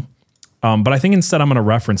seeing. But I think instead I'm going to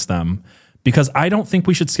reference them, because I don't think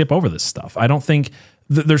we should skip over this stuff. I don't think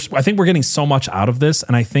I think we're getting so much out of this.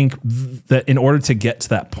 And I think that in order to get to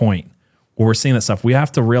that point where we're seeing that stuff, we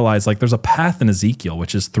have to realize like there's a path in Ezekiel,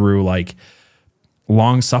 which is through like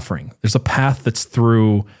long suffering. There's a path that's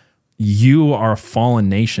through you are a fallen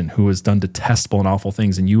nation who has done detestable and awful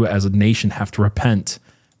things. And you as a nation have to repent,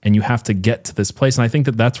 and you have to get to this place. And I think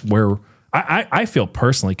that that's where I feel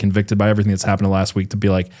personally convicted by everything that's happened last week to be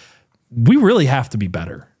like, we really have to be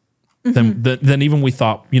better than even we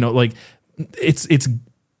thought. You know, like it's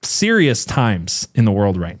serious times in the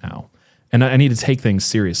world right now, and I need to take things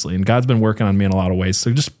seriously. And God's been working on me in a lot of ways.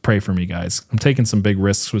 So just pray for me, guys. I'm taking some big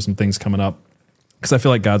risks with some things coming up, because I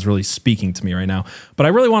feel like God's really speaking to me right now. But I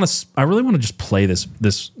really want to just play this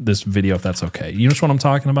video, if that's okay. You know what I'm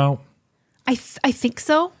talking about? I think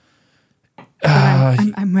so.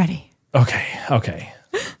 I'm ready. Okay.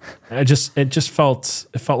 It just felt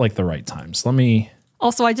like the right times. Let me.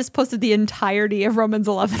 Also, I just posted the entirety of Romans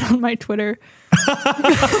 11 on my Twitter.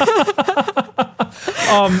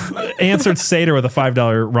 Answered Seder with a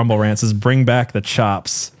 $5 Rumble rant says, "Bring back the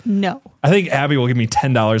chops." No, I think Abby will give me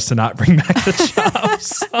 $10 to not bring back the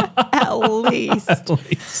chops. At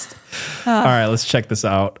least. All right, let's check this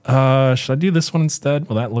out. Should I do this one instead?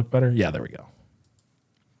 Will that look better? Yeah, there we go.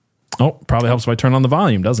 Oh, probably helps if I turn on the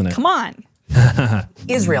volume, doesn't it? Come on.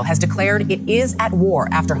 Israel has declared it is at war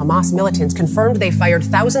after Hamas militants confirmed they fired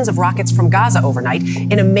thousands of rockets from Gaza overnight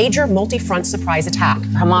in a major multi-front surprise attack.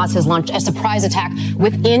 Hamas has launched a surprise attack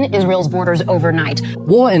within Israel's borders overnight.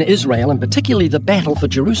 War in Israel, and particularly the battle for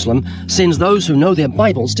Jerusalem, sends those who know their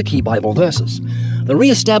Bibles to key Bible verses. The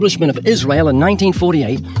re-establishment of Israel in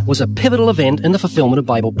 1948 was a pivotal event in the fulfillment of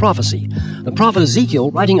Bible prophecy. The prophet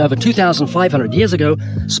Ezekiel, writing over 2,500 years ago,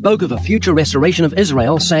 spoke of a future restoration of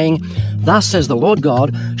Israel, saying, "Thus says the Lord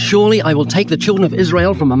God, surely I will take the children of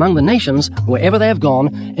Israel from among the nations, wherever they have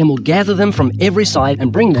gone, and will gather them from every side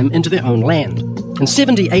and bring them into their own land." In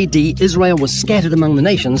 70 AD, Israel was scattered among the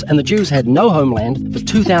nations, and the Jews had no homeland for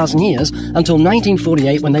 2,000 years until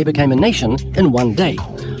 1948, when they became a nation in one day.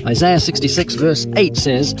 Isaiah 66 verse 8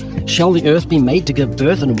 says, "Shall the earth be made to give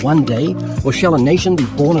birth in one day, or shall a nation be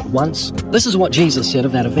born at once?" This is what Jesus said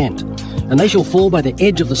of that event. "And they shall fall by the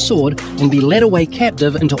edge of the sword and be led away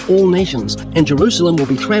captive into all nations, and Jerusalem will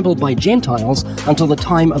be trampled by Gentiles until the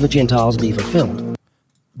time of the Gentiles be fulfilled."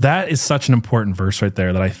 That is such an important verse right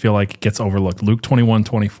there that I feel like gets overlooked. Luke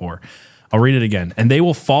 21:24. I'll read it again. "And they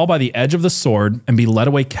will fall by the edge of the sword and be led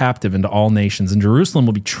away captive into all nations, and Jerusalem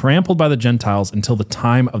will be trampled by the Gentiles until the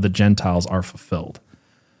time of the Gentiles are fulfilled."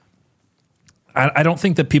 I don't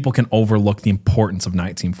think that people can overlook the importance of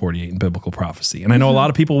 1948 in biblical prophecy, and I know a lot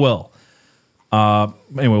of people will.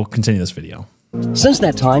 Anyway, we'll continue this video. Since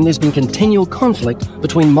that time, there's been continual conflict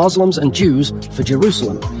between Muslims and Jews for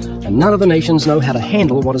Jerusalem, and none of the nations know how to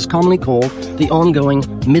handle what is commonly called the ongoing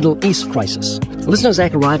Middle East crisis. Listen to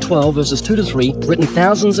Zechariah 12, verses 2-3, written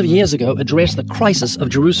thousands of years ago, address the crisis of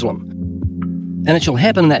Jerusalem. "And it shall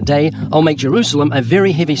happen in that day, I'll make Jerusalem a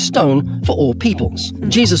very heavy stone for all peoples."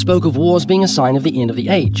 Jesus spoke of wars being a sign of the end of the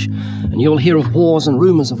age. "And you'll hear of wars and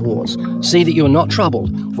rumors of wars. See that you are not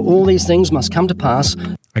troubled, for all these things must come to pass."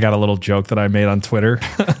 I got a little joke that I made on Twitter,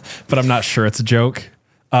 but I'm not sure it's a joke.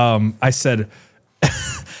 I said,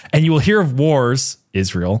 "And you will hear of wars,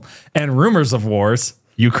 Israel, and rumors of wars,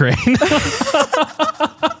 Ukraine."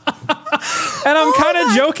 And I'm kind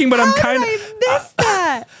of joking, but I'm kind of missed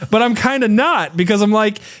that. But I'm kind of not, because I'm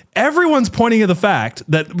like, everyone's pointing to the fact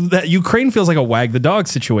that Ukraine feels like a wag the dog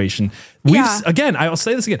situation. Again, I'll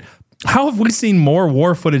say this again. How have we seen more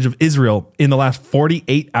war footage of Israel in the last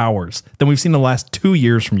 48 hours than we've seen in the last 2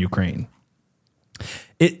 years from Ukraine?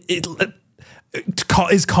 Is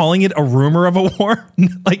calling it a rumor of a war?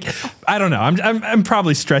 Like, I don't know. I'm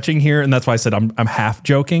probably stretching here, and that's why I said I'm half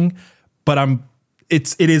joking, but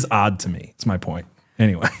it is odd to me. It's my point.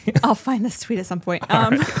 Anyway. I'll find this tweet at some point.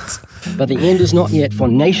 Right. "But the end is not yet, for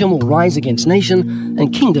nation will rise against nation,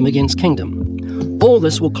 and kingdom against kingdom. All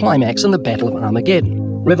this will climax in the battle of Armageddon."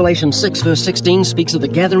 Revelation 6 verse 16 speaks of the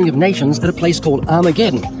gathering of nations at a place called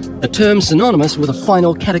Armageddon, a term synonymous with a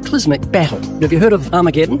final cataclysmic battle. Have you heard of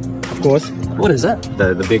Armageddon? Of course. What is that?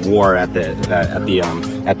 The big war at the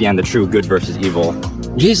end, the true good versus evil.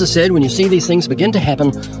 Jesus said, "When you see these things begin to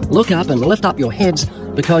happen, look up and lift up your heads,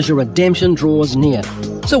 because your redemption draws near."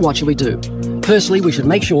 So what should we do? Firstly, we should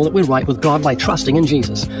make sure that we're right with God by trusting in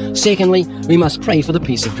Jesus. Secondly, we must pray for the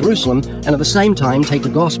peace of Jerusalem, and at the same time take the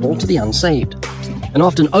gospel to the unsaved. An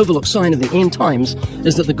often overlooked sign of the end times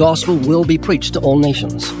is that the gospel will be preached to all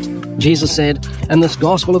nations. Jesus said, "And this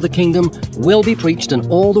gospel of the kingdom will be preached in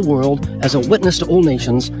all the world as a witness to all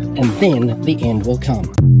nations, and then the end will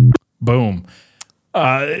come." Boom.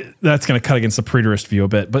 That's going to cut against the preterist view a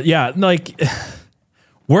bit. But yeah, like,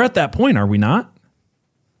 we're at that point, are we not?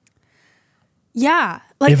 Yeah.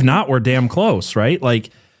 If not, we're damn close, right? Like,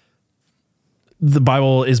 the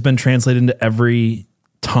Bible has been translated into every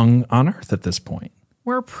tongue on earth at this point.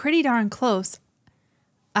 We're pretty darn close.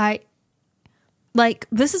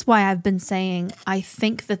 This is why I've been saying I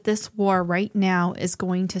think that this war right now is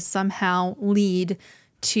going to somehow lead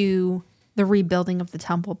to the rebuilding of the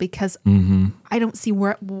temple, because I don't see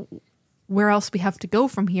where else we have to go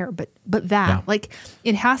from here, but that. Yeah. Like,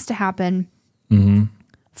 it has to happen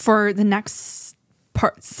for the next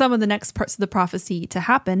part, some of the next parts of the prophecy to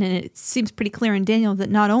happen. And it seems pretty clear in Daniel that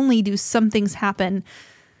not only do some things happen,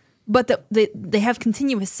 but that they have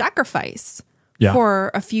continuous sacrifice for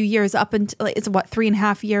a few years, up until, it's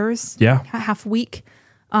 3.5 years? Yeah. Half a week.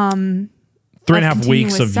 3.5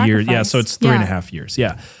 weeks of years. Yeah. So it's 3.5 years.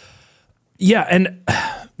 Yeah. Yeah. And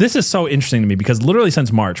this is so interesting to me, because literally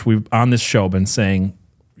since March, we've on this show been saying,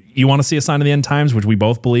 you want to see a sign of the end times, which we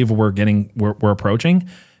both believe we're approaching.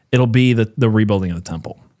 It'll be the rebuilding of the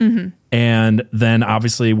temple. Mm-hmm. And then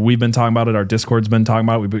obviously we've been talking about it. Our Discord's been talking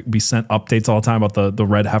about it. We sent updates all the time about the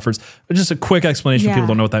red heifers. Just a quick explanation if people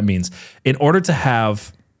don't know what that means. In order to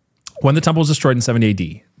have When the temple was destroyed in 70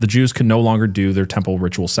 AD, the Jews could no longer do their temple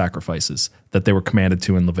ritual sacrifices that they were commanded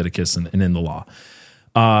to in Leviticus and in the law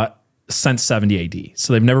since 70 AD.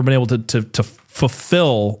 So they've never been able to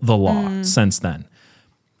fulfill the law since then.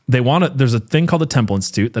 There's a thing called the Temple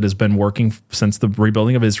Institute that has been working since the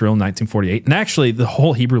rebuilding of Israel in 1948. And actually, the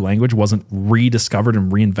whole Hebrew language wasn't rediscovered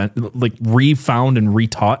and refound and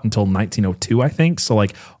retaught until 1902, I think. So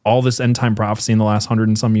like all this end time prophecy in the last 100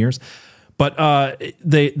 and some years. But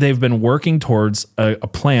they've been working towards a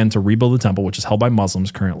plan to rebuild the temple, which is held by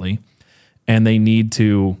Muslims currently. And they need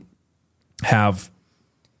to have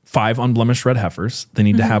 5 unblemished red heifers. They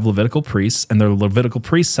need to have Levitical priests, and their Levitical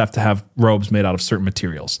priests have to have robes made out of certain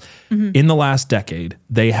materials. In the last decade,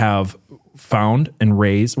 they have found and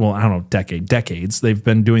raised, well, I don't know, decades. They've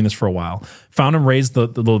been doing this for a while. Found and raised the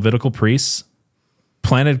Levitical priests,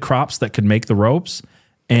 planted crops that could make the robes,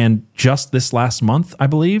 and just this last month, I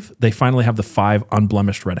believe, they finally have the 5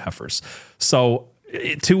 unblemished red heifers. So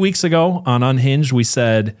 2 weeks ago on Unhinged, we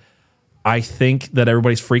said, I think that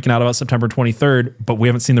everybody's freaking out about September 23rd, but we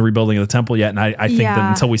haven't seen the rebuilding of the temple yet. And I think that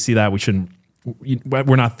until we see that,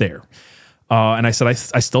 we're not there. And I said,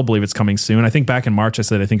 I still believe it's coming soon. I think back in March, I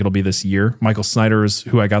said, I think it'll be this year. Michael Snyder is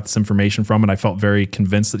who I got this information from, and I felt very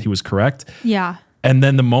convinced that he was correct. Yeah. And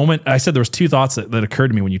then the moment I said, there was 2 thoughts that occurred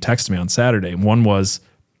to me when you texted me on Saturday. One was,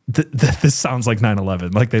 this sounds like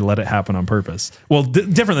 9/11, like they let it happen on purpose. Well,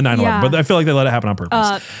 different than 9/11, but I feel like they let it happen on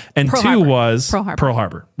purpose. And Pearl 2 Harbor. was Pearl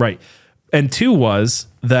Harbor, right? And 2 was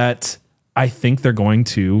that I think they're going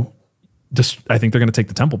to take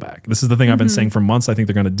the temple back. This is the thing I've been saying for months. I think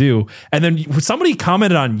they're going to do. And then somebody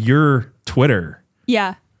commented on your Twitter.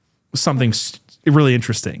 Yeah. Something really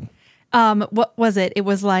interesting. What was it? It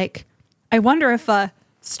was like, I wonder if a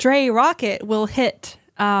stray rocket will hit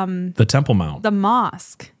the Temple Mount, the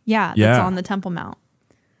mosque. Yeah. That's on the Temple Mount.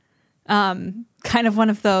 Kind of one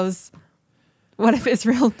of those, what if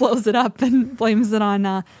Israel blows it up and blames it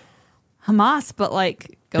on Hamas, but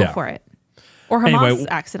like, go for it. Or Hamas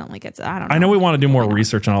accidentally gets it. I don't know. I know we want to do more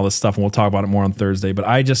research on all this stuff, and we'll talk about it more on Thursday, but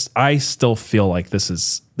I still feel like this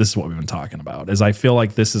is what we've been talking about. Is I feel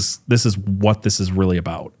like this is what this is really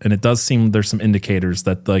about. And it does seem there's some indicators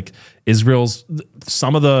that like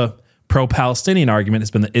some of the pro-Palestinian argument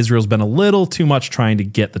has been that Israel's been a little too much trying to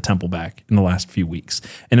get the temple back in the last few weeks.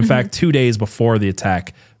 And in fact, 2 days before the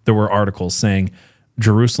attack, there were articles saying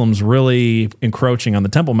Jerusalem's really encroaching on the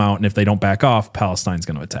Temple Mount, and if they don't back off, Palestine's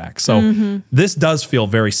going to attack. So this does feel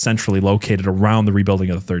very centrally located around the rebuilding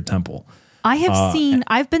of the Third Temple.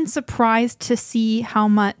 I've been surprised to see how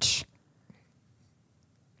much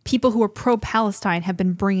people who are pro-Palestine have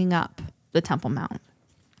been bringing up the Temple Mount.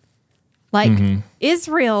 Like,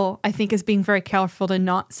 Israel, I think, is being very careful to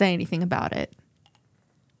not say anything about it.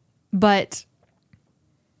 But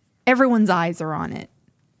everyone's eyes are on it.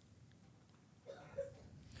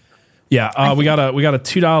 Yeah, we got a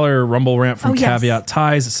 $2 Rumble rant from Caveat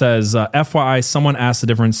Ties. It says, FYI, someone asked the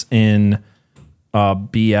difference in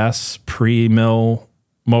BS, pre-mill,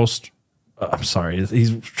 most... I'm sorry,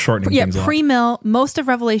 he's shortening things up. Pre-mill, most of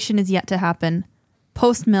Revelation is yet to happen.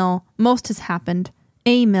 Post-mill, most has happened.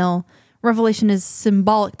 A-mill, Revelation is a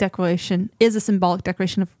symbolic declaration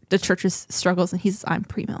of the church's struggles, and I'm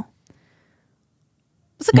pre-mill.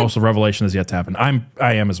 Most of Revelation is yet to happen.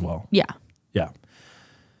 I am as well. Yeah.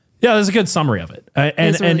 Yeah, there's a good summary of it.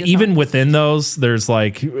 And even within those, there's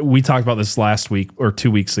like, we talked about this last week or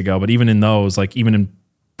 2 weeks ago, but even in those, like even in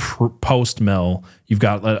post-mill, you've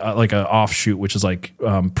got like an offshoot, which is like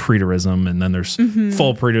preterism, and then there's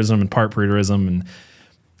full preterism and part preterism, and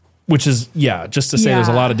which is, just to say there's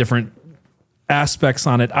a lot of different aspects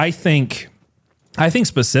on it. I think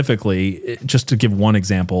specifically, just to give one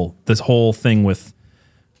example, this whole thing with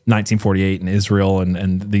 1948 and Israel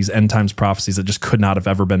and these end times prophecies that just could not have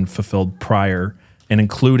ever been fulfilled prior, and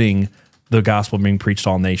including the gospel being preached to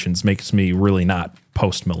all nations, makes me really not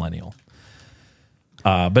post-millennial.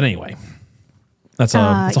 But anyway, that's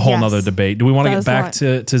a whole nother debate. Do we want to get back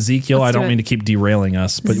to Ezekiel? I don't mean to keep derailing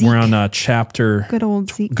us, but Zeke. We're on chapter... Good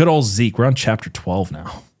old Zeke. Good old Zeke. We're on chapter 12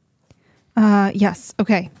 now. Yes.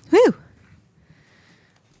 Okay. Whew.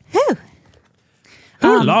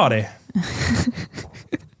 Oh, Lordy.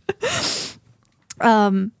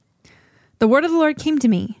 The word of the Lord came to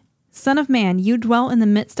me. Son of man, you dwell in the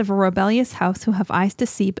midst of a rebellious house, who have eyes to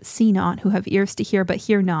see but see not, who have ears to hear but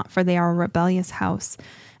hear not, for they are a rebellious house.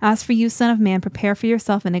 As for you, son of man, prepare for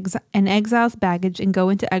yourself an exile's baggage, and go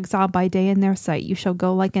into exile by day in their sight. You shall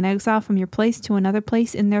go like an exile from your place to another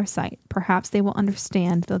place in their sight. Perhaps they will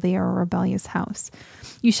understand, though they are a rebellious house.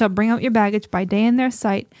 You shall bring out your baggage by day in their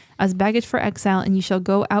sight, as baggage for exile, and you shall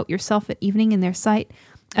go out yourself at evening in their sight,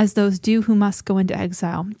 as those do who must go into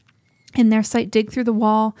exile. In their sight, dig through the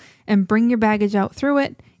wall and bring your baggage out through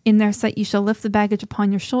it. In their sight, you shall lift the baggage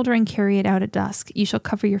upon your shoulder and carry it out at dusk. You shall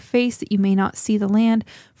cover your face that you may not see the land,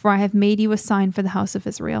 for I have made you a sign for the house of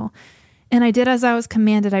Israel. And I did as I was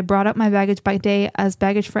commanded. I brought up my baggage by day as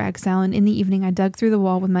baggage for exile, and in the evening I dug through the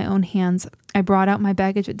wall with my own hands. I brought out my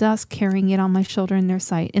baggage at dusk, carrying it on my shoulder in their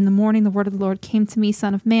sight. In the morning the word of the Lord came to me,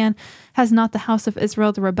 Son of man, has not the house of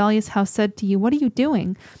Israel, the rebellious house, said to you, what are you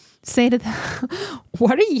doing? Say to them,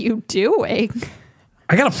 what are you doing?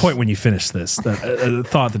 I got a point when you finish this, a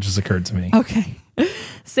thought that just occurred to me. Okay.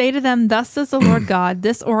 Say to them, thus says the Lord God,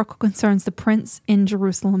 this oracle concerns the prince in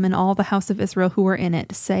Jerusalem and all the house of Israel who are in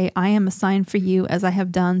it. Say, I am a sign for you, as I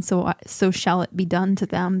have done, so shall it be done to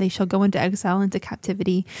them. They shall go into exile, into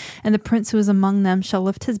captivity, and the prince who is among them shall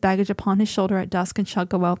lift his baggage upon his shoulder at dusk and shall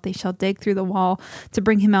go out. They shall dig through the wall to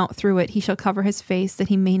bring him out through it. He shall cover his face, that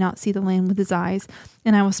he may not see the land with his eyes.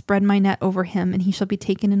 And I will spread my net over him, and he shall be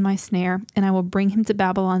taken in my snare. And I will bring him to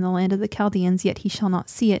Babylon, the land of the Chaldeans, yet he shall not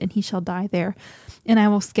see it, and he shall die there. And I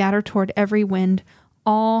will scatter toward every wind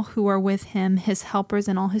all who are with him, his helpers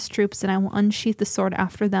and all his troops, and I will unsheath the sword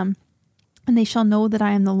after them. And they shall know that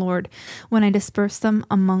I am the Lord, when I disperse them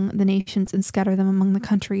among the nations and scatter them among the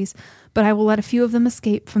countries. But I will let a few of them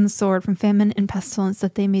escape from the sword, from famine and pestilence,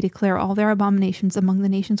 that they may declare all their abominations among the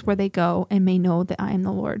nations where they go, and may know that I am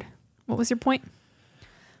the Lord. What was your point?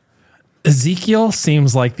 Ezekiel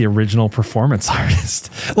seems like the original performance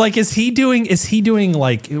artist. Like, is he doing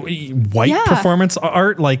like white performance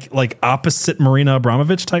art, like opposite Marina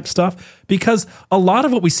Abramovich type stuff? Because a lot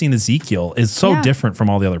of what we see in Ezekiel is so different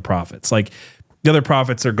from all the other prophets. Like, the other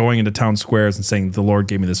prophets are going into town squares and saying, the Lord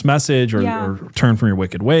gave me this message, or turn from your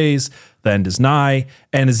wicked ways. The end is nigh.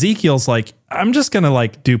 And Ezekiel's like, I'm just going to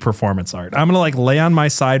like do performance art. I'm going to like lay on my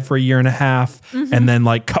side for a year and a half and then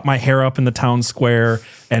like cut my hair up in the town square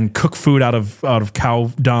and cook food out of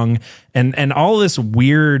cow dung and all this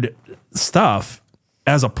weird stuff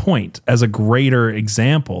as a point, as a greater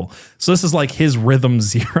example. So this is like his rhythm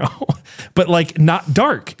zero, but like not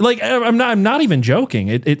dark. Like I'm not even joking.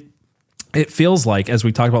 It feels like, as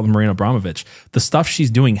we talked about with Marina Abramovich, the stuff she's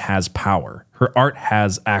doing has power. Her art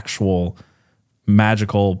has actual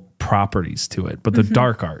magical properties to it, but the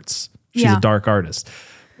dark arts, she's a dark artist.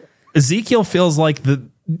 Ezekiel feels like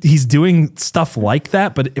he's doing stuff like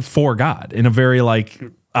that, but for God in a very like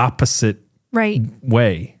opposite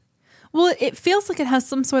way. Well, it feels like it has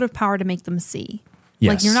some sort of power to make them see.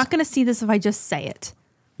 Yes. Like, you're not going to see this if I just say it.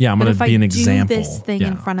 Yeah, I'm going to be an example. If I do this thing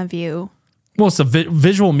in front of you. Well, it's a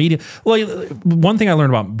visual media. Well, one thing I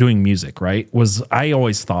learned about doing music, right, was I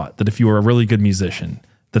always thought that if you were a really good musician,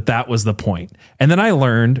 that was the point. And then I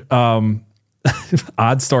learned,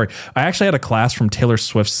 odd story. I actually had a class from Taylor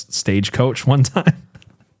Swift's Stagecoach one time,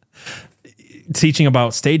 teaching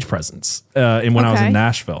about stage presence when I was in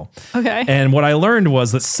Nashville. Okay. And what I learned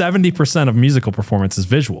was that 70% of musical performance is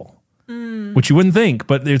visual, which you wouldn't think,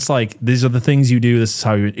 but it's like, these are the things you do. This is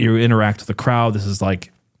how you interact with the crowd. This is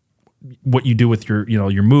like what you do with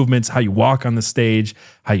your movements, how you walk on the stage,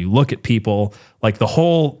 how you look at people, like the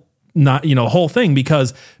whole thing,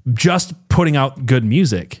 because just putting out good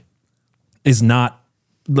music is not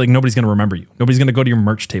like, nobody's going to remember you. Nobody's going to go to your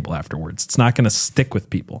merch table afterwards. It's not going to stick with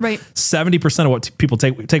people. Right. 70% of what people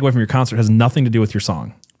take away from your concert has nothing to do with your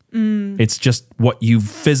song. It's just what you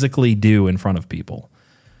physically do in front of people.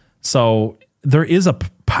 So there is a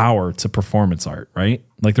power to performance art, right?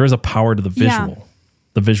 Like there is a power to the visual.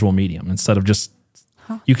 The visual medium, instead of just,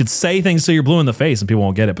 you could say things so you're blue in the face and people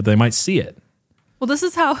won't get it, but they might see it. Well, this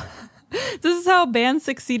is how bands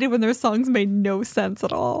succeeded when their songs made no sense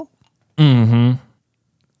at all. Mm-hmm.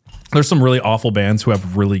 There's some really awful bands who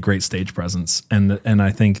have really great stage presence. And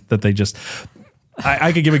I think that they just,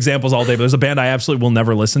 I could give examples all day, but there's a band I absolutely will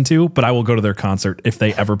never listen to, but I will go to their concert if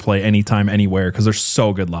they ever play anytime, anywhere, because they're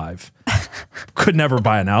so good live. Could never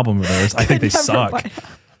buy an album of theirs. I think they suck.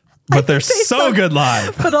 But they're so good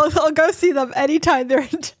live. But I'll go see them anytime they're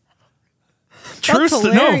in.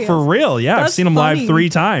 No, for real. Yeah, I've seen them live 3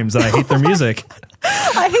 times and I hate their music.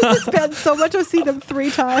 I hate this band so much. I've seen them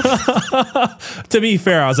 3 times. To be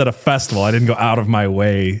fair, I was at a festival. I didn't go out of my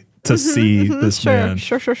way to see this band.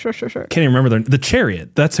 Sure. Can't even remember the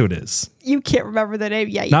Chariot. That's who it is. You can't remember the name.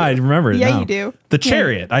 Yeah, you do. I remember it. Yeah, now. you do. The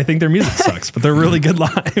Chariot. I think their music sucks, but they're really good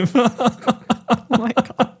live. Oh my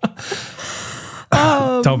God.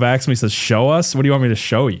 Don't Vax Me says, show us. What do you want me to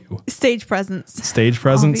show you? Stage presence. Stage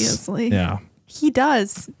presence? Obviously. Yeah. He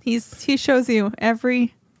does. He shows you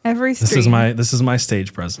every stream. This is my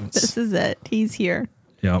stage presence. This is it. He's here.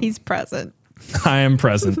 Yep. He's present. I am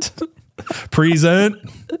present. Present.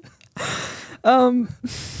 We're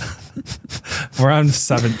on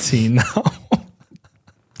 17 now.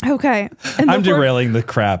 Okay. I'm derailing the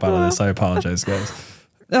crap out of this. I apologize, guys.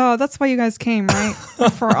 Oh, that's why you guys came, right?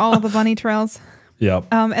 For all the bunny trails. Yep.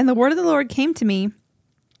 And the word of the Lord came to me,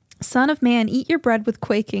 Son of man, eat your bread with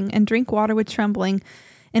quaking and drink water with trembling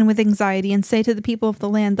and with anxiety, and say to the people of the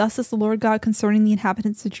land, thus says the Lord God concerning the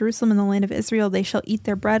inhabitants of Jerusalem and the land of Israel, they shall eat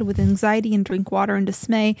their bread with anxiety and drink water in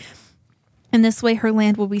dismay. In this way her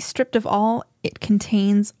land will be stripped of all it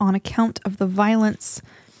contains on account of the violence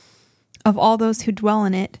of all those who dwell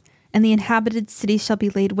in it. And the inhabited city shall be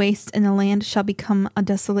laid waste, and the land shall become a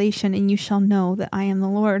desolation, and you shall know that I am the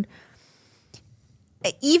Lord.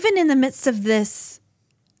 Even in the midst of this,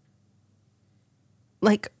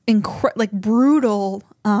 like brutal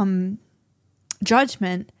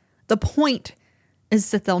judgment, the point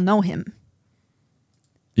is that they'll know him.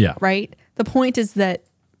 Yeah. Right? The point is that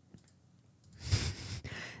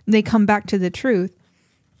they come back to the truth.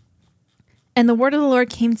 And the word of the Lord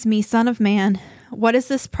came to me, Son of man, what is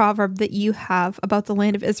this proverb that you have about the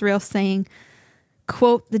land of Israel, saying,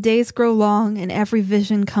 quote, the days grow long and every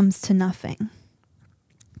vision comes to nothing.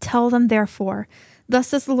 Tell them, therefore, thus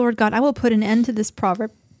says the Lord God, I will put an end to this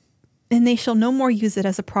proverb, and they shall no more use it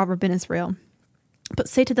as a proverb in Israel. But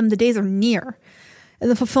say to them, the days are near,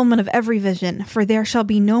 and the fulfillment of every vision, for there shall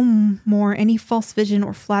be no more any false vision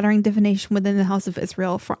or flattering divination within the house of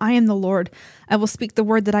Israel. For I am the Lord. I will speak the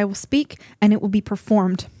word that I will speak, and it will be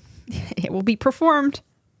performed. It will be performed.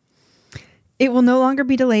 It will no longer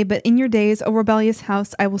be delayed, but in your days, O rebellious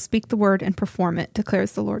house, I will speak the word and perform it,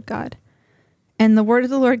 declares the Lord God. And the word of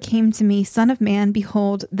the Lord came to me, Son of man,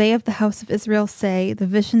 behold, they of the house of Israel say, the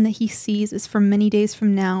vision that he sees is from many days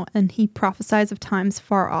from now, and he prophesies of times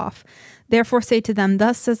far off. Therefore say to them,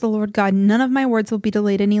 thus says the Lord God, none of my words will be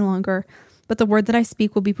delayed any longer, but the word that I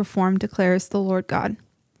speak will be performed, declares the Lord God.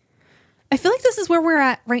 I feel like this is where we're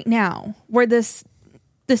at right now, where this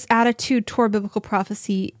attitude toward biblical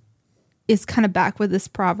prophecy is kind of back with this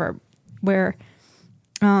proverb, where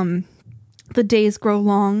the days grow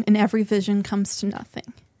long and every vision comes to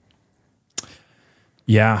nothing.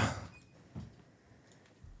 Yeah.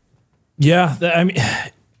 Yeah. I mean,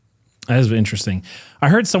 that is interesting. I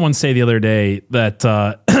heard someone say the other day that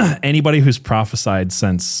anybody who's prophesied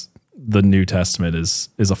since the New Testament is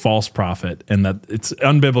a false prophet, and that it's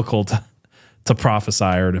unbiblical to prophesy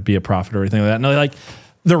or to be a prophet or anything like that. No,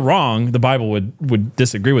 they're wrong. The Bible would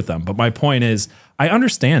disagree with them. But my point is, I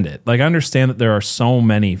understand it. I understand that there are so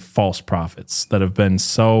many false prophets that have been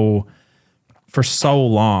for so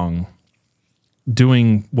long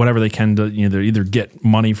doing whatever they can to either get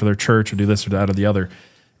money for their church or do this or that or the other.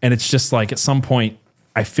 And it's just at some point,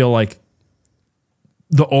 I feel like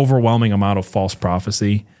the overwhelming amount of false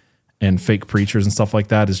prophecy and fake preachers and stuff like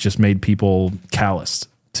that has just made people calloused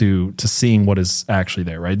to seeing what is actually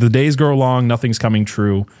there, right? The days grow long, nothing's coming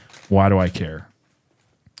true. Why do I care?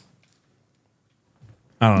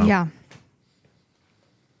 I don't know. Yeah.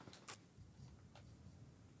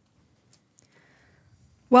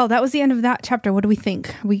 Well, that was the end of that chapter. What do we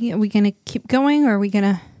think? Are we going to keep going, or are we going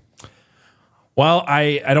to... Well,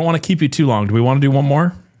 I don't want to keep you too long. Do we want to do one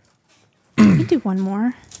more? We can do one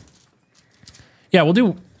more. Yeah, we'll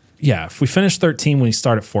do... Yeah, if we finish 13, we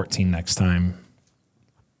start at 14 next time.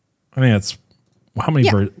 I think that's... How many...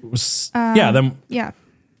 Yeah. Yeah.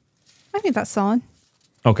 I think that's solid.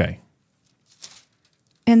 Okay.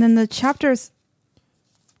 And then the chapters...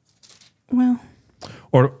 Well...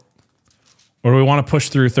 Or do we want to push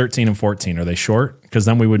through 13 and 14? Are they short? Because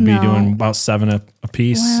then we would be doing about 7 a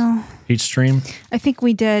piece each stream. I think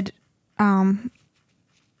we did a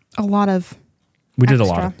lot of We did a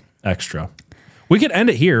lot of extra. We could end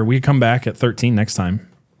it here. We could come back at 13 next time.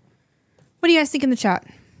 What do you guys think in the chat?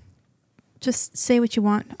 Just say what you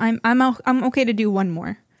want. I'm okay to do one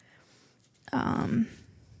more. If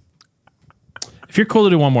you're cool to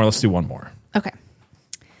do one more, let's do one more. Okay.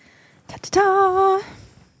 Ta-ta-ta.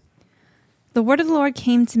 The word of the Lord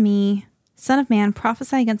came to me, Son of man,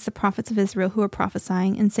 prophesy against the prophets of Israel who are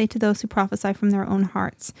prophesying, and say to those who prophesy from their own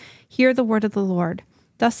hearts, hear the word of the Lord.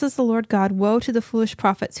 Thus says the Lord God, woe to the foolish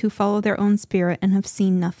prophets who follow their own spirit and have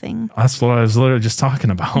seen nothing. That's what I was literally just talking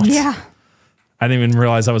about. Yeah. I didn't even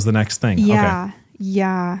realize that was the next thing. Yeah. Okay.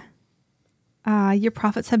 Yeah. Your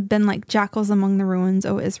prophets have been like jackals among the ruins,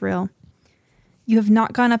 O Israel. You have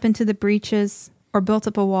not gone up into the breaches or built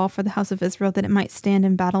up a wall for the house of Israel that it might stand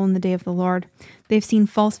in battle in the day of the Lord. They've seen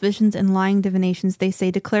false visions and lying divinations, they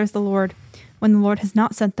say, declares the Lord, when the Lord has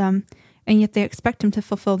not sent them, and yet they expect him to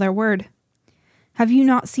fulfill their word. Have you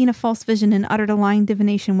not seen a false vision and uttered a lying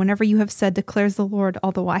divination whenever you have said, declares the Lord,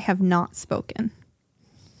 although I have not spoken?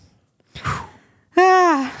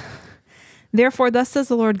 Therefore, thus says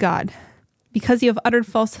the Lord God, Because you have uttered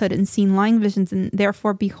falsehood and seen lying visions, and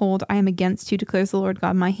therefore, behold, I am against you, declares the Lord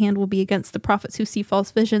God. My hand will be against the prophets who see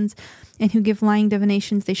false visions and who give lying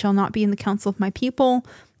divinations. They shall not be in the council of my people,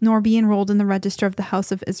 nor be enrolled in the register of the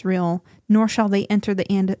house of Israel, nor shall they enter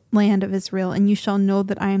the land of Israel, and you shall know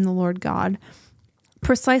that I am the Lord God.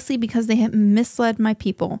 Precisely because they have misled my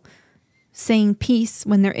people, saying peace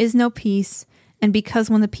when there is no peace, and because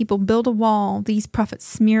when the people build a wall, these prophets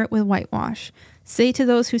smear it with whitewash. Say to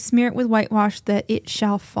those who smear it with whitewash that it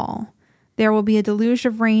shall fall. There will be a deluge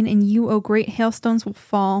of rain, and you, O great hailstones, will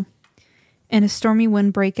fall, and a stormy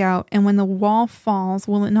wind break out. And when the wall falls,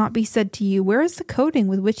 will it not be said to you, where is the coating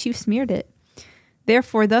with which you smeared it?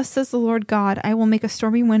 Therefore, thus says the Lord God, I will make a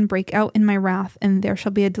stormy wind break out in my wrath, and there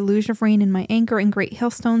shall be a deluge of rain in my anger, and great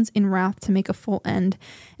hailstones in wrath to make a full end.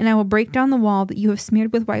 And I will break down the wall that you have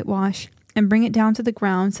smeared with whitewash, and bring it down to the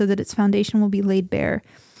ground, so that its foundation will be laid bare.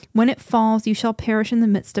 When it falls, you shall perish in the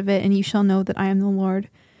midst of it, and you shall know that I am the Lord.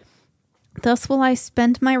 Thus will I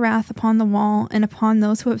spend my wrath upon the wall, and upon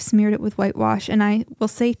those who have smeared it with whitewash, and I will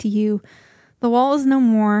say to you, the wall is no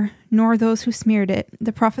more, nor those who smeared it.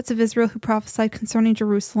 The prophets of Israel who prophesied concerning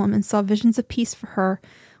Jerusalem and saw visions of peace for her,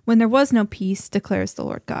 when there was no peace, declares the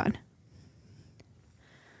Lord God.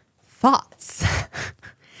 Thoughts?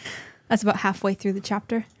 That's about halfway through the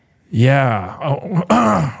chapter. Yeah.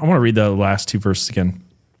 I want to read the last two verses again.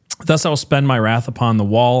 Thus I will spend my wrath upon the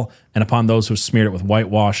wall and upon those who smeared it with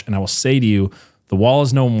whitewash, and I will say to you, the wall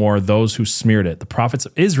is no more, those who smeared it. The prophets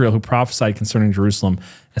of Israel who prophesied concerning Jerusalem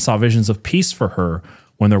and saw visions of peace for her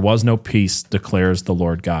when there was no peace, declares the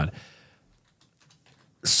Lord God.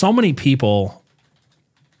 So many people,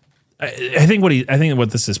 I think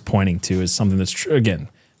what this is pointing to is something that's true. Again,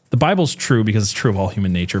 the Bible's true because it's true of all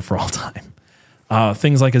human nature for all time.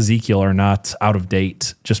 Things like Ezekiel are not out of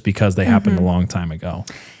date just because they happened a long time ago.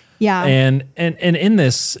 Yeah. And in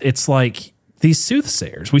this, it's like these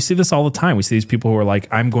soothsayers. We see this all the time. We see these people who are like,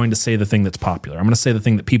 I'm going to say the thing that's popular. I'm going to say the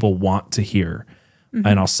thing that people want to hear.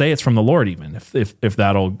 And I'll say it's from the Lord even, if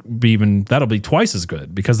that'll be twice as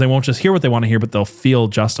good, because they won't just hear what they want to hear, but they'll feel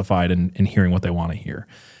justified in hearing what they want to hear.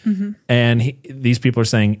 And these people are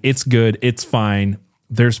saying, it's good, it's fine,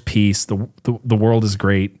 there's peace, the world is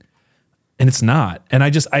great. And it's not. And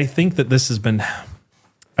I think that this has been,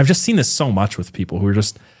 I've just seen this so much with people who are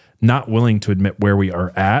just not willing to admit where we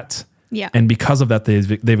are at. Yeah. And because of that,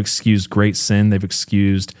 they've excused great sin. They've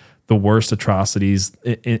excused the worst atrocities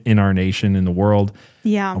in our nation, in the world.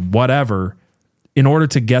 Yeah. Whatever, in order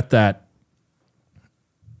to get that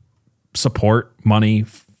support, money,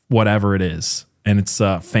 whatever it is. And it's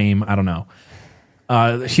fame. I don't know.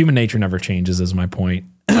 Human nature never changes is my point.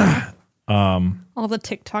 All the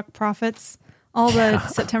TikTok prophets, all the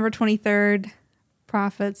September 23rd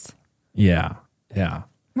prophets. Yeah. Yeah.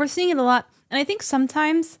 We're seeing it a lot. And I think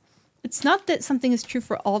sometimes it's not that something is true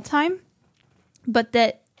for all time, but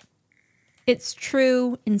that it's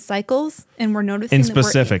true in cycles. And we're noticing in that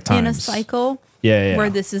specific we're times. in a cycle where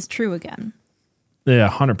this is true again. Yeah,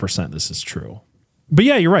 100% this is true. But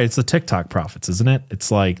yeah, you're right. It's the TikTok prophets, isn't it?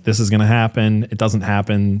 It's like, this is going to happen. It doesn't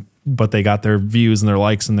happen, but they got their views and their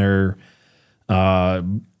likes and their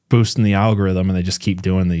boosting the algorithm, and they just keep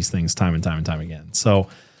doing these things time and time and time again. So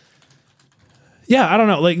yeah, I don't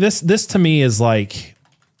know. Like this to me is like,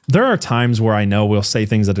 there are times where I know we'll say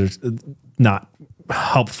things that are not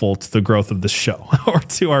helpful to the growth of the show or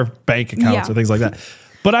to our bank accounts or things like that.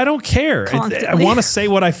 But I don't care. I want to say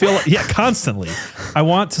what I feel. Yeah, constantly. I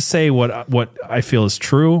want to say what I feel is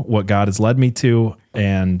true, what God has led me to.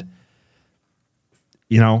 And,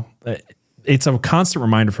 it's a constant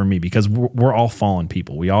reminder for me because we're all fallen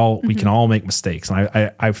people. We can all make mistakes.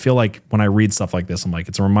 And I feel like when I read stuff like this, I'm like,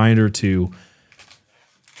 it's a reminder to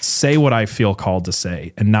say what I feel called to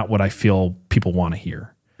say and not what I feel people want to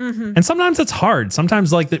hear. And sometimes it's hard.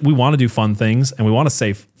 Sometimes like that we want to do fun things and we want to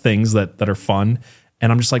say things that are fun.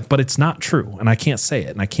 And I'm just like, but it's not true. And I can't say it.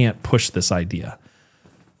 And I can't push this idea.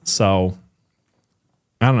 So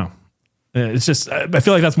I don't know. It's just, I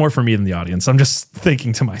feel like that's more for me than the audience. I'm just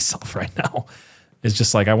thinking to myself right now. It's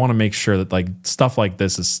just like, I want to make sure that like stuff like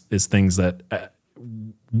this is things that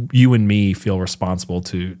you and me feel responsible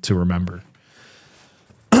to remember.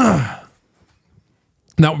 Now,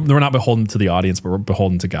 we're not beholden to the audience, but we're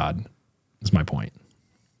beholden to God, is my point.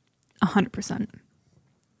 100%.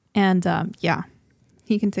 And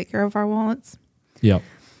he can take care of our wallets. Yep.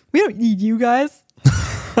 We don't need you guys.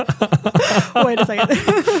 Wait a second.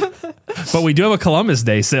 But we do have a Columbus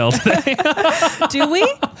Day sale today. Do we?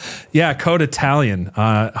 Yeah, code Italian,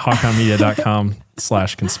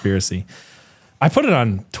 hawkonmedia.com/conspiracy. I put it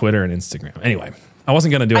on Twitter and Instagram. Anyway, I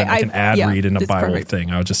wasn't going to do it like an ad read in a Bible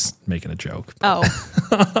thing. I was just making a joke. Oh.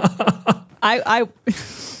 I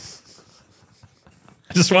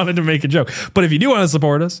just wanted to make a joke. But if you do want to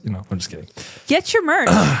support us, I'm just kidding. Get your merch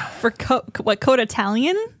for code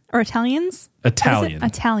Italian or Italians? Italian.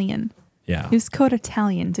 Italian. Yeah. Use code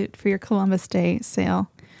Italian for your Columbus Day sale.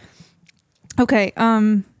 Okay.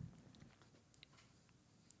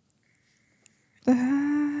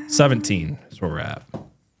 17 is where we're at.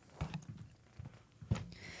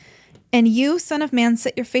 And you, son of man,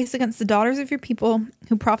 set your face against the daughters of your people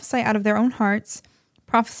who prophesy out of their own hearts.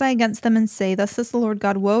 Prophesy against them and say, thus says the Lord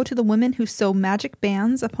God, woe to the women who sew magic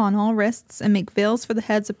bands upon all wrists and make veils for the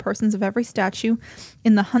heads of persons of every statue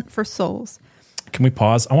in the hunt for souls. Can we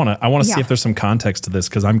pause? I want to see if there's some context to this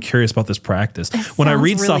because I'm curious about this practice. When I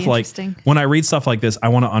read stuff like this, I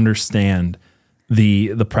want to understand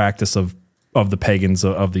the practice of the pagans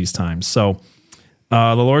of these times. So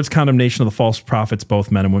the Lord's condemnation of the false prophets,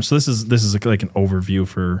 both men and women. So this is like an overview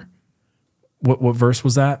for what verse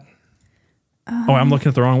was that? I'm looking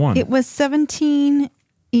at the wrong one. It was 17,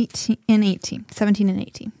 18, and 18. 17 and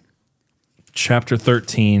 18. Chapter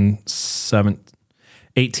 13,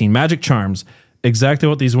 18. Magic charms. Exactly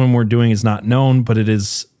what these women were doing is not known, but it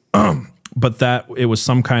is, but that it was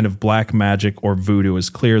some kind of black magic or voodoo is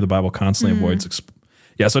clear. The Bible constantly avoids.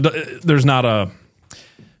 So there's not a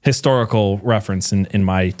historical reference in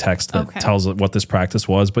my text that tells what this practice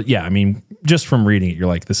was. But yeah, I mean, just from reading it, you're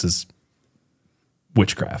like, this is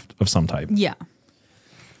witchcraft of some type. Yeah.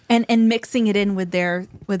 And mixing it in with their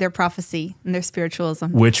prophecy and their spiritualism.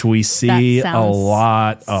 Which we see a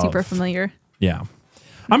lot of. Super familiar. Yeah.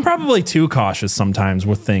 I'm probably too cautious sometimes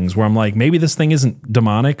with things where I'm like, maybe this thing isn't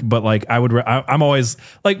demonic, but like I'm always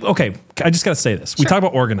like, okay, I just got to say this. We talked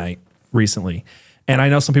about Organite recently. And I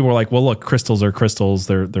know some people were like, well, look, crystals are crystals.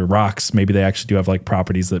 They're rocks. Maybe they actually do have like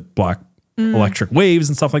properties that block electric waves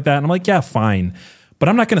and stuff like that. And I'm like, yeah, fine. But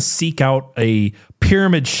I'm not going to seek out a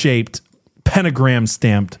pyramid-shaped,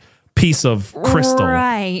 pentagram-stamped piece of crystal.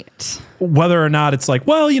 Right. Whether or not it's like,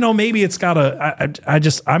 well, maybe it's got I'm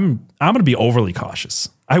going to be overly cautious.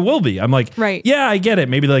 I will be. I'm like, right. Yeah, I get it.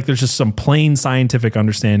 Maybe like there's just some plain scientific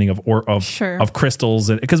understanding of crystals.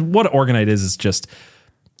 Because what Organite is just,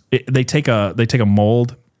 they take a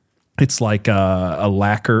mold. It's like a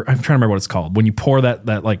lacquer. I'm trying to remember what it's called. When you pour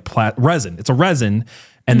that like resin, it's a resin.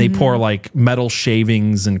 And they pour like metal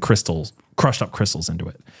shavings and crystals, crushed up crystals into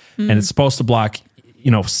it. And it's supposed to block,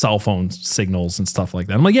 cell phone signals and stuff like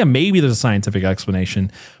that. I'm like, yeah, maybe there's a scientific explanation.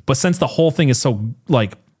 But since the whole thing is so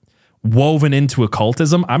like woven into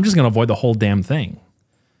occultism, I'm just going to avoid the whole damn thing.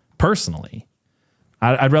 Personally,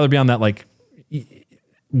 I'd rather be on that like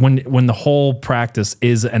when the whole practice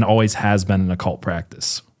is and always has been an occult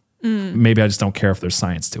practice. Maybe I just don't care if there's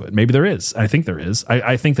science to it. Maybe there is. I think there is.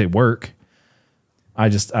 I think they work. I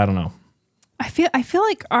don't know. I feel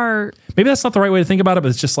like maybe that's not the right way to think about it, but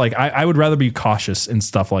it's just like I would rather be cautious in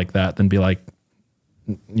stuff like that than be like,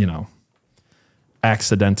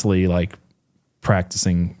 accidentally like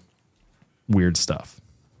practicing weird stuff.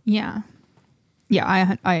 Yeah.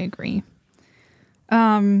 Yeah, I agree.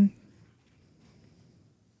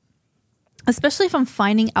 Especially if I'm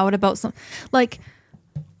finding out about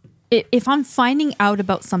if I'm finding out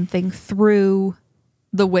about something through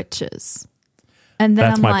the witches. And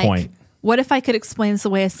then I'm like, point. What if I could explain this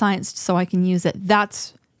away as science so I can use it?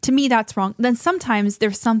 To me, that's wrong. Then sometimes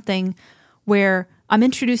there's something where I'm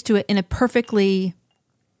introduced to it in a perfectly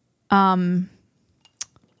innocent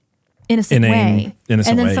way. And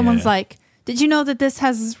then someone's like, did you know that this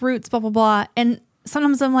has roots, blah, blah, blah. And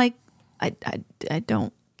sometimes I'm like, I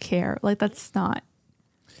don't care. Like, that's not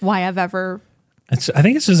why I've ever. I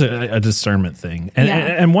think it's just a discernment thing.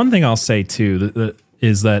 And one thing I'll say too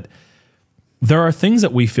is that there are things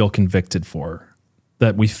that we feel convicted for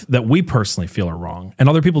that we personally feel are wrong, and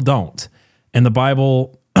other people don't. And the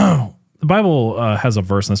Bible has a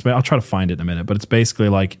verse in this. I'll try to find it in a minute, but it's basically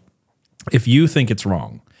like if you think it's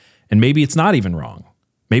wrong, and maybe it's not even wrong,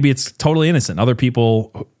 maybe it's totally innocent. Other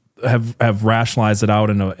people have rationalized it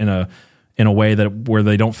out in a way where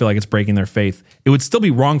they don't feel like it's breaking their faith. It would still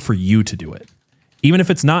be wrong for you to do it. Even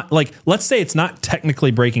if it's not like, let's say it's not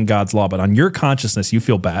technically breaking God's law, but on your consciousness, you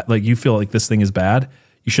feel bad. Like you feel like this thing is bad.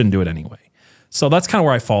 You shouldn't do it anyway. So that's kind of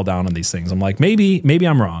where I fall down on these things. I'm like, maybe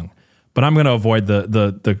I'm wrong, but I'm going to avoid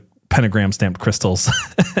the pentagram stamped crystals,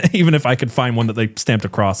 even if I could find one that they stamped a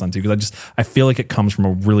cross onto, because I feel like it comes from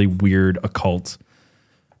a really weird occult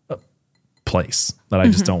place that I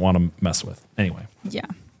just don't want to mess with. Anyway. Yeah.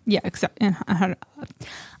 Yeah. Except 100%.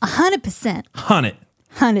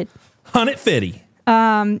 150.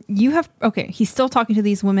 You have he's still talking to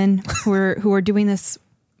these women who are doing this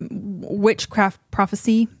witchcraft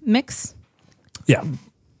prophecy mix. Yeah.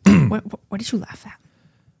 What did you laugh at?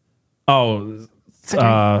 Oh,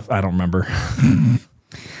 I don't remember.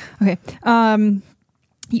 Okay.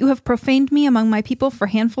 You have profaned me among my people for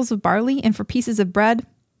handfuls of barley and for pieces of bread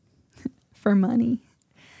for money.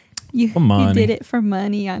 You did it for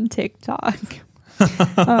money on TikTok.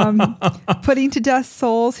 Putting to death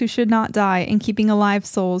souls who should not die and keeping alive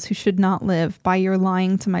souls who should not live by your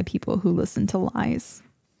lying to my people who listen to lies.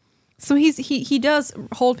 So he does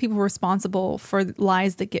hold people responsible for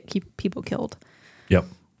lies that keep people killed. Yep.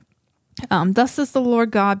 Thus says the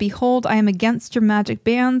Lord God, behold, I am against your magic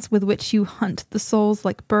bands with which you hunt the souls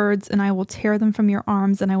like birds, and I will tear them from your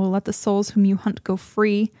arms, and I will let the souls whom you hunt go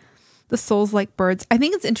free, the souls like birds. I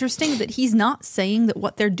think it's interesting that he's not saying that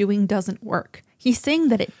what they're doing doesn't work. He's saying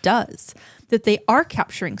that it does, that they are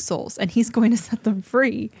capturing souls, and he's going to set them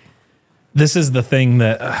free. This is the thing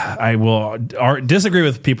that I will disagree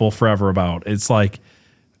with people forever about. It's like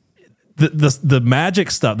the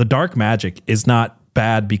magic stuff, the dark magic is not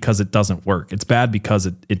bad because it doesn't work. It's bad because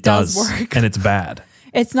it does work. And it's bad.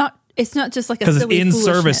 It's not just like a because silly it's in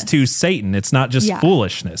service to Satan. It's not just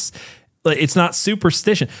foolishness. It's not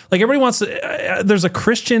superstition. Like everybody wants to, there's a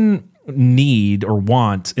Christian need or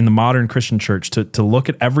want in the modern Christian church to look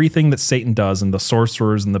at everything that Satan does and the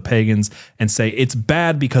sorcerers and the pagans and say it's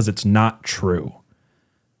bad because it's not true.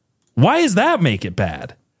 Why does that make it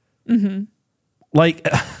bad? Mm-hmm. Like,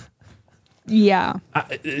 yeah,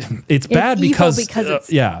 it's bad because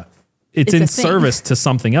it's in service to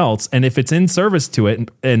something else. And if it's in service to it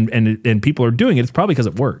and people are doing it, it's probably because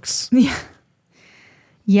it works. Yeah.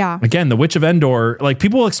 Yeah. Again, the Witch of Endor, like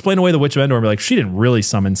people will explain away the Witch of Endor and be like, she didn't really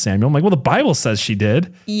summon Samuel. I'm like, well, the Bible says she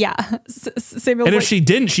did. Yeah. And if she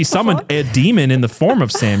didn't, she summoned a demon in the form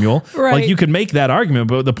of Samuel. Right. Like you could make that argument,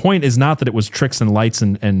 but the point is not that it was tricks and lights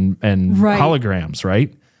and holograms,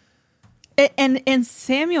 right? And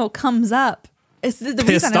Samuel comes up. It's the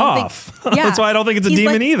pissed off. That's why I don't think it's a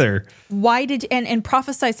demon either. Why did and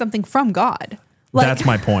prophesy something from God? Like, that's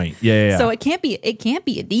my point. Yeah. So it can't be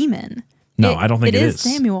a demon. No, I don't think it is.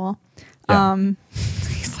 Samuel. Yeah.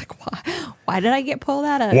 He's like, why did I get pulled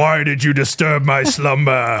out of? Why did you disturb my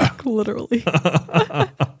slumber? Literally.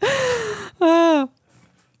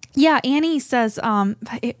 Yeah, Annie says,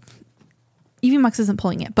 Evie Mux isn't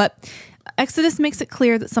pulling it, but Exodus makes it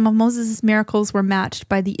clear that some of Moses' miracles were matched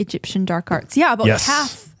by the Egyptian dark arts. Yeah, about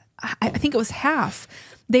half. I think it was half.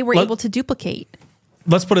 They were able to duplicate.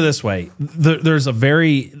 Let's put it this way. There's a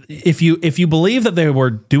very, if you believe that they were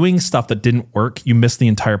doing stuff that didn't work, you miss the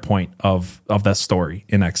entire point of that story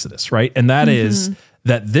in Exodus, right? And that is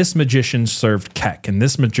that this magician served Kek, and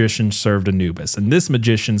this magician served Anubis, and this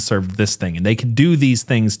magician served this thing, and they could do these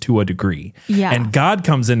things to a degree. Yeah. And God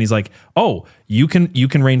comes in, he's like, oh, you can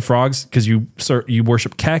rain frogs because you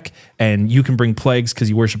worship Kek, and you can bring plagues because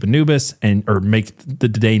you worship Anubis, or make the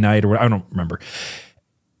day night, or I don't remember.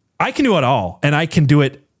 I can do it all, and I can do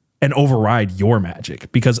it and override your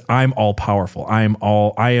magic because I'm all powerful. I am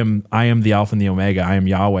the Alpha and the Omega. I am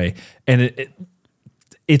Yahweh. And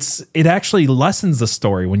it actually lessens the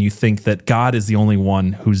story when you think that God is the only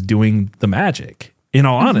one who's doing the magic. In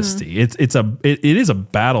all honesty, it is a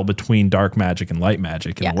battle between dark magic and light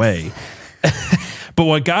magic in a way. But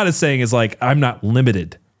what God is saying is like, I'm not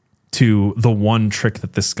limited to the one trick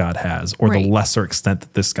that this God has or the lesser extent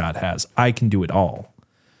that this God has. I can do it all.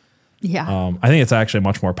 Yeah. I think it's actually a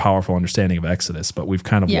much more powerful understanding of Exodus, but we've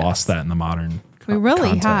kind of lost that in the modern We really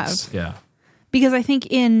context. have. Yeah. Because I think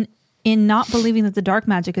in not believing that the dark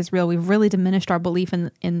magic is real, we've really diminished our belief in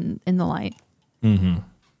the light. Mm-hmm.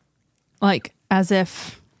 Like as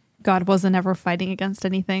if God wasn't ever fighting against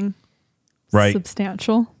anything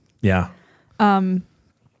substantial. Yeah.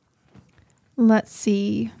 Let's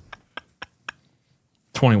see.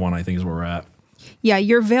 21, I think, is where we're at. Yeah,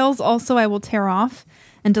 your veils also I will tear off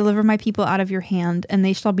and deliver my people out of your hand, and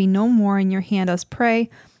they shall be no more in your hand as prey,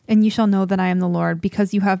 and you shall know that I am the Lord,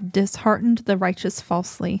 because you have disheartened the righteous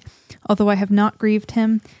falsely, although I have not grieved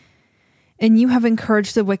him, and you have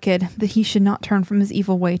encouraged the wicked, that he should not turn from his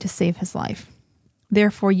evil way to save his life.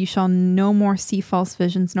 Therefore you shall no more see false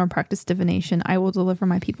visions, nor practice divination. I will deliver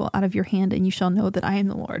my people out of your hand, and you shall know that I am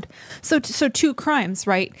the Lord. So two crimes,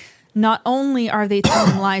 right? Not only are they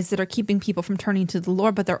telling lies that are keeping people from turning to the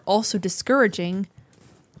Lord, but they're also discouraging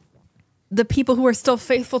the people who are still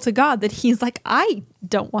faithful to God, that he's like, I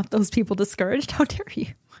don't want those people discouraged. How dare you?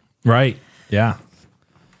 Right. Yeah.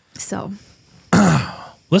 So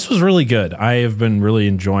this was really good. I have been really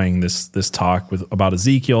enjoying this talk about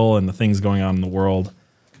Ezekiel and the things going on in the world.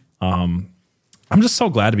 I'm just so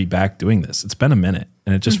glad to be back doing this. It's been a minute,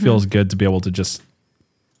 and it just feels good to be able to just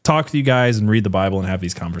talk to you guys and read the Bible and have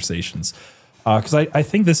these conversations. Because I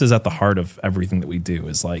think this is at the heart of everything that we do,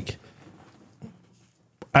 is like,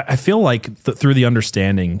 I feel like through the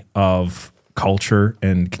understanding of culture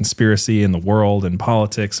and conspiracy in the world and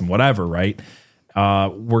politics and whatever, right?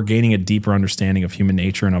 We're gaining a deeper understanding of human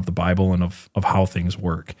nature and of the Bible and of how things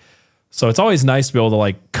work. So it's always nice to be able to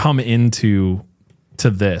like come into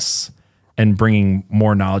this and bringing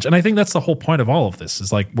more knowledge. And I think that's the whole point of all of this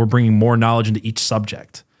is like we're bringing more knowledge into each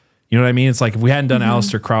subject. You know what I mean? It's like if we hadn't done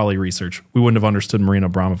Aleister Crowley research, we wouldn't have understood Marina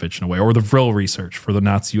Abramovich in a way, or the Vril research for the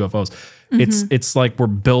Nazi UFOs. It's like we're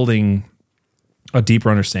building a deeper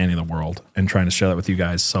understanding of the world and trying to share that with you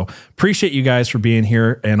guys. So appreciate you guys for being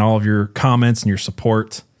here and all of your comments and your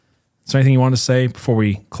support. Is there anything you want to say before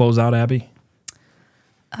we close out, Abby?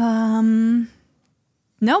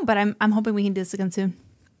 No, but I'm hoping we can do this again soon.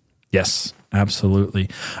 Yes, absolutely.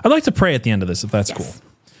 I'd like to pray at the end of this, if that's cool.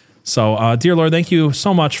 So, dear Lord, thank you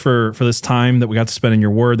so much for this time that we got to spend in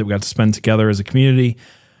your word, that we got to spend together as a community.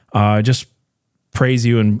 Just praise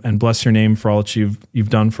you and bless your name for all that you've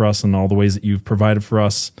done for us and all the ways that you've provided for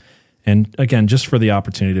us. And again, just for the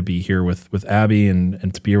opportunity to be here with Abby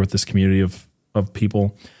and to be here with this community of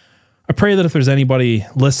people. I pray that if there's anybody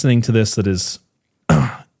listening to this that is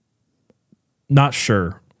not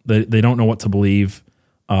sure, that they don't know what to believe,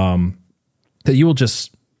 that you will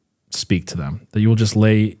just speak to them, that you will just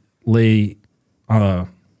lay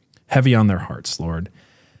heavy on their hearts, Lord.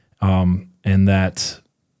 And that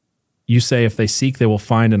you say if they seek, they will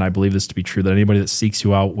find, and I believe this to be true, that anybody that seeks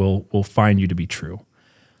you out will find you to be true.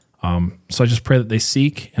 So I just pray that they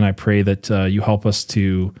seek, and I pray that you help us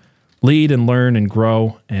to lead and learn and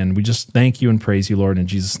grow, and we just thank you and praise you, Lord, in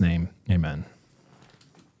Jesus' name. Amen.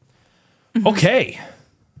 Okay.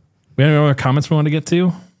 We have any other comments we want to get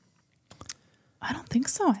to? I don't think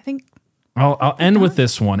so. I think I'll end with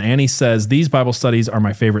this one. Annie says, these Bible studies are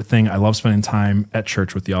my favorite thing. I love spending time at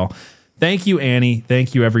church with y'all. Thank you, Annie.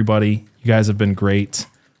 Thank you, everybody. You guys have been great.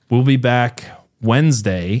 We'll be back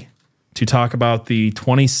Wednesday to talk about the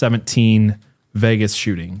 2017 Vegas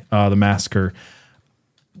shooting, the massacre.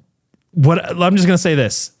 I'm just going to say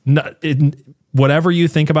this. Whatever you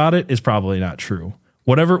think about it is probably not true.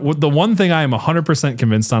 The one thing I am 100%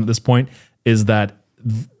 convinced on at this point is that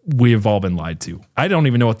we have all been lied to. I don't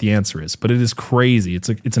even know what the answer is, but it is crazy. It's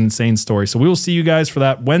an insane story. So we will see you guys for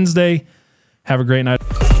that Wednesday. Have a great night.